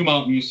do the zoom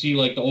out and you see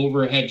like the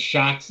overhead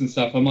shots and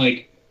stuff, I'm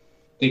like,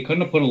 they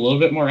couldn't have put a little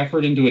bit more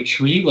effort into a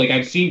tree. Like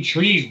I've seen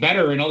trees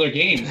better in other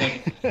games.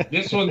 Like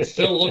this one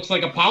still looks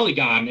like a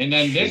polygon, and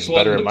then this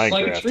one looks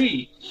like a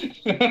tree.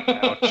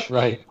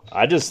 Right.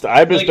 I've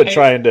been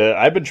trying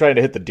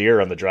to hit the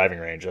deer on the driving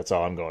range. That's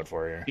all I'm going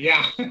for here.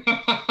 Yeah.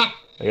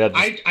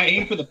 I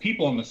aim for the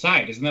people on the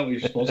side. Isn't that what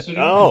you're supposed to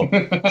do? Oh,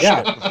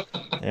 yeah.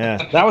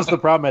 Yeah. That was the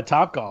problem at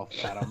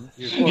Topgolf, Adam.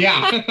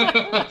 Yeah.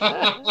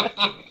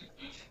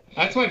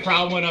 That's my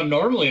problem when I'm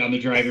normally on the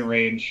driving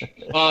range.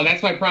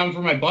 That's my problem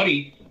for my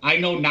buddy. I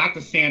know not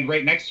to stand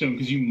right next to him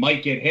because you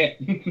might get hit.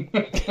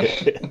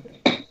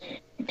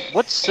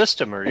 What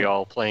system are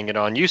y'all playing it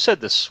on? You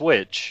said the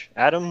Switch.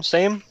 Adam,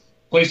 same?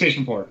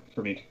 PlayStation 4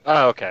 for me.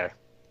 Oh, okay.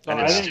 And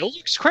it still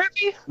looks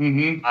crappy?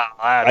 Mm-hmm.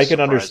 I can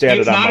understand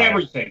it's it on not mine.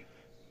 everything.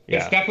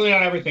 Yeah. It's definitely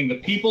not everything. The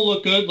people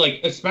look good,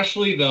 like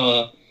especially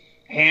the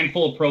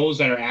handful of pros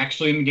that are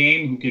actually in the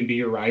game who can be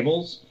your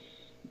rivals.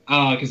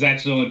 Because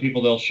that's the only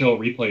people they'll show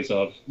replays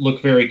of.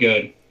 Look very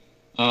good.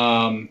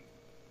 And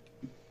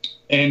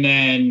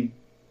then,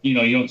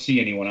 you don't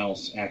see anyone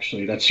else,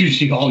 actually. That's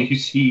usually all you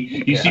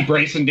see. You see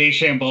Bryson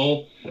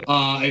DeChambeau,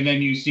 and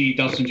then you see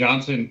Dustin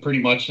Johnson pretty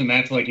much, and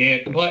that's like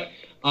it. But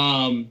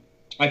I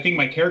think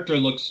my character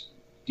looks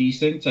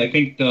decent. I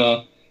think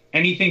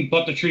anything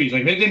but the trees.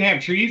 Like, if it didn't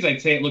have trees,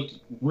 I'd say it looked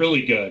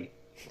really good.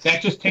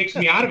 That just takes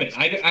me out of it.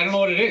 I don't know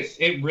what it is.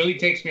 It really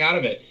takes me out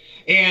of it.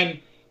 And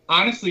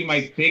honestly,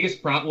 my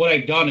biggest problem, what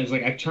I've done is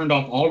like I've turned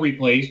off all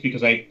replays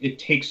because it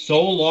takes so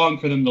long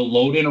for them to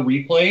load in a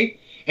replay,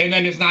 and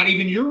then it's not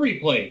even your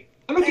replay.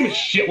 I don't give a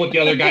shit what the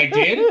other guy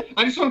did.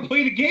 I just want to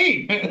play the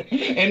game.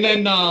 And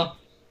then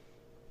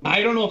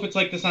I don't know if it's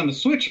like this on the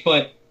Switch,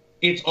 but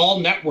it's all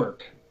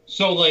network.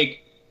 So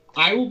like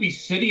I will be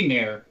sitting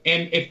there,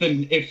 and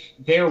if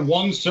their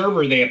one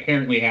server they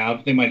apparently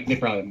have, they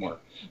probably have more,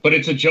 but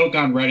it's a joke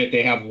on Reddit.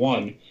 They have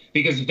one.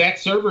 Because if that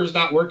server is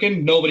not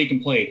working, nobody can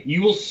play.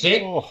 You will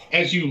sit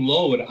as you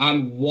load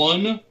on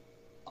one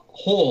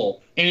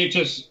hole, and it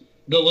just,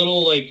 the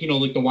little, like the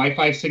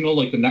Wi-Fi signal,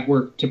 like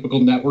the typical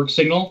network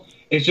signal,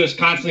 is just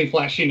constantly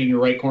flashing in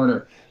your right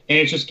corner. And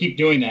it just keep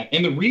doing that.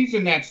 And the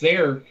reason that's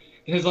there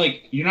is,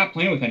 like, you're not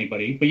playing with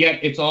anybody, but yet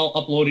it's all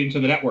uploading to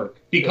the network.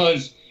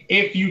 Because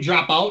if you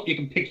drop out, it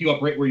can pick you up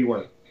right where you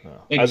were.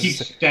 It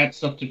keeps that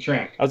stuff to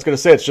track. I was going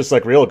to say, it's just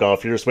like real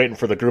golf. You're just waiting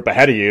for the group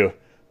ahead of you.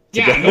 To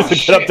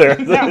get up there.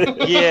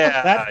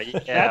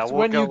 That's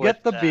when you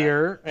get the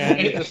beer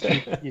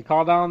and you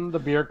call down the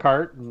beer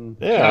cart and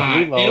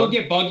it'll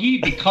get buggy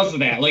because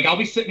of that. Like I'll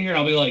be sitting here and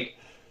I'll be like,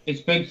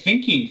 it's been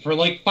thinking for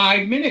like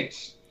 5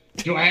 minutes.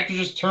 Do I have to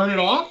just turn it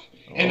off?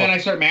 And then I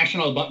start mashing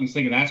all the buttons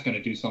thinking that's going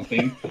to do something,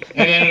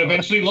 and then it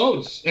eventually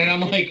loads, and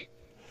I'm like,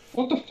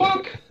 what the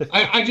fuck?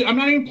 I'm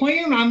not even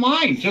playing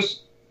online.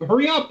 Just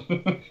hurry up.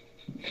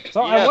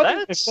 So I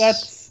wonder if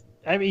that's.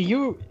 I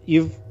mean,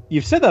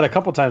 You've said that a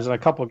couple times in a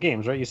couple of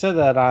games, right? You said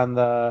that on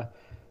the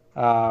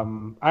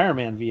Iron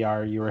Man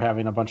VR, you were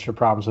having a bunch of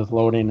problems with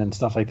loading and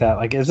stuff like that.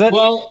 Like, is it?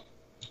 Well,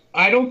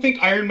 I don't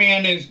think Iron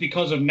Man is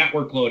because of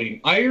network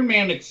loading. Iron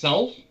Man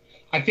itself,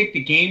 I think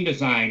the game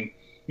design,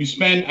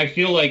 I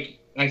feel like,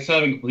 I still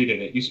haven't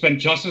completed it. You spend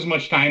just as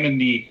much time in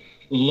the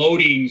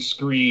loading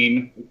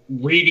screen,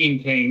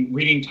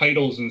 reading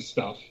titles and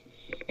stuff,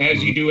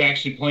 as you do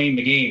actually playing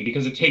the game,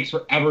 because it takes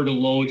forever to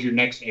load your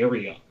next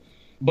area.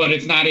 But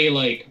it's not a,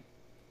 like,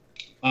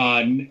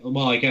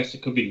 well, I guess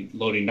it could be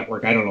loading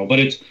network. I don't know, but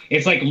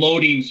it's like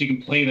loading so you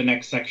can play the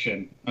next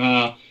section.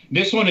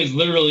 This one is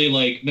literally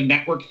like the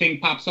network thing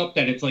pops up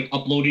that it's like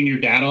uploading your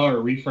data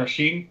or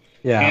refreshing,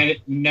 and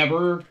it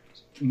never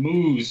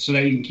moves so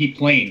that you can keep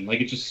playing.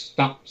 Like it just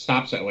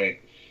stops that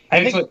way.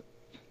 It's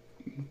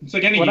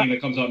like any game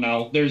that comes out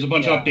now. There's a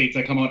bunch of updates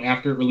that come out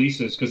after it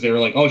releases because they were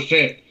like, oh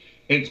shit,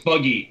 it's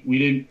buggy. We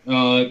didn't.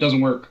 It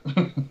doesn't work.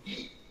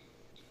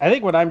 I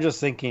think what I'm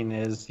just thinking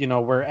is,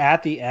 we're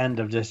at the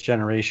end of this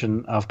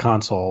generation of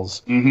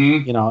consoles,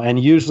 and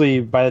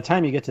usually by the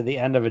time you get to the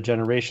end of a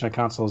generation of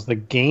consoles, the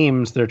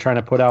games they're trying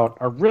to put out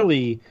are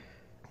really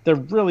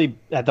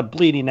at the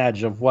bleeding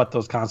edge of what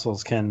those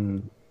consoles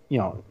can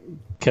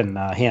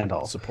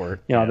handle.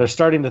 Support. They're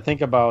starting to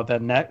think about the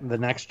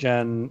next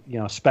gen,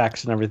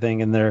 specs and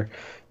everything, and they're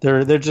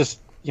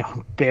just,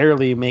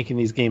 barely making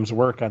these games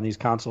work on these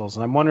consoles.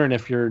 And I'm wondering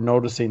if you're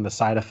noticing the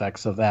side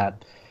effects of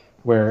that,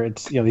 where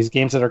it's these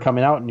games that are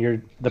coming out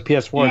and the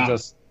PS4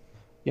 just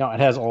it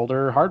has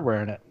older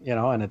hardware in it,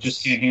 and it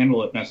just can't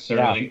handle it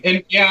necessarily.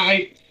 And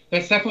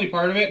that's definitely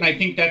part of it. And I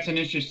think that's an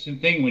interesting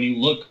thing when you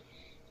look.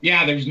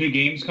 Yeah, there's new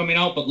games coming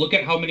out, but look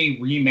at how many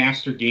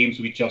remastered games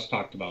we just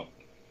talked about.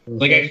 Mm-hmm.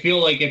 Like I feel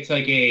like it's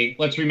like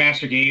let's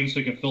remaster games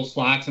so we can fill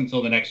slots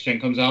until the next gen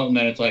comes out, and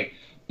then it's like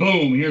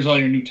boom, here's all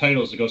your new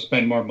titles to go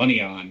spend more money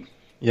on.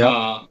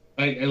 Yeah.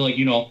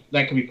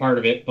 That could be part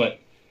of it, but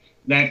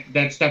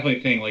that's definitely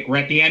a thing. Like, we're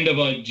at the end of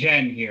a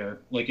gen here.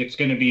 Like, it's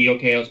going to be,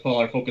 okay, let's pull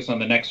our focus on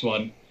the next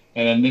one.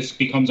 And then this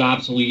becomes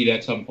obsolete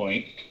at some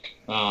point,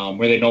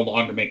 where they no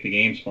longer make the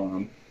games for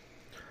them.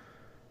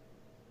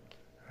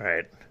 All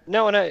right.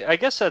 No, and I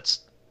guess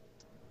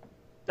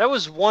that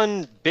was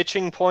one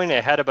bitching point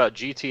I had about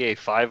GTA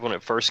 5 when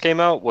it first came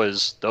out,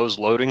 was those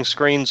loading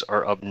screens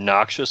are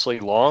obnoxiously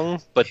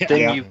long, but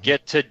then you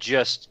get to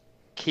just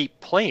keep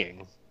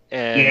playing.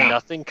 And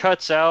nothing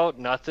cuts out,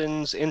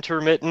 nothing's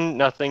intermittent,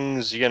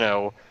 nothing's,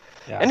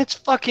 and it's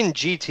fucking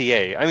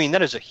GTA. I mean,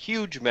 that is a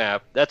huge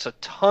map. That's a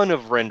ton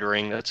of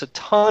rendering. That's a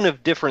ton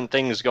of different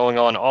things going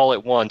on all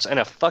at once. And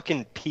a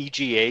fucking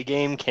PGA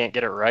game can't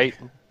get it right.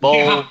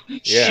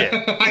 Bullshit.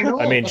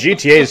 I mean,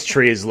 GTA's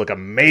trees look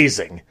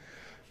amazing.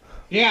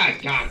 Yeah,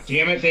 god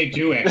damn it, they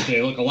do actually.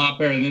 They look a lot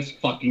better than this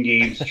fucking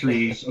game's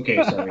trees.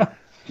 Okay, sorry.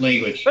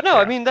 Language. But no,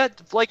 I mean,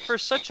 that, like, for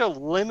such a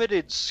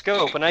limited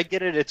scope, and I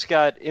get it, it's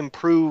got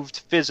improved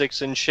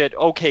physics and shit.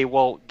 Okay,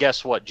 well,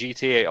 guess what?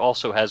 GTA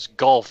also has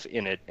golf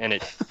in it, and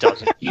it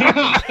doesn't.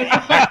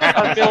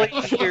 A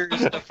million years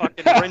to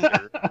fucking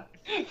render.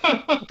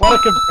 What a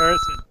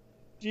comparison.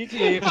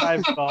 GTA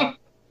 5 golf.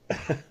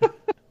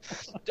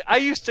 I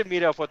used to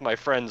meet up with my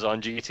friends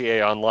on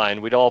GTA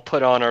Online. We'd all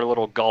put on our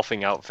little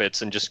golfing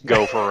outfits and just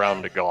go for a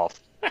round of golf.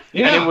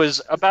 Yeah, and it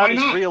was about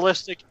as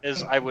realistic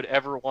as I would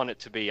ever want it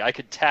to be. I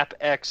could tap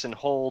X and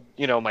hold,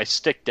 my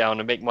stick down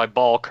to make my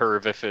ball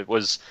curve if it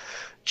was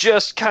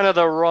just kind of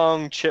the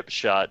wrong chip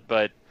shot.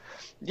 But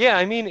yeah,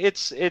 I mean,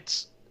 it's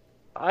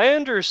I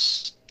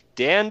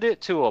understand it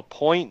to a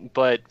point,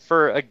 but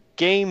for a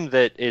game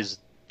that is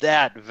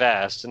that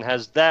vast and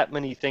has that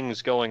many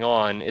things going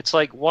on, it's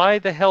like, why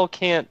the hell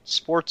can't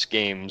sports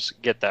games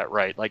get that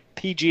right? Like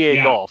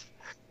PGA golf.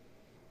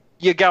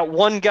 You got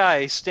one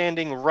guy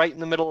standing right in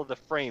the middle of the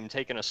frame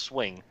taking a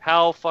swing.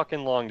 How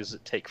fucking long does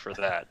it take for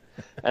that?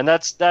 And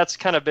that's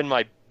kind of been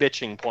my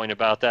bitching point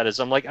about that, is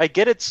I'm like, I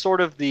get it's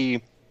sort of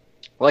that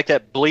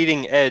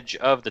bleeding edge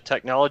of the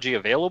technology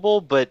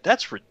available, but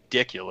that's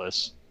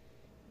ridiculous.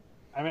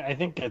 I mean, I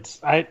think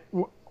this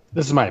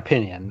is my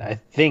opinion. I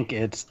think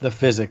it's the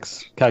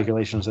physics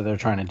calculations that they're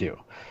trying to do.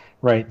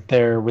 Right?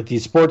 They're, with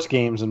these sports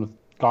games and with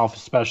golf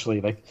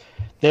especially, like,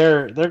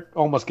 they're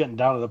almost getting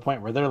down to the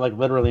point where they're like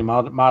literally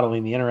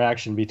modeling the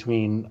interaction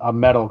between a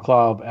metal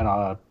club and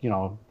a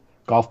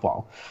golf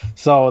ball.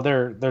 So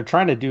they're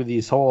trying to do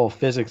these whole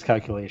physics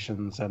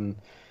calculations, and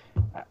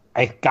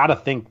I gotta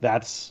think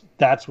that's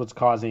what's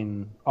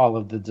causing all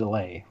of the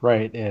delay,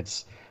 right?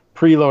 It's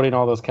preloading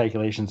all those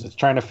calculations. It's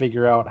trying to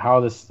figure out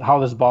how this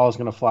ball is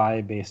going to fly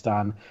based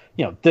on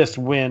this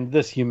wind,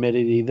 this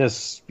humidity,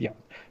 this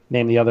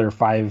name the other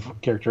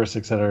 5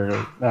 characteristics that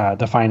are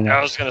defining it.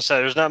 I was going to say,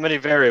 there's not many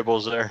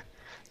variables there.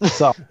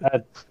 So,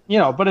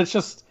 but it's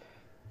just,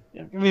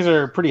 these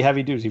are pretty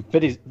heavy duty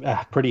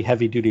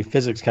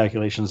physics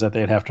calculations that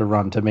they'd have to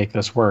run to make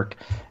this work.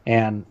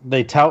 And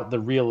they tout the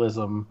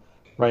realism,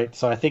 right?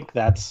 So I think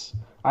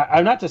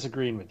I'm not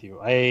disagreeing with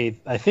you. I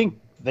think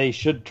they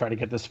should try to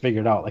get this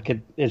figured out. Like,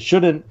 you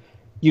shouldn't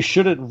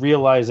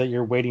realize that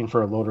you're waiting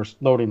for a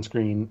loading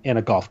screen in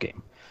a golf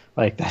game.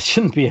 Like, that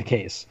shouldn't be a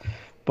case.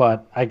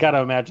 But I gotta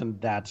imagine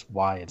that's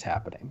why it's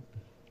happening.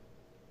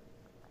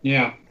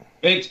 Yeah,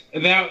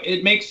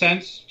 it makes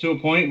sense to a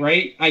point,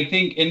 right? I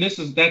think, and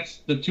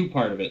that's the two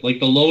part of it, like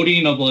the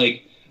loading of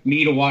like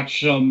me to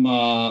watch some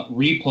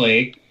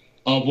replay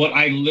of what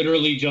I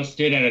literally just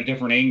did at a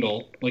different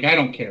angle. Like, I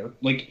don't care.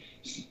 Like,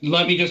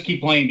 let me just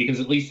keep playing, because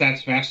at least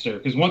that's faster.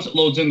 Because once it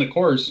loads in the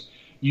course,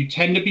 you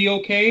tend to be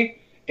okay.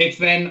 It's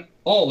then,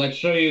 let's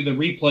show you the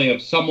replay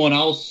of someone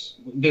else,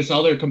 this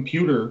other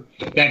computer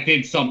that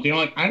did something. I'm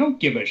like, I don't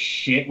give a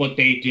shit what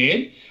they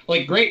did.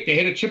 Like, great, they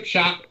hit a chip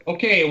shot.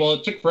 Okay, well,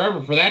 it took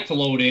forever for that to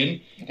load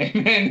in.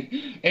 And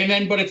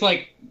then, but it's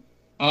like,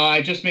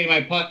 I just made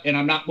my putt and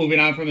I'm not moving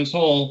on from this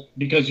hole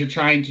because you're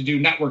trying to do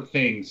network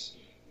things.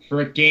 For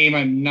a game,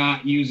 I'm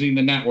not using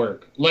the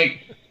network.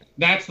 Like,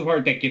 that's the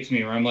part that gets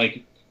me, where I'm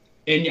like,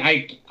 and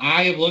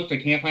I have looked, I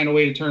can't find a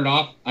way to turn it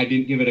off. I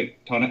didn't give it a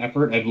ton of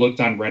effort. I've looked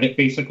on Reddit,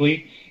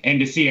 basically, and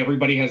to see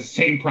everybody has the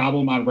same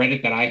problem on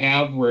Reddit that I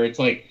have, where it's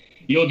like,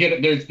 you'll get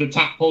it, there's the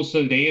top post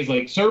of the day is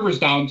like, servers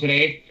down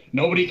today,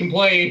 nobody can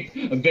play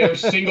their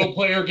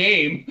single-player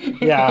game.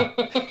 Yeah,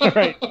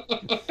 right.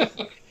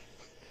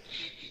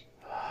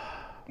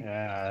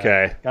 Yeah.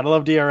 Okay. Gotta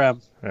love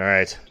DRM. All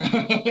right.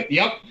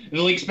 Yep, it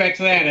links back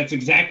to that. That's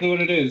exactly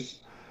what it is.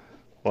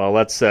 Well,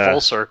 let's...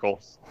 Full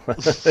circle.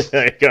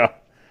 There you go.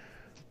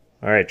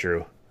 All right,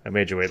 Drew. I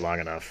made you wait long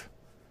enough.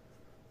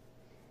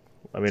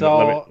 Let me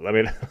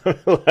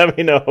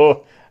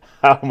know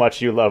how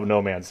much you love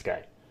No Man's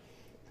Sky.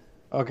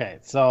 Okay,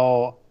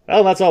 so...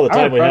 Well, that's all the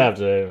time we have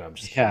today.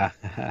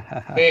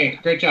 Hey,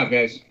 great job,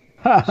 guys. See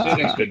you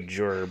next week. Good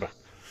job.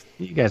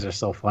 You guys are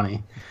so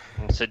funny.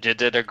 So you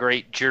did a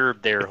great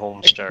job there,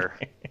 Homestar.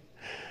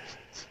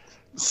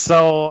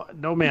 So,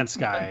 No Man's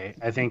Sky,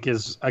 I think,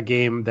 is a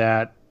game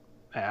that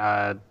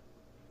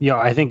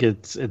I think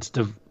it's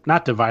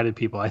not divided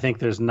people. I think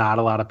there's not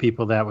a lot of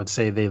people that would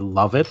say they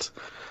love it.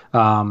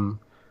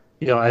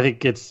 I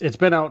think it's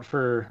been out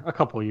for a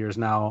couple of years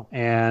now,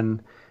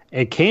 and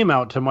it came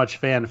out to much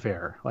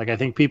fanfare. Like, I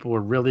think people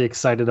were really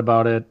excited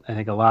about it. I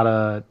think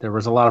there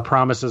was a lot of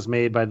promises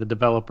made by the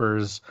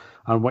developers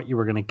on what you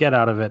were going to get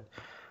out of it.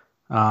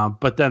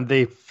 But then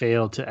they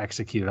failed to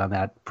execute on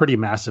that pretty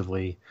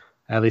massively,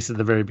 at least at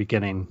the very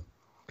beginning.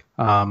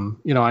 I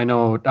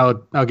know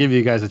I'll give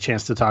you guys a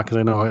chance to talk because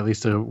I know at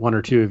least one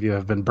or two of you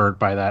have been burnt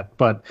by that.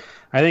 But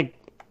I think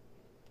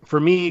for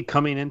me,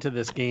 coming into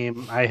this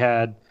game, I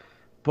had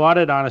bought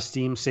it on a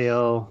Steam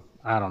sale.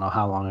 I don't know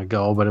how long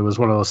ago, but it was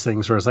one of those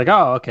things where it's like,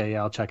 oh, okay,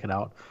 yeah, I'll check it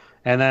out.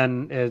 And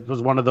then it was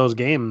one of those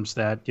games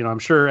that, I'm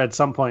sure at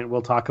some point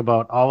we'll talk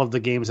about all of the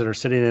games that are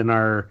sitting in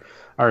our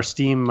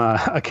Steam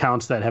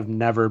accounts that have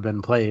never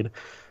been played.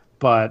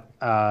 But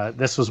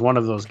this was one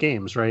of those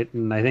games, right?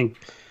 And I think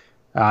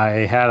I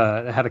had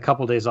a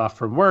couple days off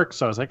from work,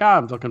 so I was like,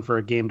 I'm looking for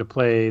a game to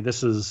play.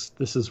 This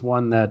is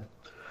one that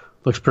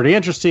looks pretty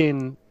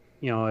interesting.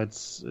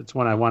 It's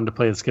one I wanted to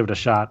play. Let's give it a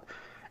shot.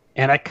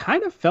 And I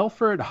kind of fell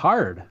for it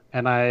hard,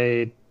 and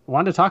I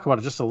wanted to talk about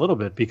it just a little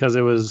bit because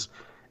it was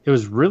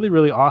really,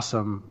 really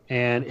awesome,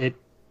 and it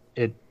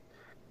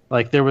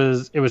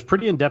was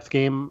pretty in-depth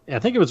game. I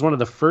think it was one of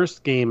the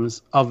first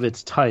games of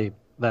its type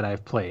that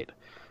I've played,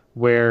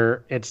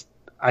 where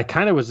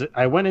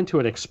I went into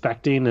it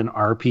expecting an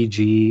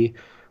RPG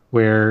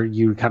where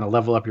you kind of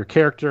level up your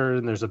character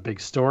and there's a big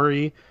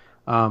story.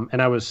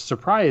 And I was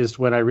surprised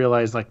when I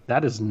realized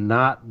that is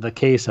not the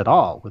case at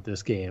all with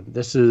this game.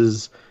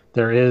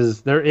 There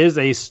is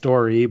a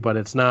story, but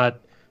it's not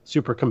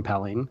super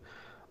compelling.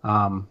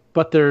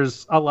 But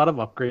there's a lot of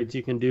upgrades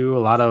you can do, a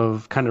lot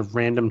of kind of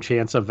random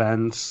chance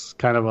events,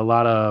 kind of a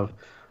lot of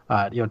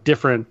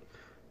different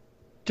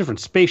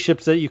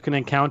spaceships that you can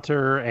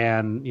encounter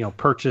and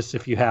purchase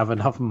if you have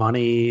enough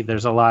money.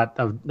 There's a lot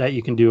of that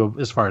you can do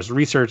as far as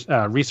resource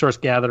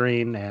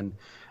gathering and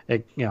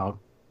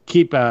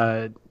keep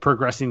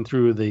progressing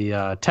through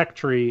the tech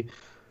tree.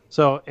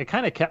 So it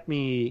kind of kept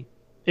me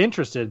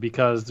interested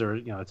because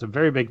it's a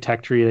very big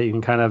tech tree that you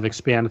can kind of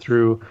expand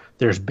through.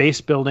 There's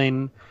base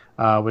building,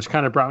 which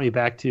kind of brought me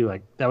back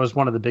to that was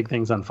one of the big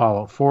things on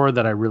Fallout 4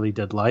 that I really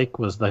did like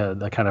was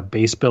the kind of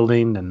base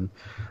building and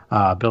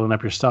building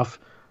up your stuff.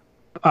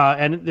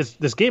 And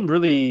this game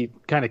really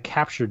kind of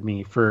captured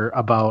me for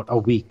about a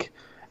week.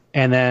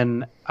 And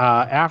then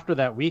after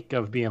that week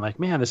of being like,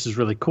 man, this is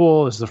really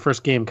cool. This is the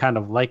first game kind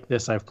of like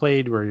this I've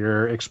played where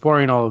you're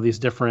exploring all of these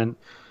different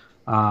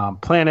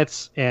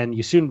planets, and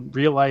you soon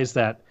realize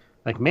that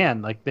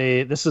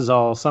this is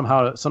all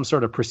somehow some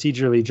sort of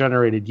procedurally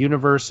generated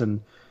universe.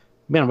 And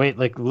man, wait,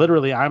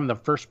 literally I'm the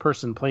first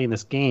person playing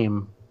this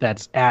game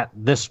that's at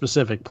this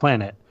specific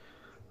planet.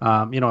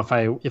 If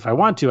I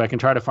want to, I can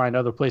try to find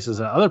other places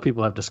that other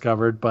people have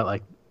discovered,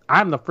 but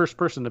I'm the first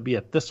person to be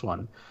at this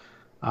one.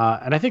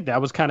 And I think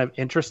that was kind of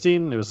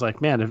interesting. It was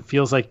man, it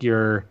feels like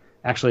you're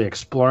actually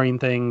exploring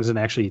things and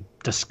actually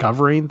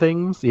discovering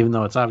things, even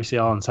though it's obviously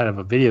all inside of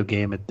a video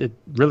game. It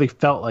really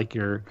felt like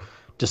you're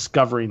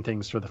discovering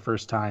things for the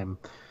first time.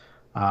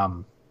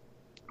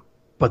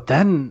 But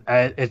then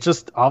it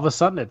just all of a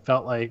sudden it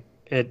felt like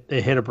it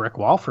hit a brick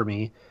wall for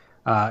me.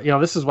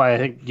 This is why I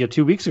think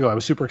 2 weeks ago I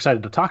was super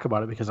excited to talk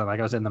about it because I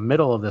was in the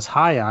middle of this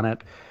high on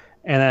it,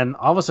 and then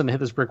all of a sudden hit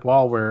this brick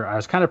wall where I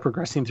was kind of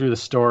progressing through the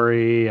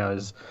story.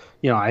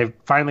 I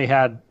finally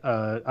had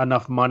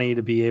enough money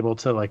to be able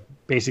to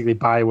basically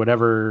buy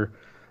whatever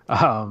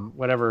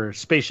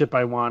spaceship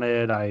I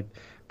wanted. I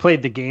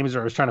played the games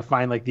where I was trying to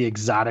find the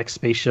exotic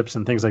spaceships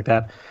and things like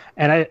that,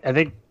 and I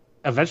think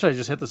eventually I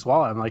just hit this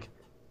wall. I'm like,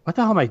 what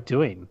the hell am I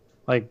doing?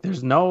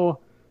 There's no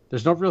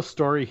real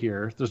story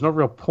here. There's no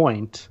real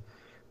point.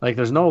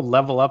 There's no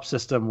level up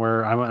system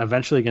where I'm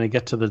eventually going to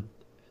get to the,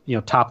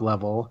 top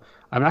level.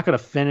 I'm not going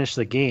to finish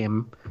the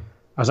game.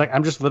 I was like,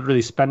 I'm just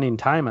literally spending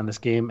time on this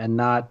game and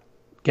not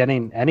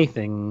getting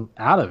anything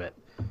out of it.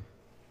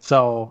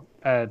 So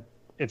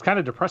it's kind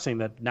of depressing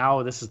that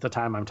now this is the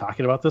time I'm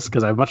talking about this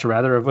because I'd much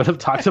rather would have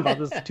talked about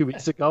this 2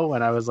 weeks ago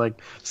when I was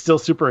still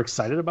super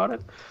excited about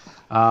it.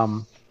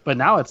 But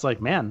now it's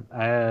man,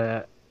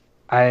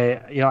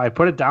 I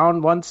put it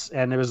down once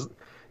and it was,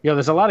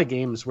 there's a lot of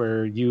games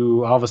where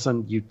you all of a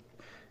sudden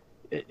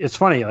it's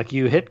funny,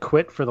 you hit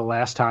quit for the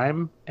last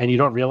time and you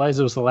don't realize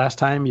it was the last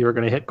time you were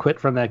going to hit quit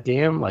from that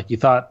game. You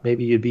thought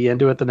maybe you'd be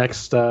into it the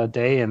next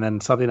day and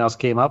then something else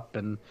came up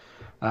and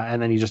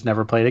then you just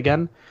never played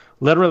again.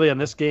 Literally in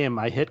this game,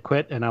 I hit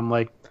quit and I'm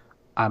like,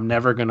 I'm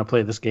never going to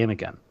play this game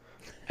again.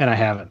 And I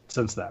haven't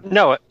since then.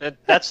 No,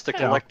 that's the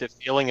collective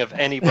feeling of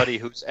anybody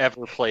who's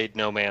ever played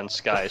No Man's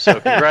Sky. So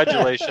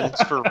congratulations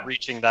for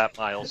reaching that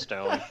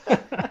milestone.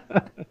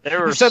 There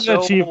were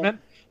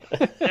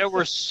there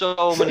were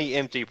so many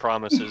empty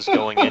promises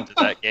going into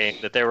that game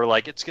that they were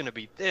like, it's going to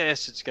be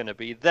this, it's going to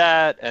be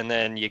that, and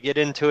then you get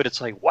into it,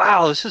 it's like,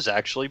 wow, this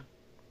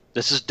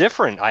is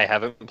different. I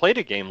haven't played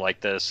a game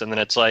like this, and then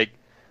it's like,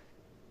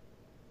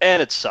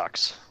 and it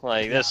sucks.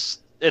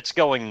 it's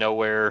going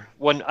nowhere.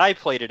 When I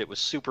played it, it was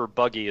super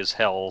buggy as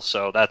hell,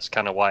 so that's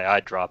kind of why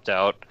I dropped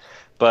out.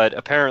 But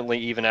apparently,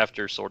 even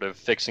after sort of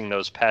fixing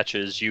those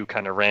patches, you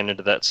kind of ran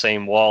into that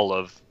same wall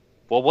of,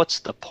 well, what's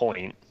the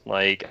point?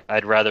 Like,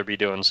 I'd rather be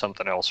doing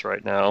something else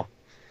right now.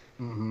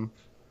 Mm-hmm.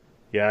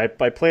 Yeah,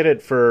 I played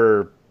it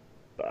for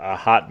a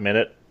hot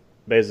minute,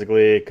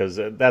 basically, because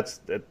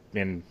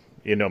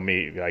you know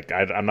me, like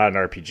I'm not an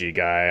RPG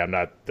guy. I'm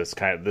not this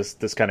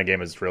kind of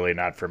game is really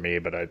not for me.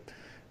 But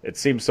it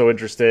seems so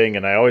interesting,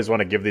 and I always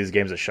want to give these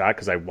games a shot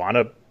because I want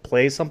to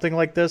play something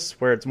like this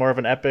where it's more of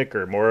an epic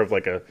or more of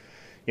like a,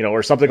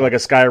 or something like a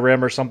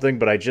Skyrim or something.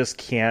 But I just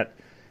can't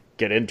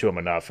get into them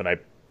enough. And I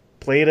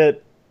played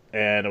it,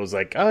 and it was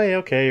like, oh yeah,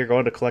 okay, you're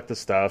going to collect the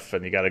stuff,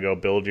 and you got to go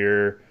build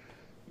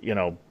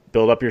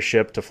up your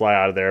ship to fly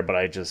out of there.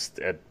 But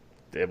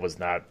it was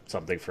not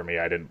something for me.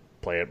 I didn't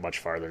play it much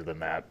farther than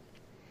that.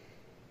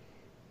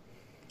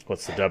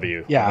 What's the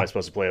W? Yeah. What am I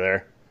supposed to play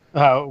there?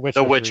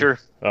 The Witcher.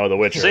 Oh, The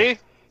Witcher.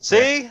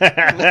 See?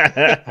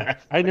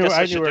 I knew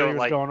where he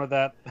was going with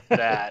that.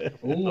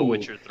 Ooh, The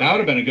Witcher 3. That would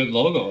have been a good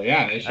logo.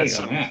 Yeah, they should have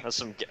done that. That's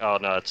some. Oh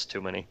no, it's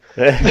too many.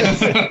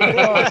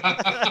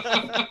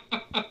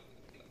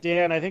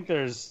 Dan, I think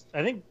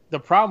the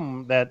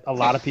problem that a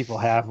lot of people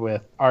have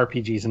with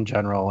RPGs in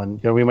general,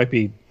 and we might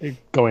be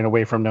going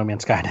away from No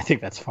Man's Sky, and I think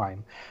that's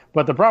fine.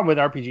 But the problem with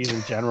RPGs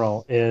in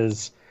general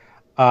is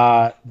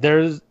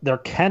there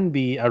can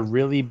be a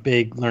really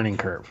big learning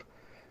curve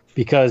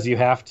because you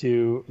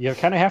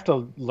kind of have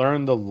to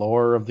learn the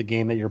lore of the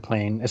game that you're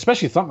playing,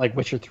 especially something like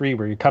Witcher 3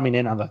 where you're coming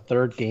in on the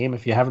third game.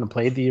 If you haven't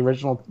played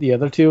the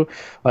other two,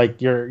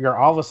 like you're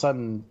all of a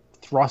sudden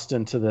thrust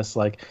into this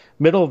like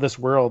middle of this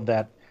world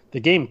that the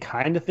game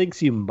kind of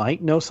thinks you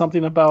might know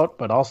something about,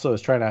 but also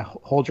is trying to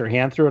hold your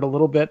hand through it a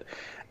little bit.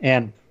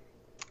 And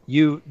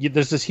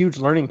there's this huge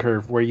learning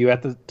curve where you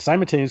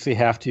simultaneously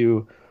have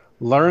to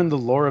learn the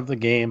lore of the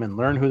game and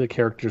learn who the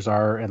characters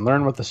are and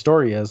learn what the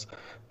story is,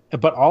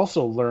 but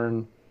also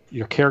learn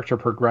your character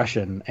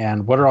progression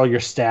and what are all your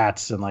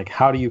stats and like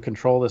how do you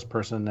control this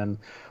person and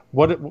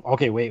what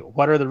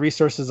are the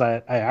resources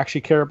I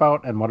actually care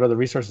about and what are the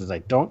resources I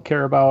don't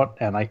care about,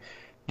 and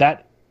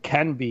that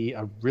can be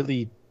a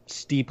really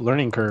steep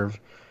learning curve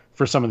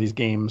for some of these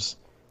games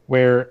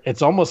where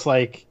it's almost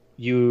like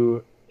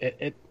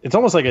it's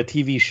almost like a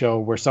TV show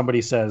where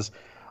somebody says,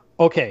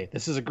 okay,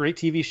 this is a great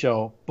TV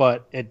show,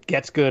 but it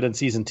gets good in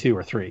season 2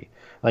 or 3.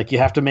 Like you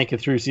have to make it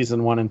through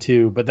season 1 and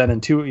 2, but then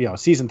in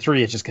season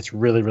 3 it just gets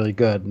really, really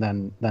good, and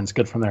then it's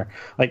good from there.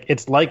 Like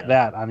it's like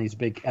that on these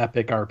big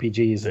epic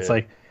RPGs. It's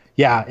like,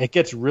 yeah, it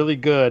gets really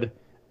good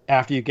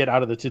after you get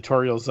out of the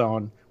tutorial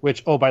zone,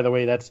 which, oh, by the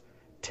way, that's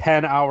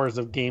 10 hours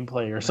of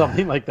gameplay or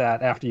something like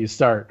that after you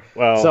start.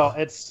 Well, so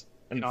it's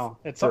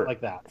something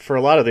like that. For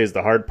a lot of these,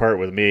 the hard part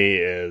with me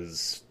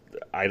is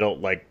I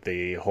don't like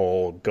the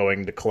whole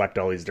going to collect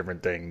all these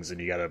different things and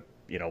you gotta,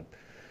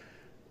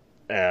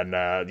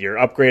 and you're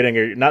upgrading,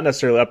 or not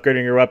necessarily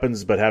upgrading your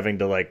weapons, but having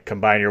to like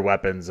combine your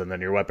weapons, and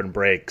then your weapon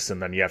breaks, and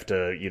then you have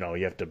to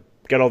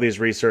get all these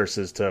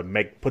resources to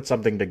put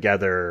something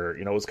together.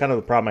 It was kind of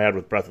the problem I had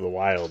with Breath of the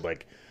Wild.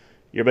 Like,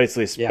 you're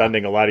basically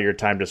spending a lot of your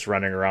time just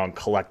running around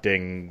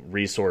collecting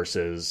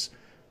resources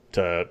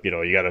to,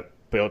 you got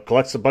to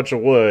collect a bunch of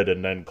wood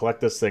and then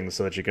collect this thing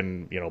so that you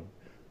can,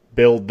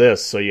 build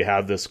this so you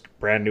have this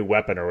brand new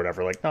weapon or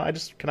whatever. Like, no,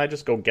 can I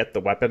just go get the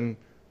weapon?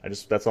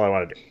 that's all I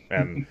want to do.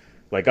 And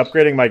like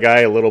upgrading my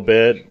guy a little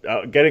bit,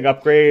 getting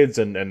upgrades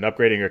and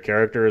upgrading your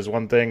character is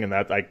one thing, and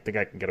that I think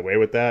I can get away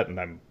with that,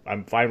 and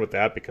I'm fine with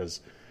that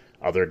because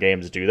other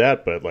games do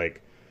that. But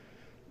like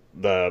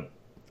the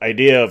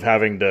idea of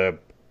having to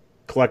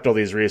collect all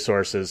these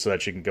resources so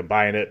that you can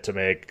combine it to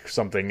make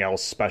something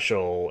else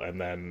special, and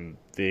then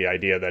the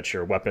idea that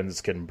your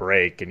weapons can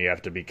break and you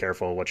have to be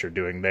careful what you're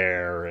doing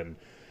there, and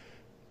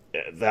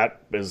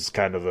that is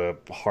kind of the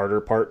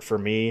harder part for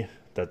me,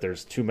 that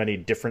there's too many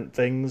different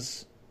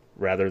things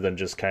rather than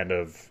just kind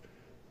of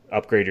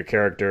upgrade your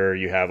character.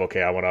 You have,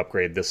 okay, I want to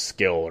upgrade this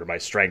skill, or my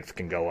strength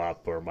can go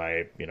up, or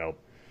my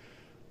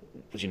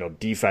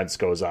defense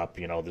goes up,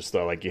 just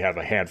like you have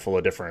a handful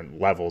of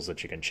different levels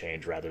that you can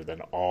change rather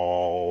than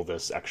all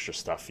this extra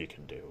stuff you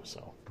can do.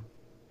 So,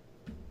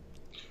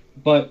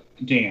 but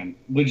Dan,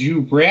 would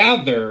you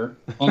rather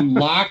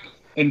unlock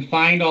and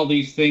find all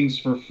these things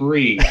for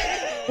free,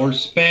 or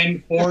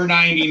spend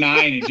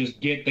 $4.99 and just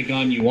get the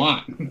gun you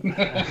want?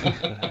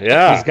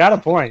 Yeah, he's got a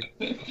point.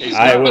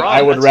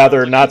 I would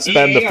rather not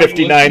spend the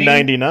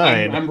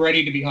 $59.99. I'm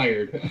ready to be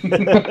hired.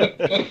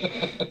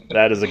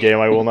 That is a game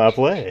I will not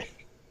play.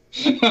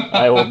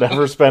 I will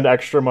never spend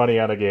extra money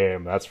on a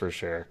game, that's for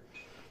sure.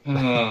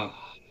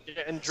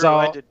 And Drew,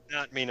 I did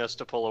not mean us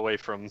to pull away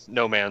from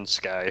No Man's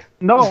Sky.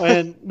 No,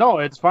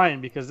 it's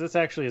fine, because this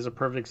actually is a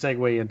perfect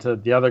segue into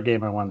the other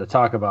game I wanted to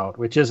talk about,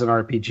 which is an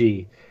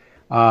RPG.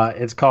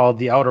 It's called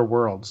The Outer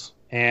Worlds,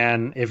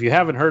 and if you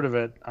haven't heard of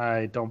it,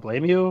 I don't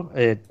blame you.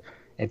 It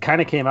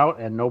kind of came out,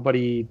 and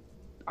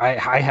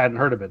I hadn't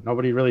heard of it.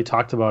 Nobody really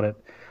talked about it,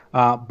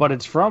 but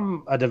it's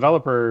from a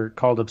developer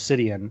called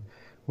Obsidian,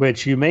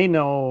 which you may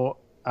know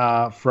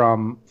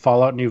from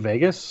Fallout New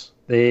Vegas.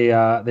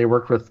 They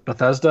worked with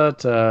Bethesda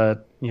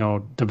to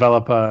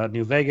develop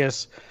New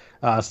Vegas.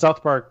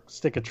 South Park: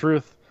 Stick of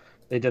Truth.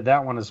 They did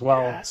that one as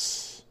well.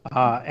 Yes.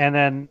 And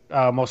then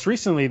most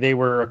recently they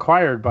were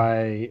acquired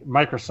by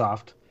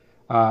Microsoft.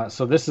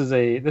 So this is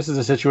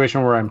a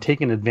situation where I'm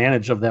taking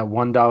advantage of that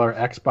 $1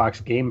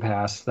 Xbox Game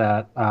Pass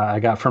that I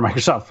got for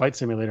Microsoft Flight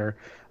Simulator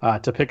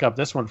to pick up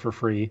this one for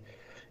free.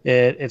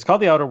 It's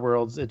called The Outer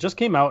Worlds. It just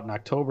came out in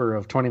October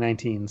of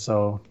 2019,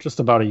 so just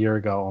about a year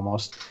ago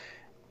almost.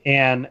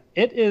 And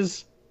it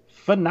is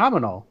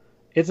phenomenal.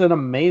 It's an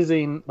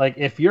amazing, like,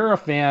 if you're a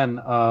fan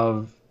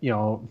of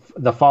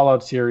the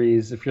Fallout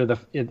series, if you're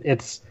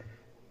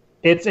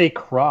it's a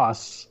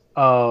cross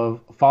of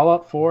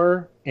Fallout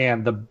 4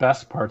 and the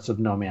best parts of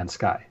No Man's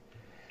Sky.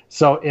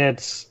 So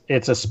it's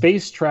a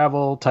space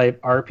travel type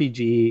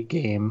RPG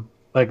game,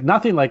 like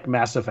nothing like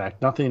Mass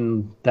Effect,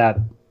 nothing that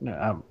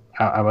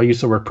I use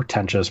the word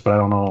pretentious, but I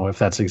don't know if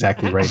that's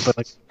exactly right. But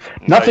like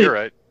nothing, you're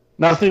right.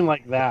 Nothing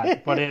like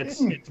that. But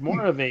it's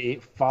more of a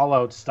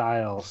Fallout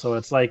style. So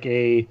it's like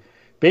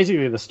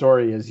basically the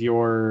story is you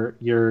were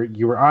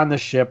on the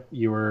ship,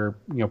 you were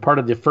part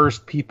of the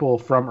first people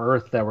from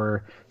Earth that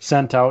were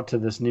sent out to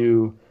this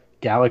new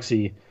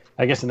galaxy.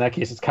 I guess in that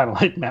case it's kind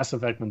of like Mass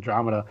Effect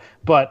Andromeda,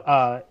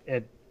 but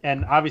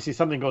and obviously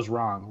something goes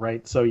wrong,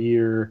 right? So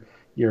you're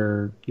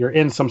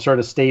in some sort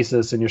of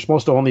stasis, and you're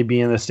supposed to only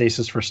be in the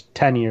stasis for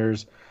 10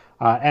 years.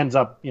 Ends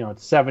up,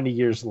 it's 70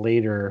 years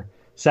later,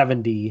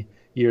 you're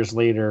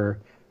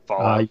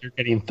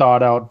getting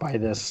thawed out by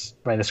this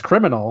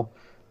criminal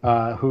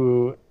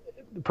who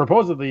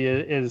supposedly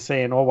is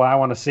saying, "Oh, well, I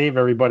want to save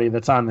everybody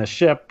that's on this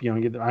ship.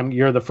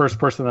 You're the first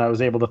person that I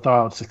was able to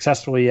thaw out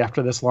successfully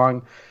after this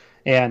long,"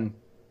 and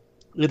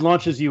it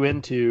launches you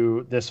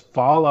into this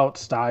Fallout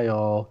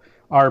style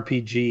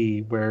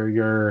RPG where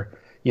you're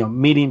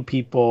meeting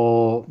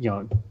people,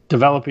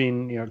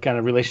 developing kind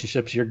of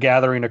relationships. You're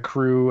gathering a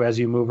crew as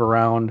you move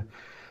around.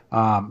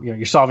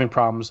 You're solving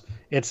problems.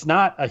 It's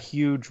not a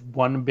huge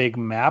one big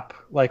map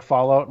like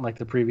Fallout and like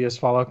the previous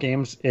Fallout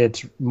games.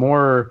 It's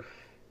more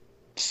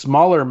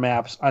smaller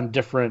maps on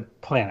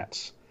different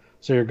planets.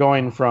 So you're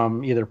going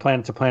from either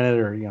planet to planet,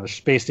 or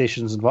space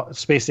stations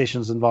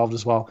involved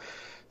as well.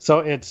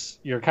 So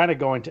you're kind of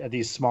going to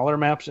these smaller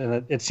maps,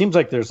 and it seems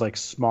like there's like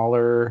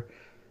smaller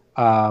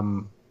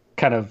kind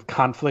of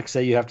conflicts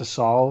that you have to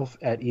solve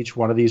at each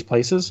one of these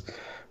places.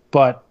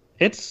 But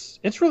it's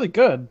really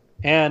good.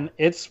 And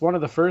it's one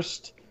of the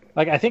first,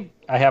 like, I think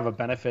I have a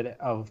benefit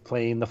of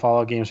playing the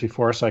Fallout games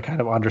before, so I kind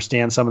of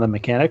understand some of the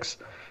mechanics.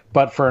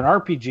 But for an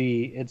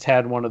RPG, it's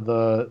had one of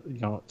the,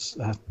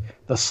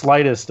 the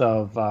slightest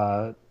of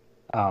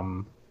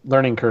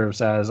learning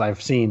curves as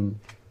I've seen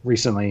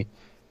recently.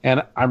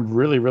 And I'm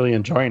really, really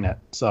enjoying it.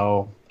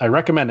 So I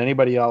recommend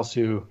anybody else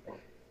who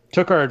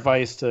took our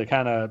advice to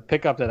kind of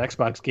pick up that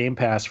Xbox Game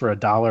Pass for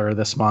 $1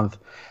 this month.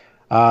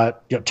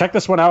 Check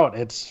this one out.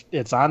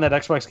 It's on that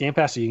Xbox Game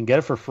Pass, so you can get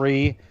it for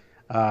free.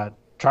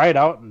 Try it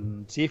out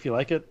and see if you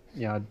like it.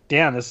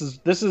 Dan, this is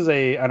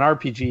an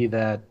RPG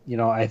that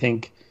I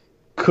think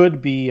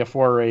could be a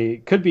foray,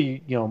 could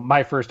be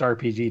my first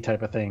RPG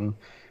type of thing,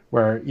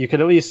 where you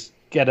could at least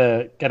get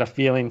a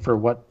feeling for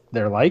what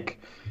they're like.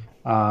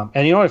 And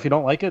if you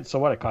don't like it, so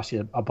what? It costs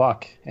you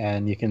 $1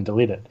 and you can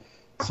delete it.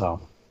 So,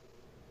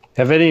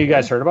 have any of you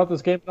guys heard about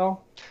this game at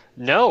all?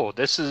 No,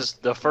 this is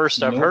the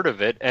first I've heard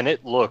of it, and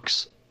it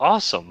looks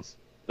awesome.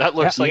 That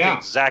looks like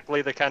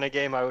exactly the kind of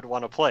game I would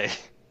want to play.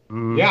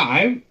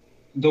 Yeah,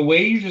 the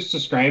way you just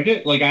described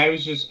it, like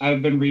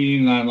I've been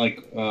reading on like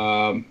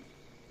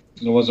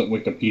it wasn't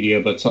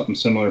Wikipedia, but something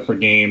similar for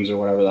games or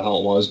whatever the hell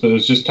it was. But it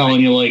was just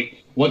telling you like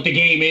what the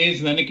game is,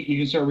 and then you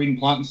can start reading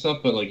plot and stuff.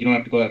 But like you don't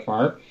have to go that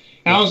far.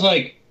 And I was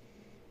like,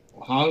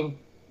 how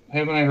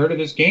haven't I heard of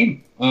this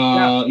game?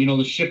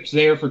 The ship's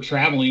there for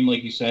traveling,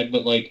 like you said,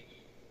 but like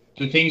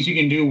the things you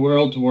can do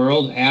world to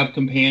world, have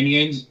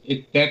companions,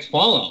 that's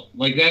Fallout.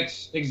 Like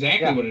that's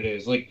exactly what it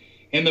is. Like,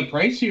 and the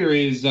price here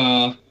is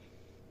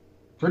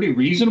pretty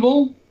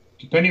reasonable,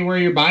 depending where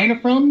you're buying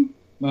it from.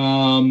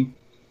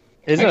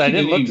 Is it? I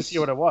didn't look to see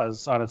what it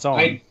was on its own.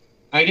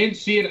 I didn't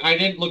see it. I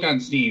didn't look on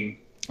Steam.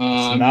 It's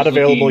not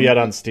available yet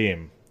on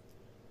Steam.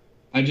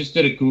 I just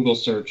did a Google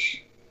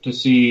search to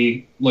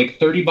see like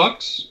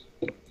 $30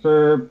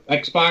 for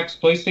Xbox,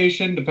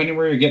 PlayStation, depending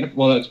where you're getting it.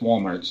 Well, that's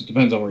Walmart. So it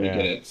depends on where you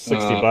get it.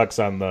 $60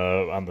 on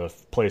the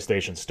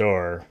PlayStation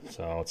Store,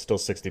 so it's still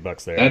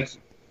 $60 there.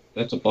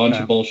 That's a bunch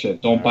of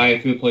bullshit. Don't buy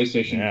it through the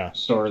PlayStation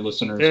Store,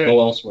 listeners. Go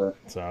elsewhere.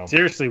 So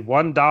seriously,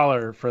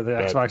 $1 for the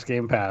Xbox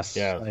Game Pass.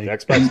 Yeah, the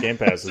Xbox Game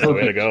Pass is the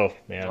way to go,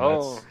 man.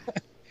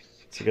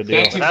 It's a good deal.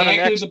 That's exactly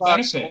the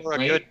Xbox benefit, or a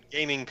right? good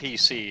gaming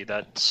PC,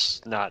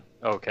 that's not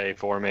okay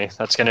for me.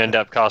 That's going to end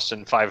up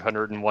costing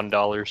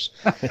 $501.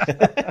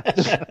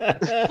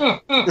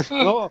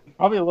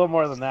 Probably a little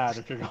more than that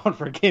if you're going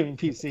for a gaming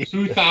PC.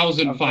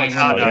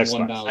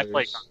 $2,501. I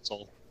play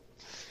console.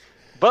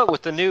 But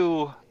with the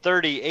new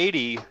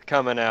 3080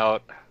 coming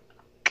out,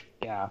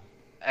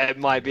 it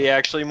might be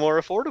actually more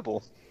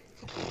affordable.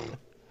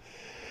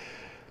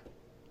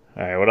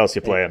 All right, what else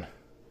you playing?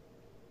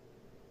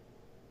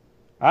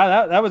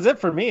 That was it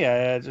for me.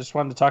 I just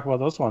wanted to talk about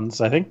those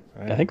ones. I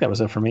think that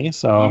was it for me.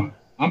 So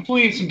I'm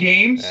playing some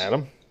games.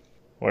 Adam,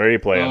 what are you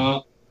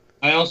playing?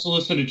 I also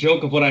listed a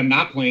joke of what I'm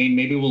not playing.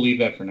 Maybe we'll leave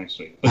that for next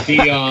week. But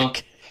the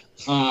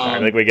I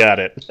think we got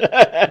it.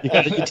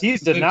 you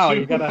teased it now.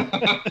 You gotta.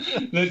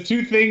 The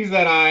two things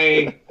that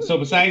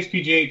besides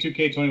PGA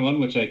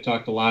 2K21, which I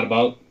talked a lot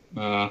about,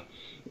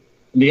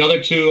 the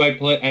other two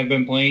I've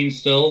been playing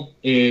still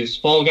is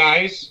Fall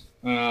Guys.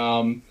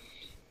 And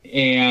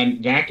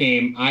that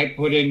game, I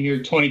put in here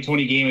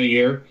 2020 Game of the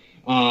Year.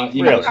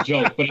 It's a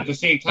joke, but at the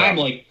same time,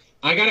 like,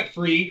 I got it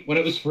free when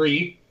it was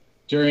free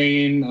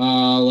during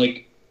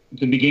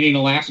the beginning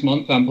of last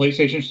month on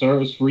PlayStation Store. It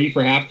was free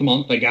for half the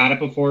month. I got it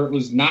before it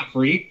was not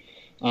free.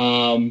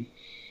 I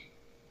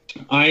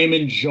am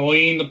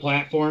enjoying the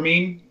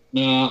platforming.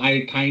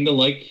 I kind of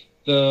like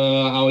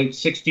how it's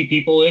 60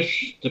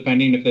 people-ish,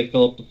 depending if they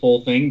fill up the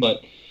full thing,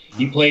 but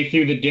you play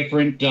through the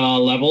different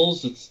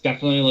levels. It's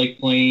definitely like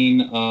playing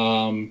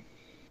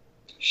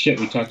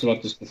we talked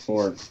about this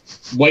before.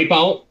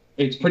 Wipeout.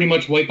 It's pretty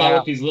much Wipeout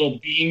with these little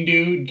bean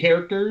dude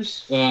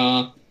characters.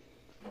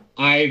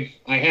 I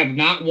have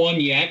not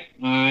won yet.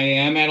 I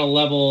am at a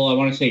level, I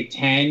want to say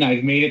 10.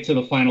 I've made it to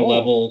the final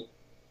level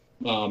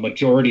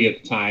majority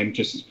of the time,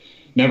 just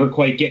never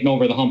quite getting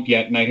over the hump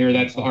yet. And I hear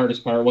that's the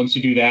hardest part. Once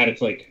you do that,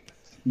 it's like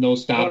no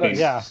stopping.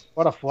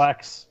 What a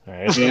flex.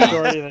 Right.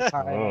 Majority of the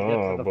time. I get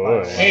to the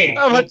final. Hey,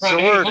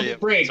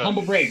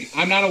 humble brag.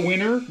 I'm not a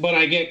winner, but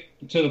I get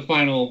to the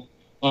final,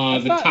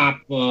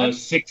 top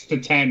 6 to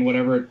 10,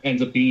 whatever it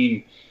ends up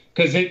being.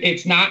 Because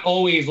it's not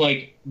always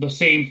like the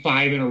same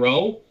 5 in a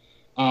row.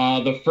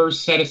 The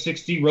first set of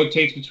 60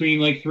 rotates between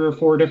like 3 or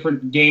 4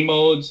 different game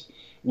modes.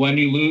 When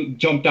you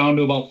jump down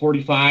to about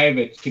 45,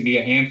 it can be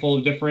a handful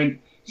of different.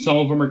 Some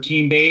of them are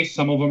team-based.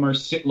 Some of them are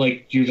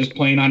you're just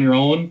playing on your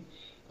own.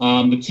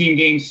 The team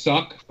games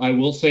suck. I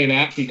will say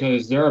that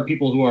because there are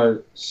people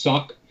who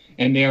suck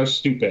and they are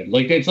stupid.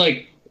 Like, it's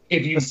like,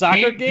 if you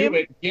can't do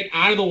it, get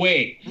out of the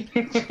way.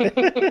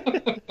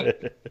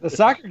 The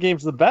soccer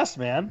game's the best,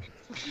 man.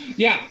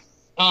 Yeah.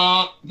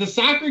 The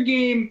soccer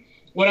game,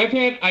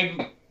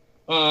 I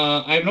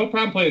have no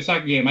problem playing a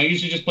soccer game. I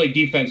usually just play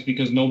defense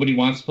because nobody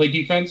wants to play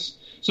defense.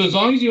 So as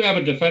long as you have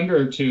a defender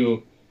or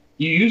two,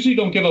 you usually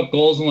don't give up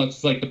goals unless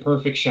it's like the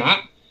perfect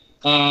shot.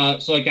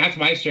 So like that's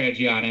my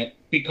strategy on it,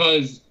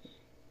 because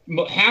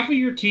half of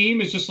your team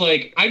is just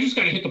like, I just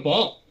got to hit the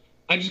ball.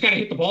 I just got to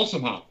hit the ball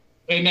somehow.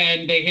 And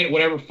then they hit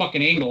whatever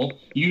fucking angle,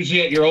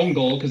 usually at your own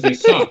goal because they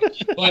suck.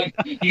 But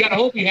you got to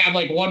hope you have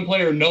like one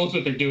player who knows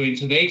what they're doing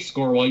so they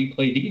score while you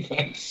play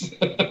defense.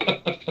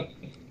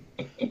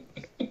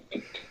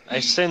 I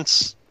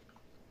sense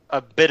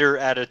a bitter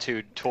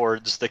attitude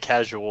towards the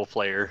casual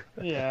player.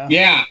 Yeah.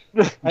 Yeah.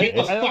 I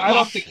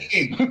don't think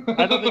you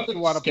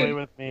want to play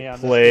with me on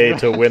play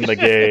to win the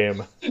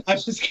game. I'm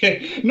just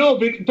kidding. No,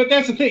 but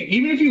that's the thing.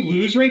 Even if you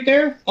lose right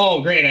there,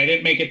 oh, great, I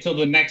didn't make it till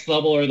the next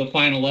level or the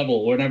final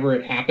level, whenever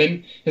it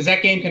happened. Because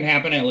that game can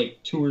happen at like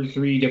 2 or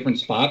 3 different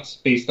spots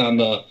based on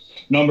the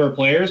number of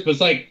players. But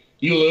it's like,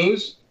 you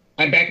lose,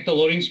 I'm back at the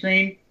loading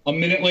screen. A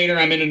minute later,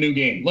 I'm in a new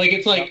game. Like,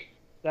 it's like...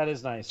 That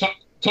is nice.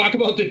 Talk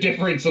about the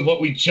difference of what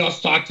we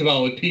just talked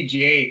about with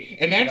PGA,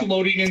 and that's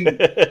loading in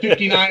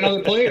 59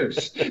 other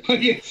players.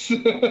 Like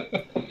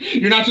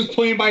you're not just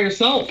playing by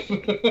yourself.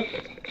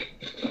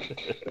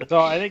 So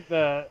I think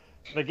the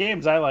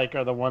games I like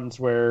are the ones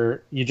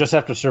where you just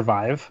have to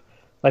survive.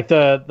 Like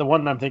the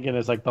one I'm thinking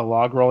is like the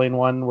log rolling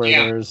one, where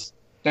there's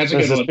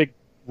this big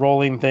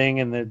rolling thing,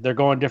 and they're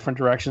going different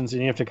directions,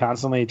 and you have to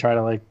constantly try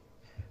to like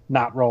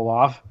not roll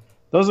off.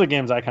 Those are the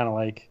games I kind of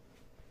like.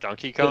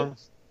 Donkey Kong.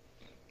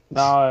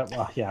 No,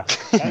 well, yeah.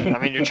 I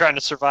mean, you're trying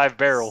to survive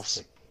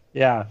barrels.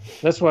 Yeah,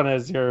 this one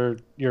is you're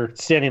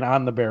standing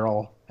on the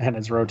barrel and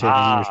it's rotating.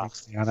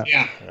 On it.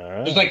 Yeah,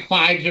 there's like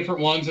 5 different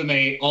ones, and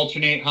they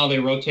alternate how they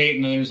rotate,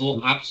 and then there's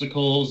little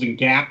obstacles and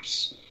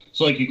gaps,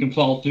 so like you can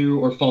fall through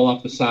or fall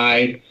off the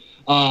side.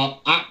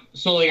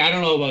 So like I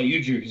don't know about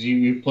you, Drew, because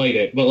you've played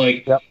it, but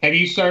like, have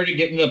you started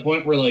getting to the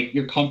point where like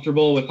you're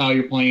comfortable with how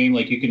you're playing?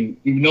 Like you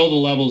know the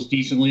levels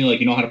decently, like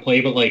you know how to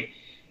play, but like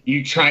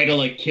you try to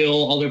like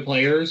kill other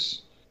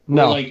players.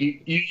 No. Or, like you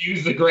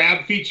use the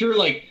grab feature,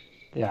 like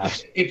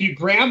if you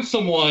grab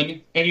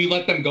someone and you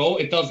let them go,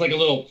 it does like a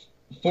little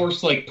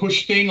force like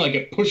push thing, like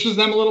it pushes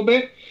them a little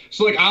bit.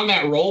 So like on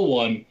that roll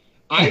one,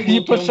 I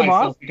will kill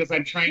myself because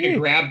I'm trying to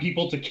grab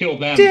people to kill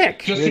them.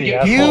 Dick, just to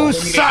get you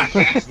suck,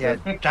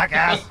 you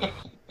jackass.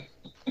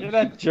 You're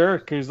that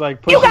jerk who's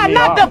like pushing me off. You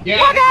got knocked the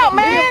fuck out,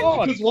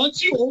 man. Because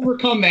once you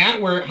overcome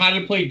that, where how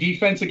to play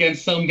defense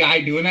against some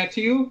guy doing that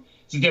to you,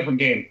 it's a different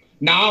game.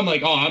 Now I'm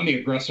like, I'm the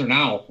aggressor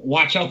now.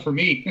 Watch out for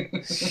me.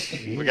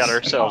 We got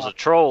ourselves a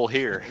troll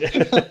here.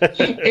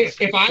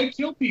 If I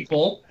kill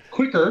people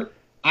quicker,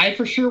 I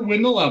for sure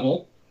win the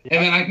level,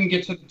 and then I can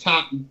get to the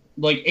top,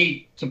 like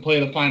 8 to play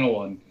the final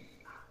one.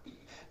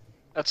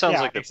 That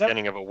sounds like the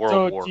beginning of a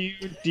world war.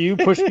 Do you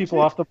push people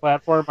off the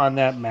platform on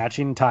that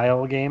matching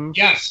tile game?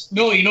 Yes.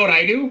 No, you know what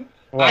I do?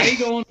 What? I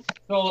don't.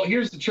 So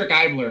here's the trick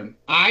I've learned.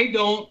 I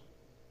don't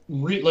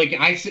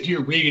I sit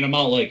here reading them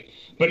out like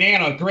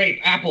banana,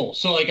 grape, apple.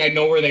 So like I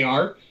know where they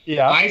are.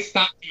 Yeah. I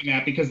stopped doing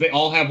that because they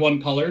all have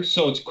one color.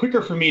 So it's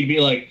quicker for me to be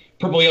like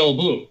purple, yellow,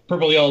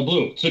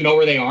 blue to know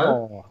where they are.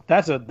 Oh,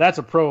 that's a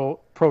pro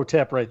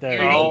tip right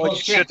there. You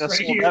should have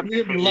You're going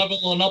to be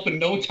leveling up in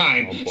no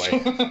time. Oh,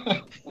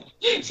 boy.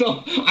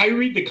 So I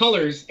read the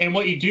colors, and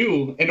what you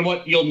do, and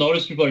what you'll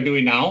notice people are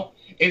doing now,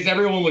 is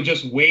everyone would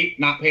just wait,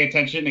 not pay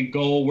attention, and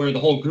go where the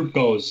whole group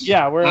goes.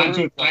 Yeah, where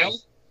onto a tile.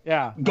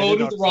 Yeah. Go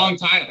to the wrong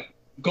tile.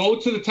 Go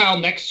to the tile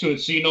next to it,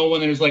 so you know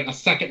when there's like a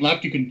second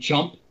left, you can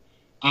jump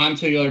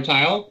onto the other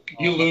tile.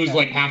 You lose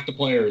like half the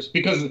players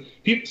because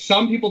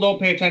some people don't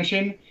pay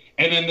attention,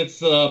 and then it's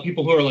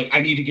people who are like, I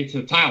need to get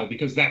to the tile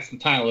because that's the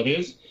tile it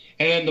is.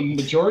 And then the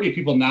majority of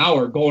people now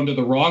are going to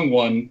the wrong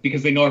one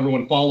because they know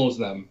everyone follows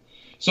them.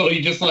 So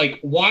you just like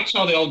watch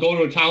how they all go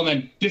to a tile and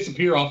then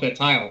disappear off that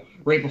tile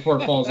right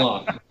before it falls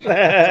off. And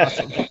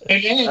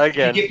then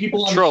Again, you get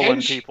people on the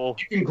edge. People.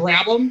 You can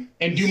grab them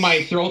and do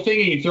my throw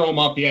thing, and you throw them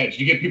off the edge.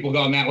 You get people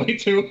going that way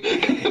too.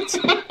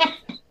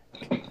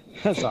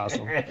 That's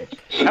awesome.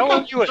 How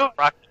are you at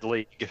Rocket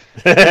League?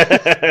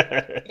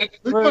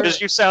 Because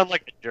you sound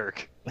like a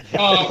jerk.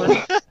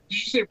 Did you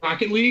say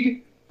Rocket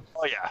League?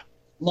 Oh yeah.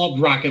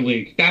 Loved Rocket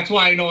League. That's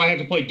why I know I have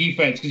to play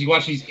defense, because you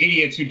watch these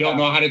idiots who don't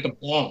know how to hit the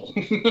ball.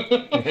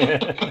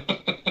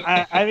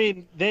 I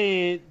mean,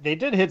 they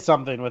did hit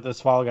something with this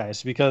Fall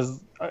Guys,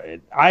 because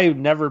I've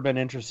never been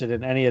interested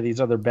in any of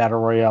these other Battle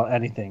Royale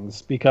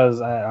anythings,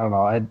 because I don't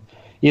know, I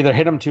either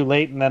hit them too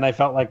late, and then I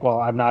felt like, well,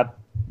 I'm not.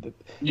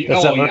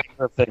 That's that learning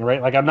curve thing,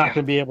 right? Like I'm not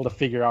going to be able to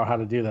figure out how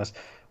to do this.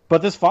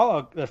 But this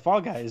Fall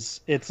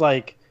Guys, it's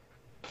like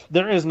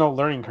there is no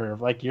learning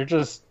curve. Like you're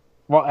just.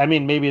 Well, I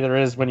mean, maybe there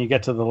is when you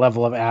get to the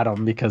level of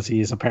Adam, because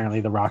he's apparently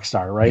the rock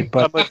star, right?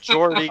 But the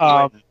majority,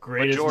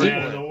 greatest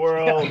man in the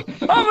world.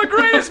 I'm the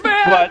greatest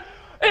man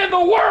in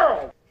the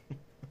world.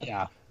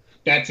 Yeah,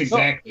 that's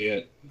exactly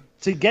it.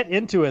 To get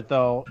into it,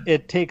 though,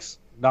 it takes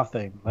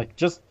nothing. Like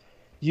just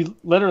you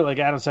literally, like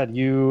Adam said,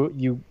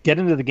 you get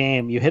into the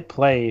game, you hit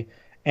play,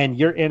 and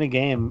you're in a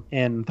game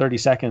in 30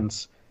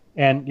 seconds,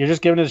 and you're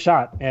just giving it a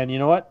shot. And you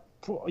know what?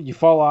 You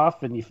fall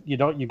off, and you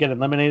get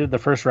eliminated the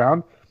first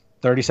round.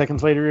 30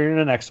 seconds later, you're in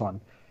the next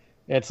one.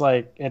 It's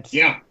like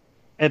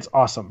it's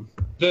awesome.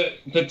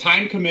 The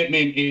time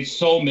commitment is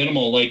so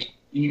minimal. Like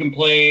you can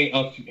play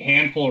a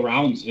handful of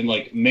rounds in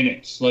like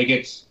minutes. Like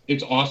it's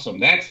awesome.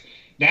 That's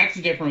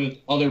the difference with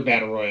other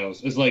battle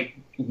royales. Is like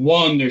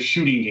one, they're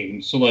shooting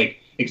games. So like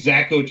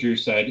exactly what you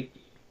said.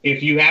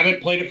 If you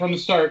haven't played it from the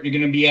start, you're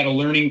going to be at a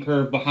learning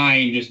curve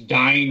behind, just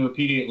dying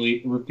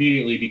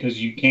repeatedly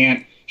because you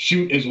can't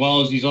shoot as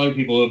well as these other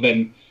people who have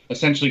been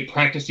essentially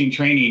practicing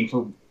training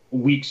for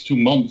weeks to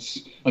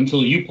months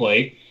until you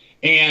play.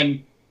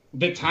 And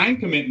the time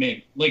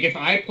commitment, like if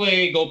I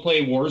go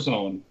play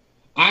Warzone,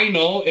 I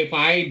know if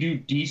I do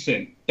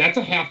decent, that's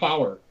a half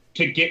hour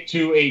to get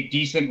to a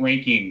decent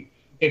ranking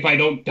if I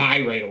don't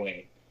die right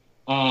away.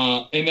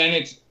 And then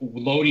it's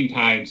loading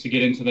times to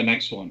get into the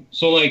next one.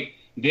 So like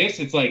this,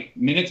 it's like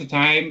minutes of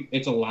time.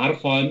 It's a lot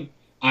of fun.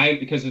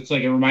 Because it's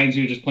like, it reminds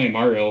you of just playing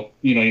Mario.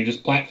 You know, you're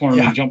just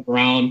platforming, jumping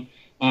around,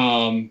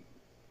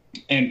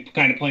 and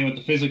kind of playing with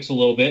the physics a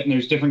little bit, and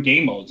there's different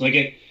game modes. Like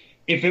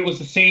if it was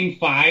the same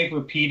 5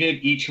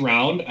 repeated each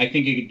round, I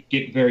think it could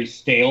get very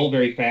stale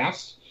very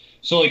fast.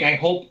 So like I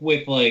hope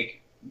with like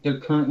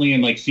they're currently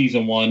in like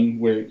season 1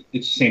 where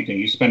it's the same thing,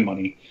 you spend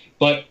money,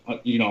 but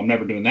you know I'm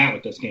never doing that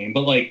with this game.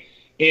 But like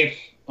if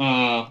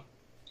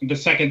the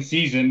second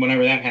season,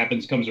 whenever that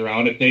happens, comes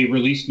around, if they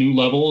release new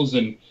levels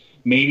and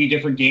maybe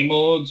different game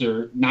modes,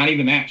 or not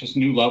even that, just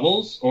new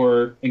levels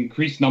or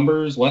increased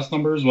numbers, less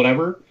numbers,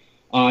 whatever.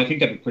 I think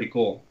that'd be pretty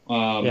cool.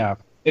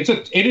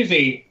 It is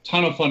a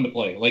ton of fun to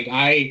play. Like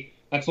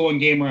that's the one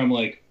game where I'm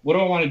like, what do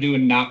I want to do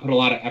and not put a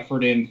lot of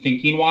effort in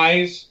thinking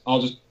wise?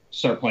 I'll just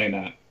start playing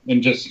that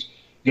and just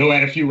go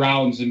at a few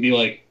rounds and be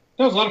like,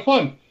 that was a lot of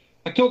fun.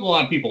 I killed a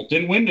lot of people.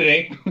 Didn't win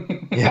today.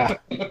 Yeah.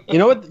 You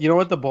know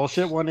what the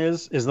bullshit one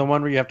is the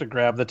one where you have to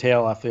grab the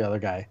tail off the other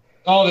guy.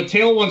 Oh, the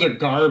tail ones are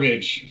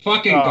garbage.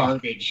 Fucking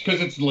garbage.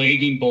 Because it's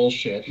lagging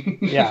bullshit.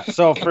 Yeah.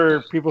 So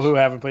for people who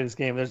haven't played this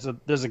game,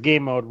 there's a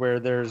game mode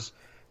where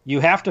you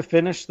have to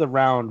finish the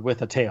round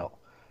with a tail,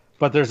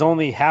 but there's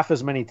only half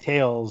as many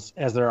tails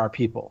as there are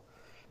people.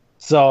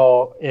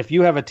 So if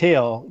you have a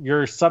tail,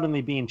 you're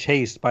suddenly being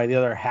chased by the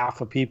other half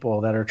of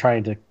people that are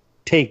trying to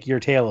take your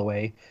tail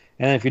away.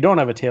 And if you don't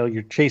have a tail,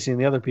 you're chasing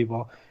the other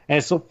people. And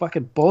it's so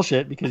fucking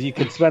bullshit, because you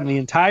could spend the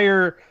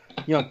entire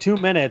 2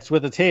 minutes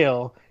with a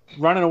tail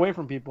running away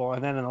from people,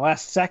 and then in the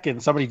last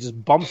second somebody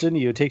just bumps into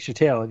you, takes your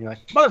tail, and you're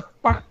like,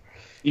 motherfucker.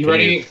 You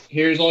ready?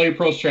 Here's all your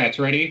pro strats.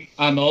 Ready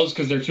on those,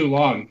 because they're too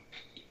long.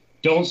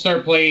 Don't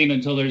start playing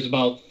until there's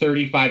about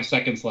 35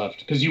 seconds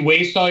left, because you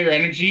waste all your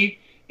energy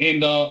in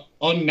the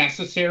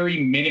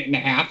unnecessary minute and a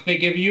half they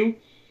give you.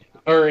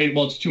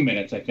 It's 2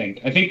 minutes, I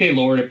think. I think they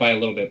lowered it by a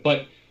little bit,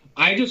 but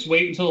I just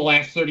wait until the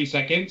last 30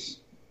 seconds.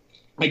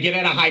 I get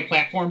at a high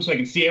platform so I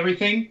can see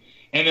everything,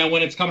 and then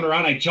when it's coming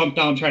around, I jump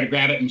down, try to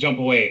grab it, and jump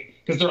away,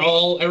 because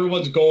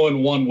everyone's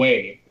going one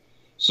way.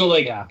 So,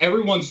 like,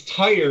 everyone's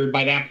tired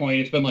by that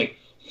point. It's been like,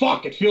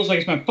 fuck, it feels like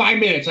it's been 5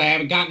 minutes. I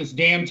haven't gotten this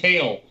damn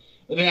tail.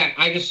 Then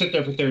I just sit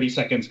there for 30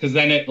 seconds because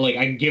then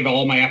I give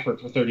all my effort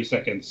for 30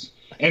 seconds.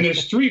 And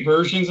there's 3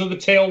 versions of the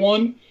tail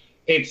one.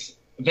 It's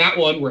that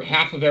one where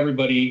half of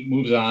everybody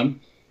moves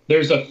on.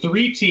 There's a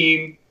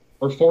 3-team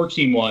or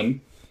 4-team one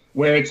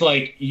where it's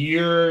like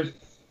you're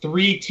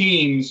 3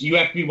 teams. You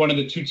have to be one of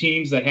the 2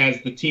 teams that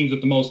has the teams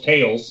with the most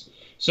tails.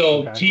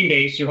 So team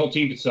base, your whole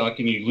team could suck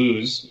and you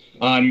lose.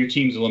 Your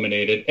team's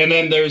eliminated. And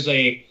then there's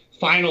a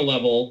final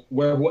level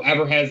where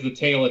whoever has the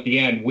tail at the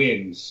end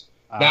wins.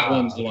 That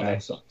one's the one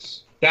that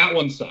sucks. That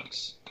one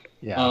sucks.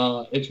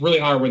 Yeah. It's really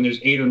hard when there's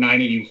 8 or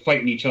 9 of you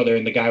fighting each other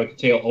and the guy with the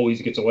tail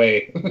always gets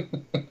away.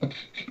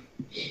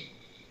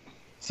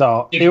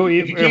 So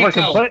we're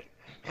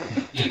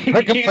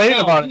complaining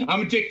about it.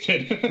 I'm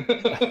addicted.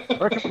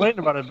 We're complaining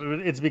about it, but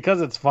it's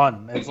because it's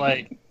fun. It's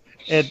like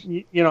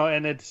and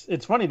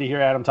it's funny to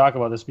hear Adam talk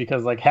about this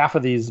because like half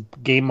of these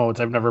game modes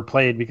I've never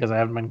played because I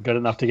haven't been good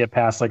enough to get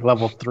past like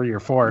level 3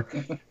 or 4.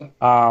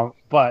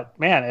 But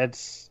man,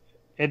 it's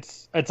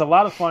a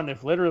lot of fun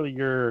if literally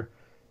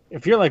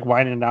if you're like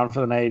winding down for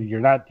the night, you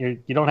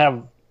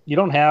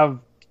don't have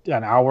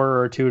an hour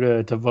or 2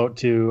 to devote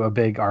to a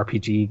big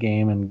RPG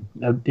game and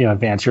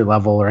advance your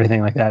level or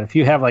anything like that. If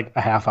you have like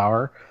a half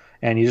hour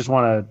and you just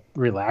want to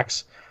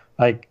relax,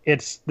 like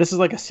this is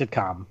like a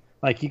sitcom.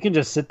 Like you can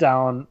just sit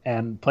down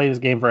and play this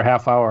game for a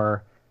half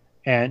hour,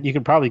 and you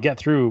can probably get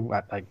through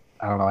like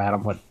I don't know,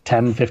 Adam,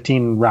 10,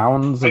 15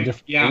 rounds of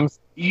different things.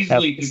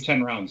 Easily through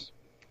 10 rounds.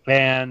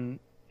 And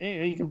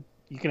you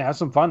can have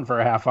some fun for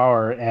a half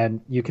hour,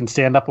 and you can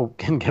stand up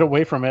and get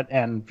away from it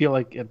and feel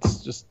like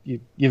it's just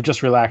you've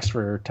just relaxed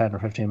for 10 or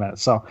 15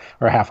 minutes, or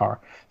a half hour.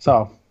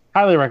 So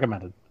highly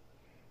recommended.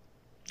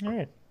 All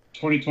right,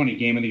 2020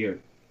 game of the year.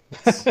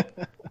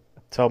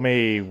 Tell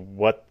me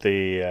what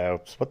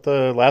the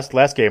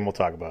last game we'll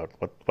talk about.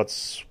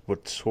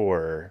 What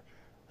tour?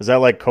 Is that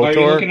like KOTOR? Are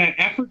you looking at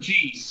F or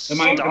G?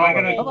 Am I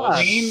going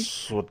to name?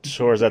 What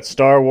tour is that?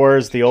 Star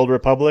Wars: The Old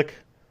Republic?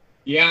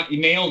 Yeah, you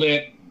nailed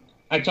it.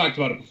 I talked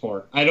about it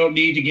before. I don't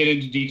need to get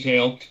into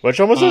detail. Which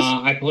one was this?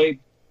 I played.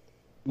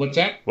 What's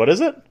that? What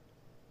is it?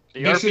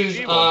 This is.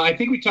 I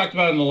think we talked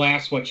about it in the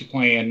last What You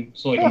Playing,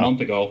 so like a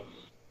month ago.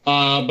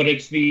 But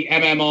it's the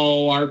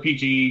MMO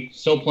RPG.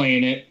 Still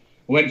playing it.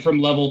 Went from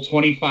level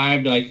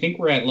 25 to I think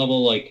we're at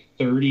level like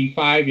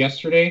 35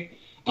 yesterday.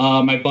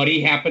 My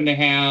buddy happened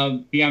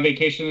to be on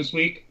vacation this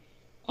week,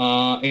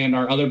 and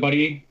our other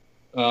buddy.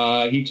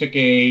 He took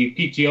a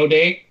PTO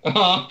day,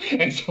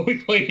 and so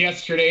we played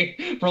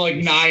yesterday for like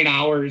 9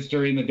 hours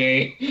during the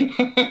day,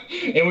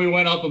 and we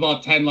went up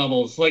about 10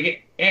 levels.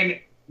 And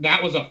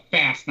that was a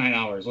fast 9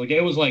 hours. Like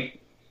it was like,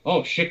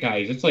 oh shit,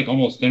 guys, it's like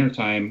almost dinner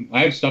time.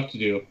 I have stuff to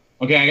do.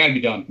 Okay, I gotta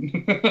be done.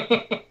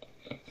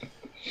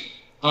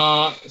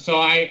 So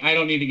I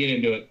don't need to get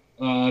into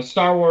it.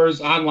 Star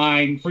Wars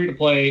Online, free to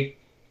play,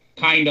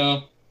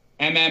 kinda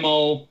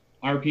MMO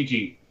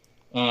RPG.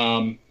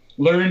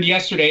 Learned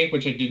yesterday,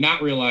 which I did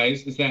not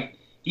realize, is that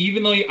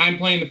even though I'm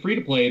playing the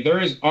free-to-play, there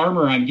is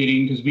armor I'm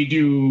getting because we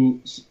do,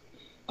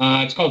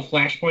 it's called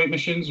Flashpoint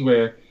missions,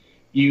 where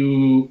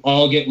you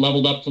all get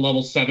leveled up to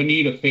level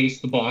 70 to face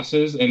the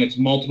bosses, and it's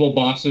multiple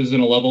bosses in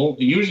a level.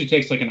 It usually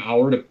takes like an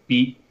hour to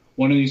beat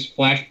one of these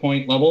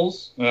Flashpoint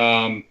levels.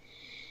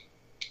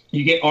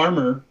 You get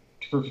armor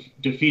for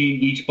defeating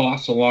each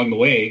boss along the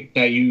way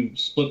that you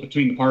split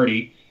between the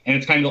party, and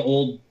it's kind of the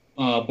old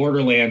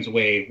Borderlands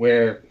way,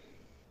 where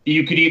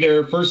you could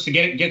either first to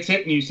get it gets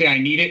it and you say I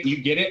need it and you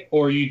get it,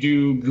 or you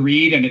do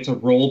greed and it's a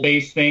role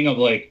based thing of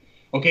like,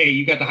 okay,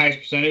 you got the highest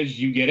percentage,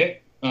 you get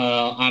it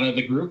out of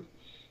the group.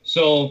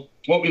 So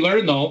what we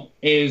learned though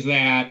is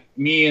that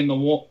me and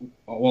all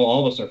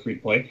of us are free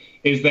to play,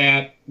 is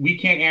that we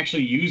can't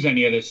actually use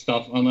any of this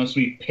stuff unless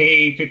we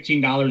pay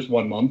 $15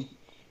 1 month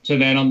to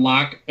then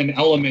unlock an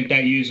element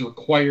that is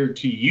required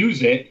to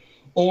use it,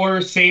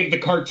 or save the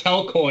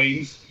cartel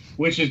coins,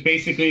 which is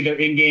basically their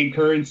in-game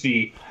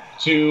currency,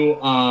 to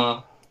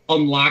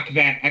unlock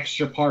that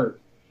extra part.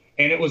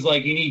 And it was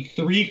like you need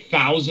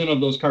 3,000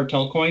 of those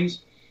cartel coins.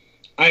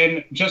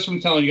 And just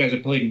from telling you guys, I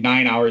played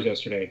 9 hours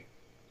yesterday.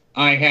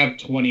 I have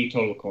 20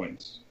 total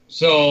coins.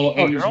 So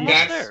you're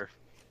almost there.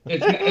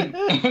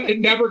 It's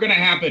never going to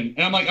happen.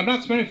 And I'm like, I'm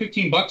not spending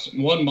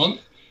 $15 1 month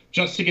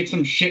just to get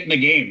some shit in the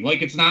game.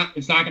 Like it's not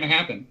going to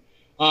happen.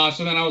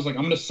 So then I was like,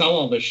 I'm going to sell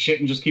all this shit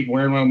and just keep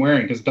wearing what I'm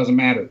wearing because it doesn't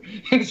matter.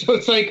 And so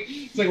it's like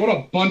what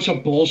a bunch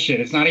of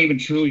bullshit. It's not even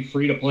truly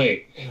free to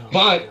play.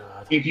 But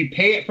if you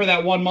pay it for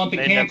that 1 month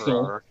and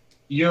cancel,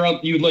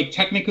 you'd like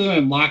technically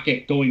unlock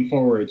it going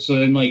forward. So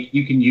then like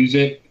you can use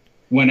it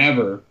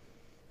whenever.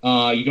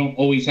 You don't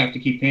always have to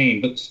keep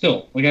paying, but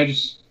still, like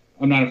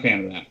I'm not a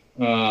fan of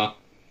that.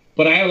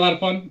 But I had a lot of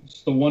fun.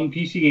 It's the one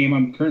PC game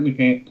I'm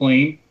currently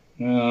playing.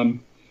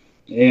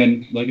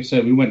 And like I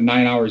said, we went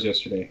 9 hours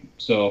yesterday.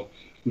 So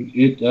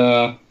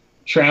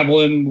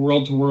traveling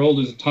world to world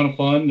is a ton of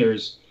fun.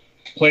 There's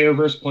player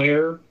versus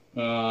player,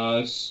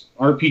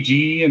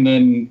 RPG, and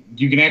then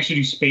you can actually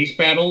do space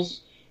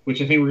battles,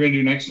 which I think we're going to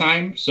do next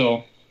time.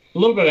 So a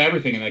little bit of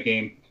everything in that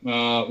game,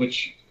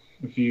 which,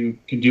 if you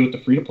can deal with the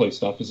free-to-play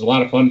stuff, is a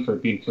lot of fun for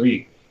it being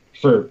free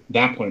for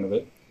that point of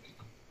it.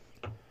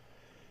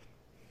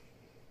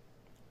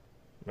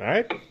 All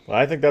right. Well,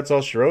 I think that's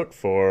all she wrote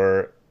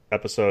for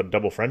episode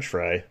Double French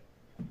Fry.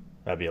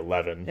 That'd be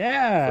 11.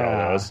 Yeah. For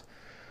all those.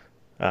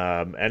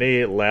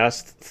 Any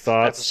last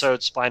thoughts?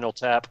 Episode Spinal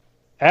Tap.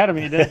 Adam,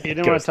 you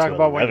didn't want to talk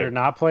about what you're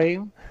not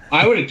playing?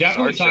 I would have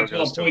definitely talked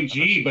about Point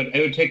G, but it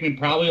would take me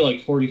probably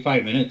like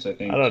 45 minutes, I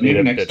think. I don't need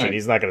him bitching.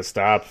 He's not going to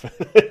stop.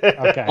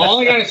 Okay. All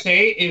I got to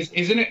say is,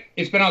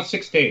 it's been out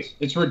 6 days.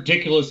 It's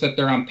ridiculous that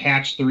they're on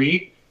patch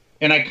 3,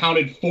 and I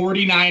counted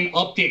 49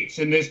 updates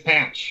in this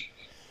patch.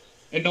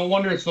 And no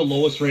wonder it's the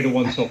lowest rated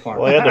one so far.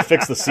 Well, I had to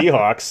fix the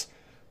Seahawks.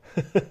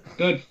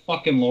 Good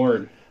fucking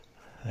Lord.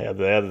 They had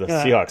the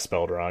Seahawks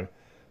spelled wrong.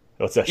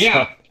 What's that?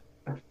 Yeah.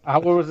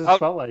 What was it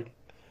spelled like?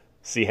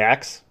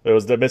 Seahawks? It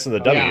was missing the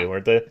W,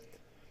 weren't they?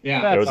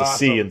 Yeah. There was a awesome.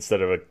 C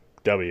instead of a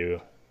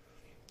W.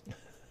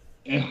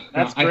 Yeah.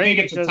 That's I great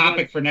think it's a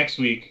topic for next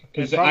week,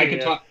 because I could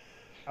talk...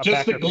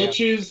 Just the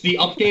glitches, the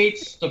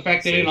updates, the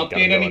fact they didn't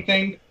update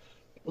anything.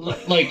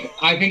 Like,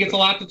 I think it's a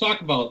lot to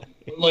talk about.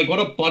 Like, what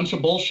a bunch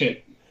of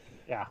bullshit.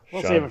 Yeah,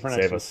 we'll Sean, save it for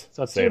next save week. us.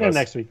 So Save tune in us.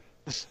 next week.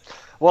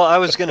 Well, I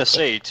was going to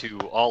say to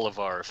all of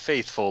our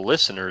faithful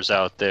listeners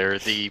out there,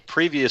 the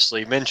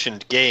previously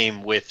mentioned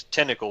game with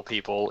tentacle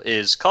people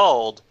is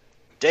called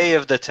Day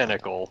of the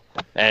Tentacle,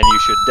 and you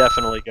should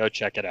definitely go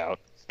check it out,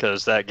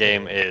 because that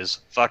game is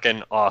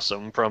fucking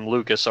awesome, from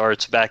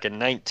LucasArts back in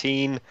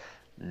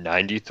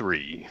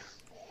 1993.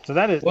 So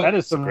that is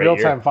some real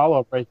time follow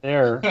up right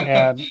there.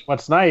 And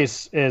what's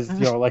nice is,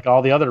 like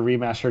all the other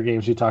remastered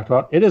games you talked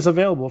about, it is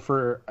available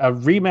for a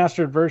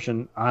remastered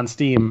version on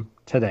Steam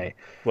today.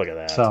 Look at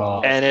that.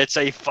 So, and it's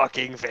a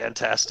fucking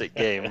fantastic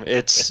game.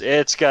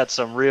 It's got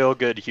some real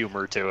good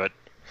humor to it.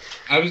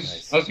 I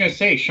was gonna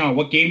say, Sean,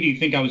 what game do you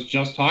think I was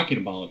just talking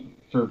about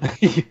for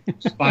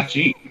Spot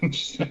G?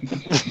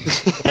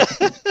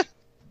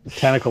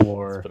 Tentacle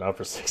War. It's been out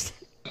for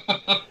 60.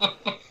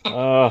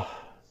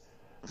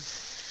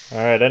 All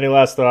right. Any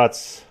last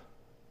thoughts?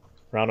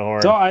 Round the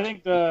horn. So I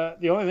think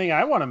the only thing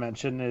I want to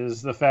mention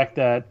is the fact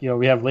that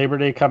we have Labor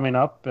Day coming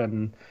up,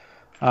 and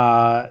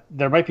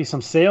there might be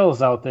some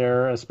sales out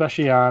there,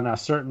 especially on a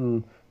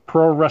certain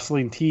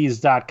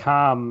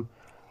ProWrestlingTees.com.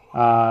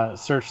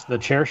 Search the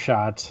Chair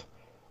Shot.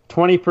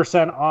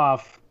 20%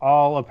 off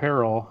all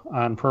apparel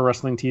on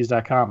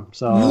ProWrestlingTees.com.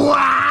 So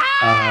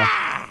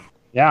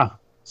yeah.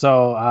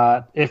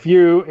 So if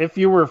you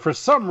were for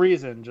some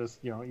reason just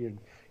you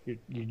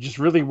just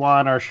really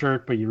want our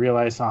shirt, but you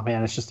realize, oh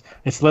man,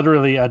 it's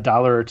literally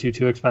 $1 or $2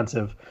 too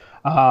expensive.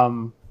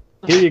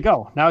 Here you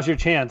go. Now's your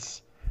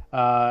chance.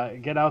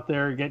 Get out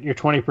there, get your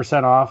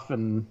 20% off,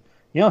 and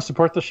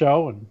support the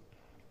show. And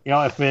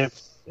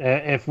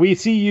if we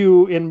see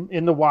you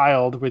in the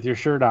wild with your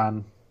shirt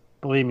on,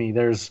 believe me,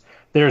 there's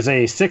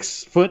a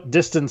 6-foot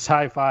distance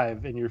high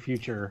five in your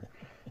future.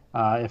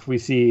 If we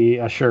see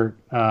a shirt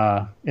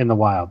in the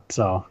wild,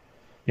 so.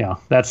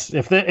 That's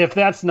if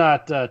that's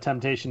not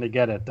temptation to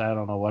get it, I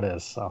don't know what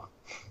is. So,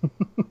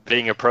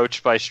 being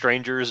approached by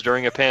strangers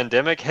during a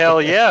pandemic,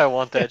 hell yeah, I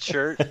want that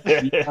shirt.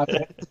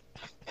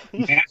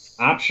 That's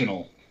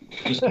optional.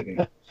 Just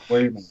kidding.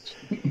 Wear your mask.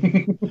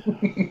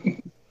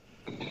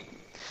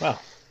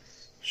 Well,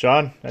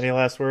 Sean, any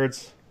last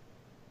words?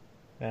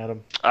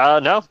 Adam?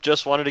 No,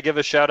 just wanted to give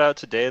a shout out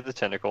to Day of the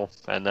Tentacle,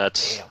 and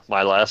that's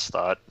my last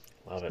thought.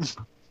 Love it.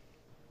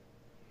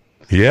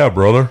 Yeah,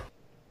 brother.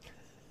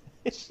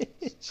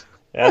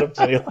 Adam,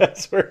 any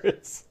last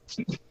words?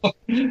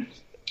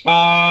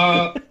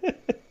 How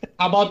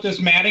about this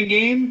Madden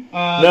game?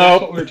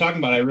 That's what we were talking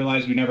about. I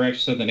realized we never actually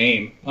said the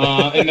name.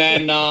 And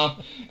then,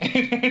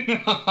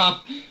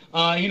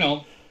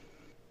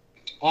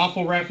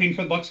 awful reffing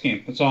for the Bucks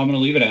game. That's all I'm going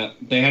to leave it at.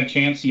 They had a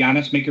chance.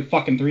 Giannis, make your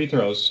fucking 3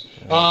 throws.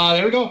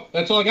 There we go.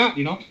 That's all I got,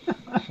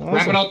 Awesome.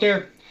 Wrap it out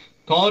there.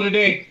 Call it a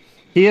day.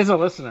 He is a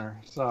listener,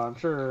 so I'm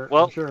sure.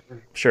 Well, sure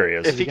he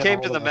is. If he came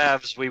to the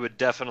Mavs, we would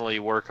definitely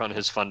work on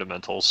his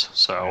fundamentals,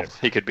 so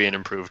he could be an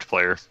improved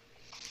player.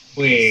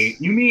 Wait,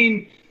 you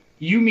mean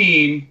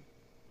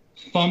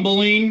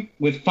fumbling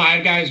with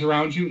 5 guys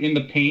around you in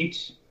the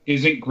paint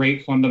isn't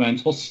great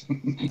fundamentals?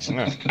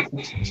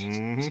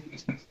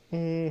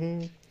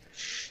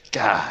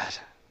 God.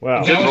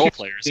 Wow. Good role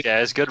players,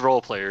 guys. Good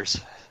role players.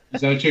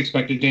 Is that what you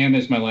expected, Dan,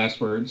 as my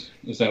last words?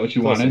 Is that what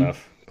you wanted?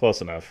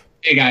 Close enough.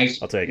 Hey, guys.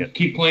 I'll take it.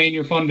 Keep playing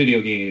your fun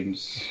video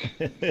games.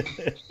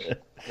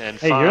 And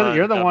hey,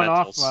 you're the one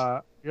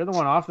off. You're the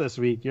one off this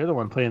week. You're the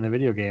one playing the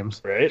video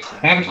games, right?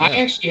 I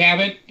actually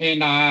haven't,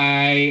 and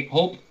I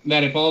hope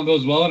that if all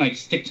goes well and I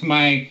stick to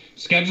my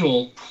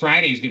schedule,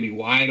 Friday's gonna be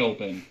wide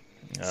open.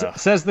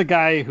 Says the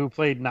guy who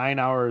played 9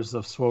 hours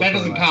of SWOTOR. That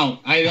doesn't count.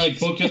 I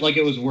booked it like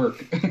it was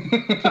work.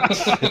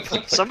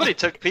 Somebody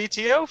took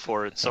PTO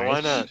for it, so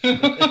why not?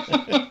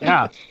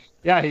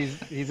 Yeah,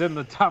 he's in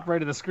the top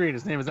right of the screen.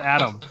 His name is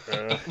Adam.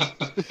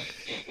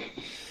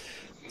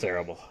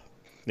 Terrible.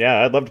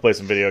 Yeah, I'd love to play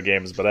some video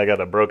games, but I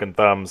got a broken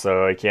thumb,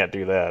 so I can't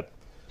do that.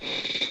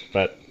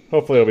 But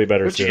Hopefully it'll be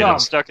better Would you soon. get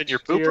it stuck in your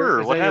pooper,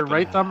 or what happened?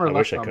 Right thumb or I left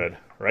wish thumb? I could.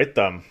 Right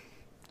thumb.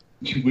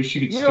 You wish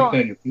you could stick that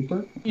in your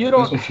pooper? You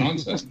That's don't. what Sean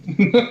said.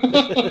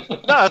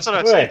 No, that's what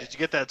I'm saying. Did you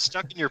get that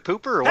stuck in your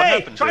pooper, or what Hey,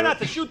 happened try to not it?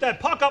 to shoot that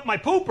puck up my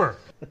pooper.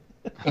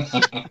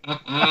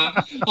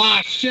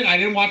 Shit, I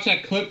didn't watch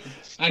that clip.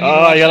 You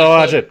gotta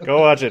watch it. Go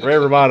watch it. Ray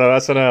Romano,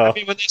 SNL. I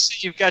mean, when they say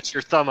you've got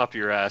your thumb up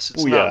your ass,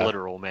 it's Ooh, not yeah.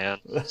 literal, man.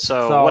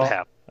 So what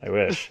happened? I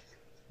wish.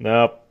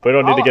 No, we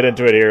don't need to get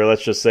into it here.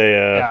 Let's just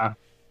say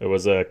it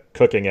was a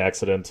cooking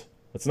accident.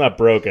 It's not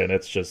broken.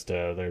 It's just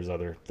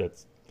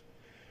it's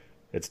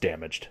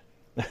damaged.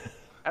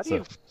 How do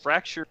you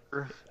fracture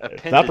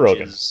appendages? It's not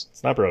broken.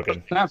 It's not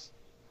broken.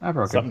 Not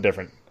broken.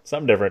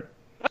 Something different.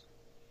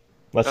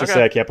 Let's just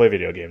say I can't play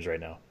video games right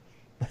now.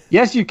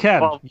 Yes, you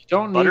can. Well, you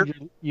don't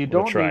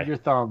need your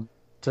thumb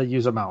to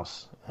use a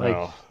mouse.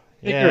 Figure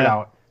it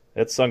out.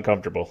 It's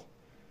uncomfortable.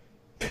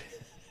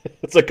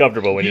 It's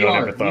uncomfortable when you don't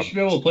have a thumb. You should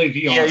be able to play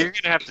VR. Yeah, you're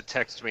gonna have to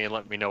text me and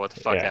let me know what the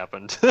fuck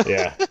happened.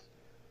 Yeah.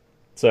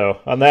 So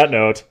on that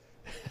note,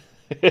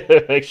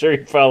 make sure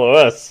you follow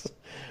us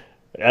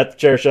at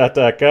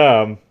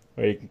thechairshot.com,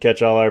 where you can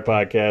catch all our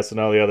podcasts and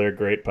all the other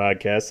great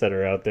podcasts that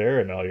are out there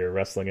and all your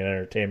wrestling and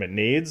entertainment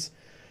needs.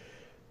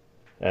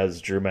 As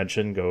Drew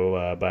mentioned,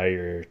 go buy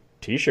your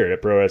t-shirt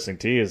at Pro Wrestling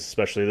Tees,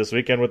 especially this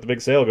weekend with the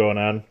big sale going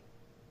on.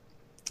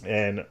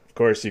 And, of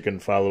course, you can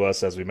follow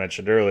us, as we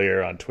mentioned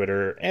earlier, on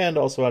Twitter and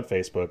also on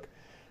Facebook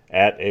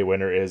at A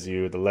Winner Is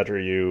You, the letter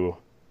U,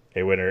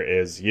 A Winner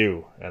Is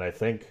You. And I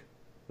think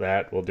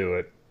that will do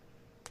it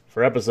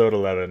for episode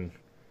 11,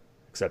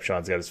 except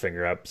Sean's got his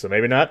finger up, so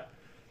maybe not.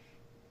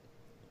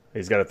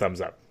 He's got a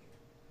thumbs up.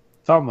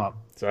 Thumb up.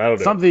 So that'll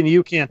do Something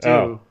you can't do.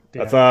 Oh,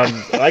 a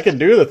thumb. I can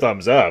do the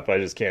thumbs up. I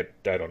just can't.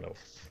 I don't know.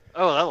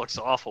 Oh, that looks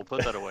awful.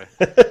 Put that away.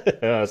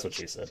 That's what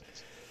she said.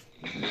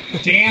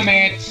 Damn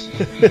it!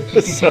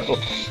 So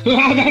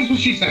that's what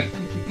she said.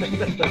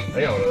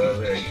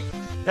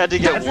 Had to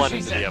get one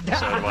into the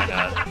episode. Why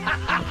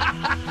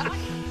not?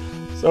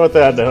 So with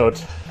that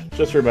note,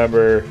 just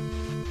remember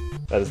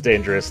that it's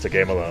dangerous to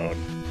game alone.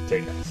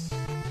 Take us.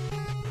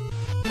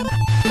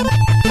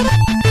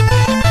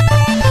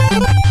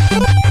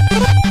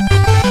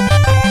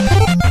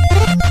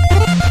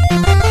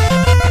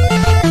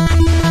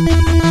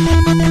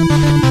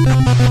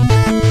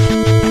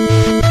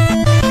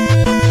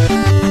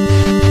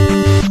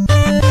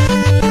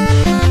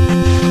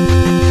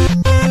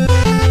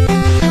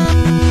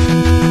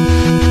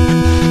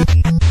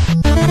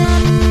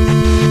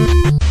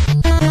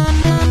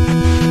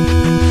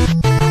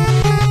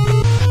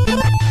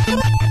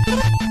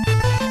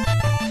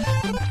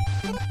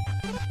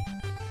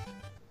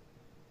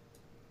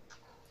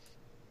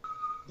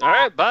 All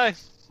right, bye.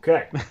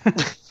 Okay.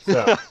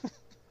 So.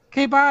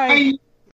 Okay, bye.